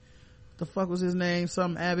Mr. the fuck was his name?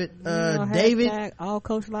 Something Abbott. David. All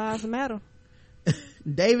Coach Lives Matter.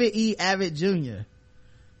 David E. Abbott Jr.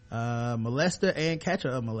 Molester and catcher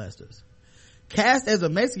of molesters. Cast as a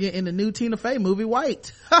Mexican in the new Tina Fey movie,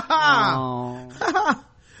 White.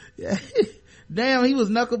 Yeah. Damn, he was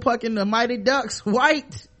knuckle pucking the Mighty Ducks.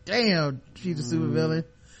 White. Damn, she's a super villain.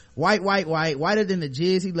 White, whiter than the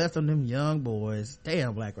jizz he left on them young boys.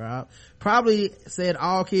 Damn, Black Rob. Probably said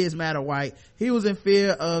all kids matter white. He was in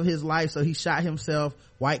fear of his life, so he shot himself.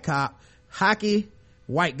 White cop. Hockey,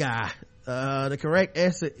 white guy. The correct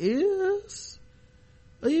answer is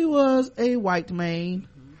he was a white man.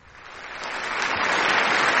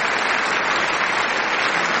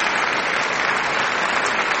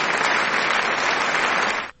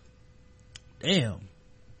 Damn,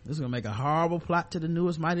 this is gonna make a horrible plot to the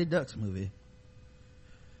newest Mighty Ducks movie.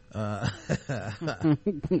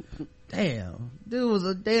 Damn, dude was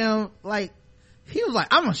a damn, like, he was like,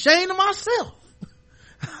 I'm ashamed of myself.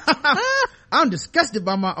 I'm disgusted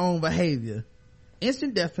by my own behavior.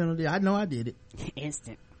 Instant death penalty. I know I did it.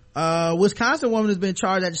 Instant. Wisconsin woman has been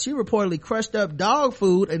charged after she reportedly crushed up dog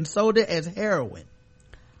food and sold it as heroin.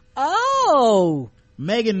 Oh,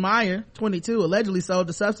 Megan Meyer, 22, allegedly sold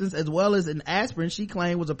the substance as well as an aspirin she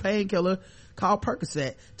claimed was a painkiller called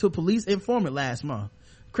Percocet to a police informant last month.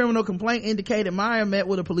 Criminal complaint indicated Meyer met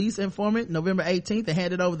with a police informant November 18th and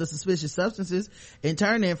handed over the suspicious substances. In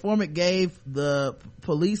turn, the informant gave the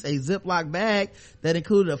police a Ziploc bag that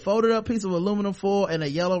included a folded up piece of aluminum foil and a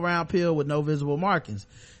yellow round pill with no visible markings.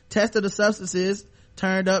 Test of the substances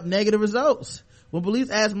turned up negative results. When police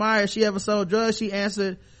asked Meyer if she ever sold drugs, she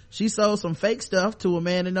answered she sold some fake stuff to a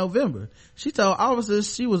man in November. She told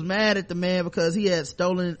officers she was mad at the man because he had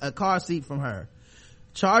stolen a car seat from her.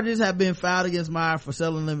 Charges have been filed against Meyer for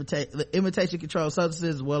selling imitation controlled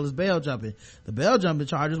substances as well as bail jumping. The bail jumping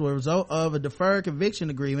charges were a result of a deferred conviction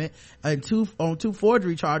agreement and two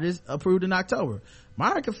forgery charges approved in October.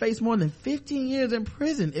 Meyer could face more than 15 years in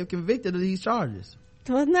prison if convicted of these charges.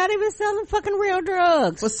 So it's not even selling fucking real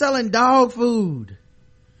drugs. For selling dog food.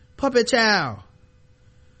 Puppet chow.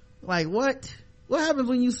 Like, what happens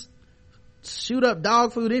when you shoot up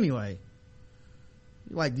dog food anyway?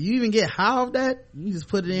 Like, do you even get high off that? You just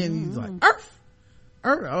put it in and you're like,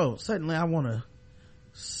 oh, suddenly I want to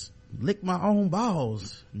lick my own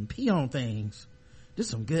balls and pee on things. This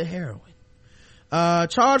is some good heroin.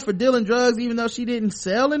 Charged for dealing drugs even though she didn't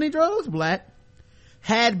sell any drugs, Black.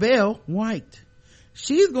 Had bail, white.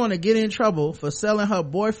 She's going to get in trouble for selling her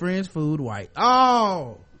boyfriend's food, white.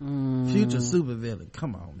 Oh, future supervillain.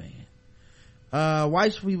 Come on, man.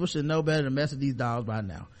 White people should know better to mess with these dogs by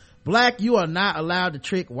now. Black, you are not allowed to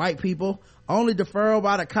trick white people. Only deferral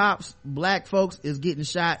by the cops. Black folks is getting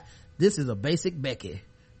shot. This is a basic Becky.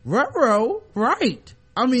 Ruh-roh, right.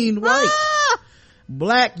 I mean, white.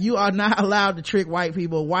 Black, you are not allowed to trick white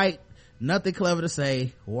people. White, nothing clever to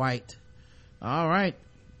say. White. All right.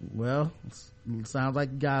 Well, sounds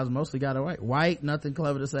like you guys mostly got it right. White, nothing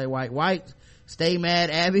clever to say. White. White, stay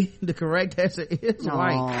mad, Abby. The correct answer is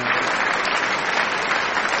white.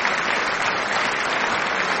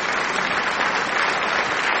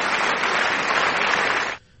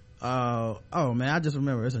 Oh man, I just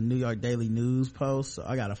remember it's a New York Daily News post, so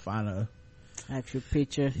I gotta find a actual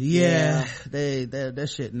picture. Yeah.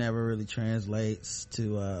 That shit never really translates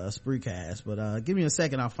to a Spreecast, but give me a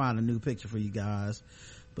second, I'll find a new picture for you guys.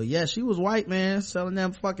 But yeah, she was white, man, selling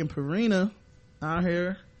them fucking Purina out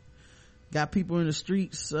here. Got people in the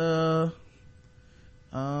streets you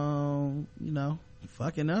know,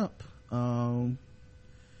 fucking up.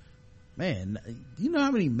 Man, you know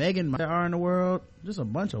how many Megan there are in the world? Just a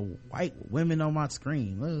bunch of white women on my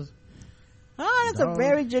screen. That's a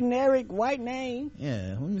very generic white name.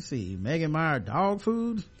 Yeah, let me see. Megan Meyer dog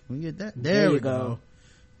food. Can we get that? There we go.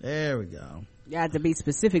 There we go. You have to be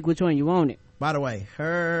specific which one you want it. By the way,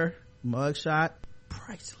 her mugshot,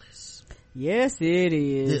 priceless. Yes, it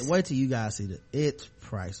is. Wait till you guys see it. It's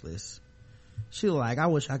priceless. She like, I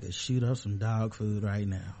wish I could shoot up some dog food right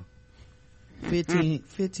now.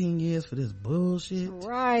 15 years for this bullshit.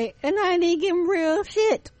 Right. And I ain't even getting real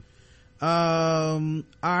shit. All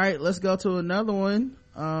right, let's go to another one.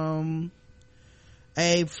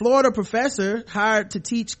 A Florida professor hired to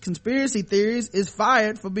teach conspiracy theories is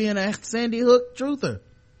fired for being a Sandy Hook truther.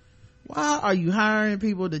 Why are you hiring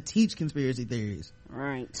people to teach conspiracy theories?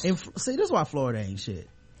 Right. And see, this is why Florida ain't shit.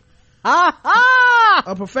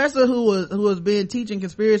 A professor who has been teaching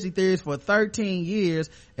conspiracy theories for 13 years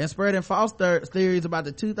and spreading false theories about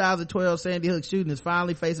the 2012 Sandy Hook shooting is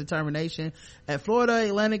finally facing termination at Florida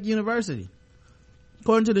Atlantic University.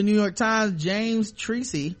 According to the New York Times, James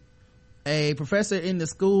Tracy a professor in the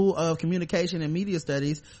School of Communication and Media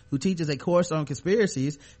Studies who teaches a course on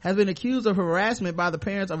conspiracies, has been accused of harassment by the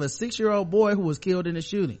parents of a 6-year-old boy who was killed in the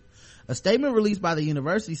shooting. A statement released by the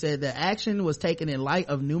university said that action was taken in light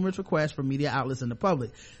of numerous requests from media outlets and the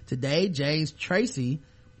public. Today, James Tracy,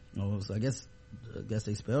 I guess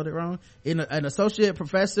they spelled it wrong, an associate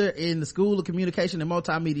professor in the School of Communication and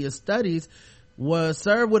Multimedia Studies, was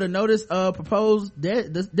served with a notice of proposed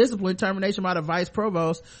discipline termination by the vice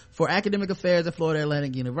provost for academic affairs at Florida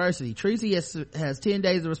Atlantic University. Tracy has 10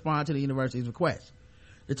 days to respond to the university's request.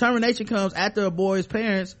 The termination comes after a boy's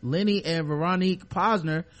parents, Lenny and Veronique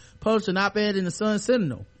Posner, published an op-ed in the Sun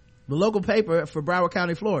Sentinel, the local paper for Broward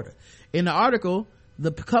County, Florida. In the article,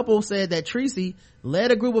 the couple said that Tracy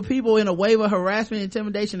led a group of people in a wave of harassment,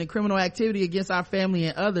 intimidation, and criminal activity against our family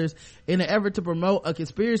and others in an effort to promote a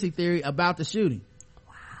conspiracy theory about the shooting.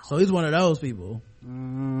 Wow. So he's one of those people.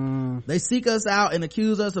 They seek us out and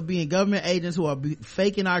accuse us of being government agents who are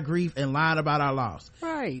faking our grief and lying about our loss.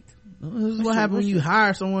 Right. This is what happens when you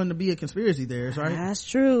hire someone to be a conspiracy theorist, right? That's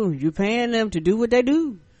true. You're paying them to do what they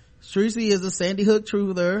do. Tracy is a Sandy Hook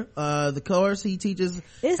truther. The course he teaches.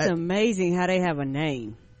 It's amazing how they have a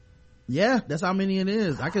name. Yeah, that's how many it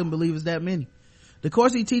is. I couldn't believe it's that many. The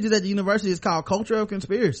course he teaches at the university is called Culture of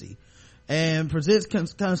Conspiracy and presents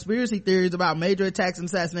conspiracy theories about major attacks and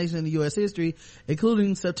assassinations in the U.S. history,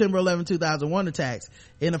 including September 11, 2001 attacks.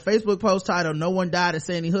 In a Facebook post titled "No One Died at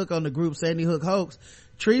Sandy Hook" on the group Sandy Hook Hoax,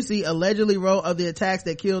 Tracy allegedly wrote of the attacks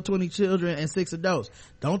that killed 20 children and 6 adults.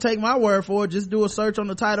 Don't take my word for it. Just do a search on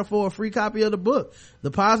the title for a free copy of the book.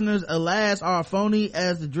 The Posners, alas, are phony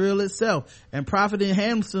as the drill itself and profiting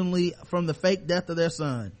handsomely from the fake death of their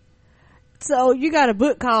son. So you got a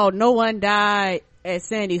book called "No One Died at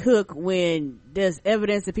Sandy Hook" when there's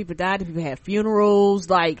evidence that people died, that people had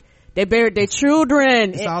funerals, like they buried their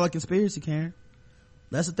children. It's all a conspiracy, Karen.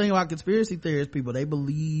 That's the thing about conspiracy theorists, people. They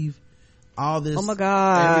believe all this. Oh my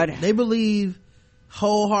God. They believe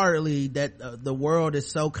wholeheartedly that the world is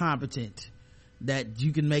so competent that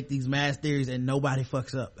you can make these mass theories and nobody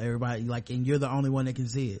fucks up. Everybody, and you're the only one that can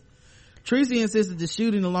see it. Tracy insisted the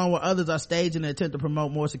shooting, along with others, are staged in an attempt to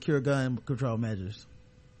promote more secure gun control measures.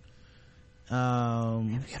 If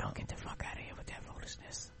you don't get the fuck out of here with that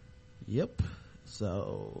foolishness. Yep.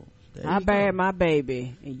 So I buried my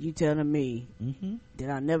baby, and you telling me that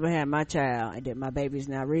I never had my child and that my baby's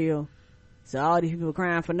not real. So all these people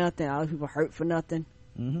crying for nothing, all these people hurt for nothing.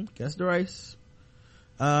 Guess the race.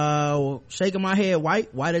 Shaking my head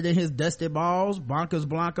whiter than his dusted balls. Bonkers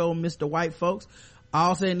Blanco, Mr. White folks.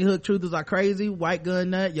 All Sandy Hook truthers are crazy. White gun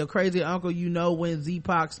nut, your crazy uncle, you know when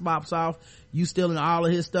Z-Pac pops off, you stealing all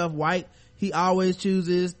of his stuff. White, he always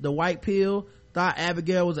chooses the white pill. Thought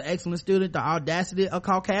Abigail was an excellent student. The audacity of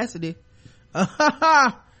caucasity.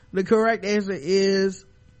 The correct answer is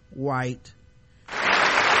white.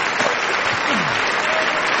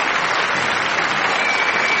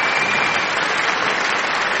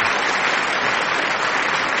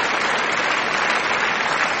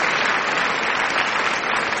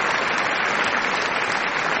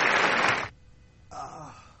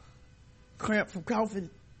 Cramp from coughing.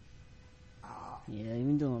 Yeah, you've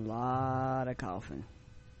been doing a lot of coughing.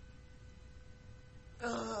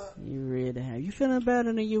 You really have. You feeling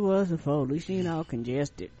better than you was before. At least you ain't all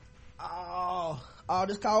congested. All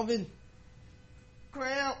this coughing.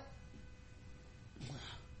 Cramp.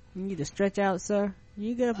 You need to stretch out, sir.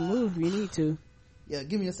 You get up and move if you need to. Yeah,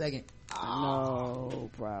 give me a second. No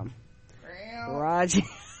problem. Cramp. Roger.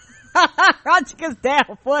 Roger gets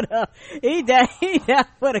down for he down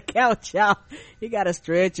for the couch, y'all. He gotta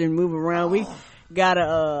stretch and move around. We got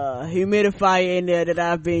a humidifier in there that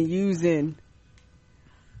I've been using.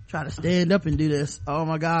 Try to stand up and do this. Oh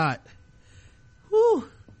my God. Whew.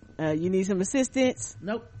 You need some assistance?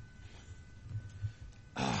 Nope.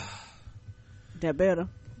 That better?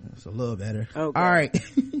 It's a little better. Okay. All right.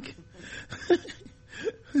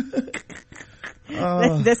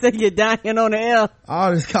 That's like you're dying on the air.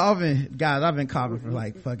 All this coughing, guys. I've been coughing for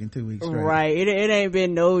like fucking 2 weeks straight. Right, it ain't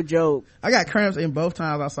been no joke. I got cramps in both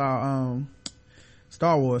times I saw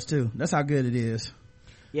Star Wars too. That's how good it is.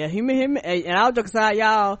 Yeah, and I'll joke aside,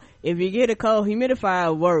 y'all. If you get a cold,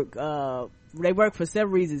 humidifier work. They work for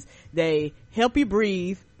several reasons. They help you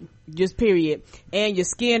breathe, just period, and your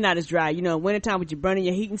skin not as dry. You know, wintertime when you're burning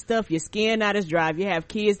your heat and stuff, your skin not as dry. If you have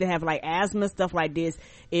kids that have like asthma, stuff like this,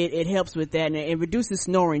 it helps with that, and it reduces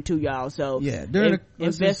snoring too, y'all. So yeah,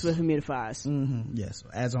 invest with humidifiers. Yes,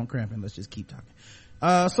 as on cramping, let's just keep talking.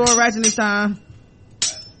 Sword ratchet this time.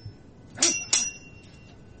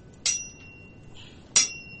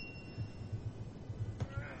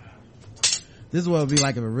 This is what it would be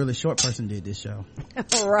like if a really short person did this show.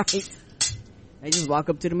 Right. They just walk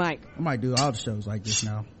up to the mic. I might do all the shows like this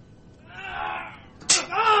now.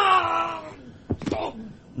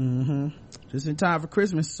 Just in time for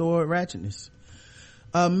Christmas sword ratchetness.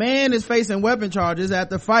 A man is facing weapon charges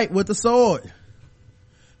after fight with a sword.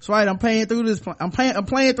 That's right, I'm playing through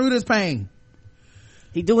this pain.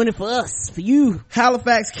 He doing it for us, for you.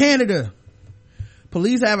 Halifax, Canada.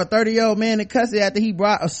 Police have a 30-year-old man in custody after he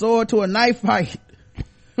brought a sword to a knife fight.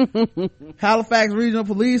 Halifax Regional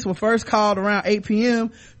Police were first called around 8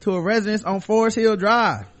 p.m. to a residence on Forest Hill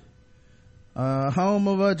Drive, home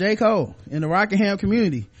of J. Cole in the Rockingham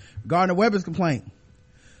community, regarding a weapons complaint.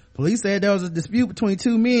 Police said there was a dispute between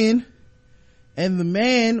two men, and the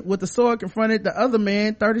man with the sword confronted the other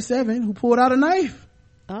man, 37, who pulled out a knife.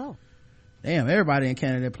 Oh. Damn, everybody in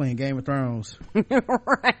Canada playing Game of Thrones.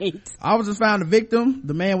 Right. Officers found the victim,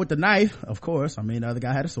 the man with the knife, of course, the other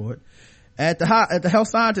guy had a sword, at the Health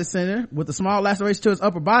Scientist Center with a small laceration to his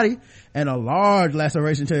upper body and a large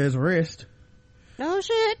laceration to his wrist. Oh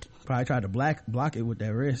shit. Probably tried to block it with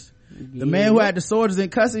that wrist. The man who had the sword is in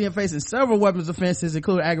custody and facing several weapons offenses,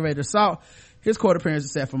 including aggravated assault. His court appearance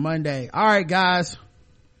is set for Monday. All right, guys.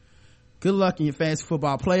 Good luck in your fantasy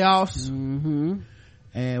football playoffs.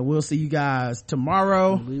 And we'll see you guys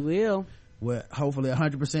tomorrow. We will. With hopefully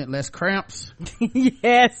 100% less cramps.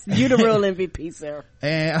 Yes, you the real MVP, sir.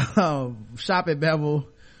 And shop at Bevel.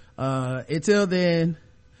 Until then,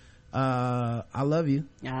 I love you.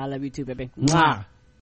 I love you too, baby. Mwah.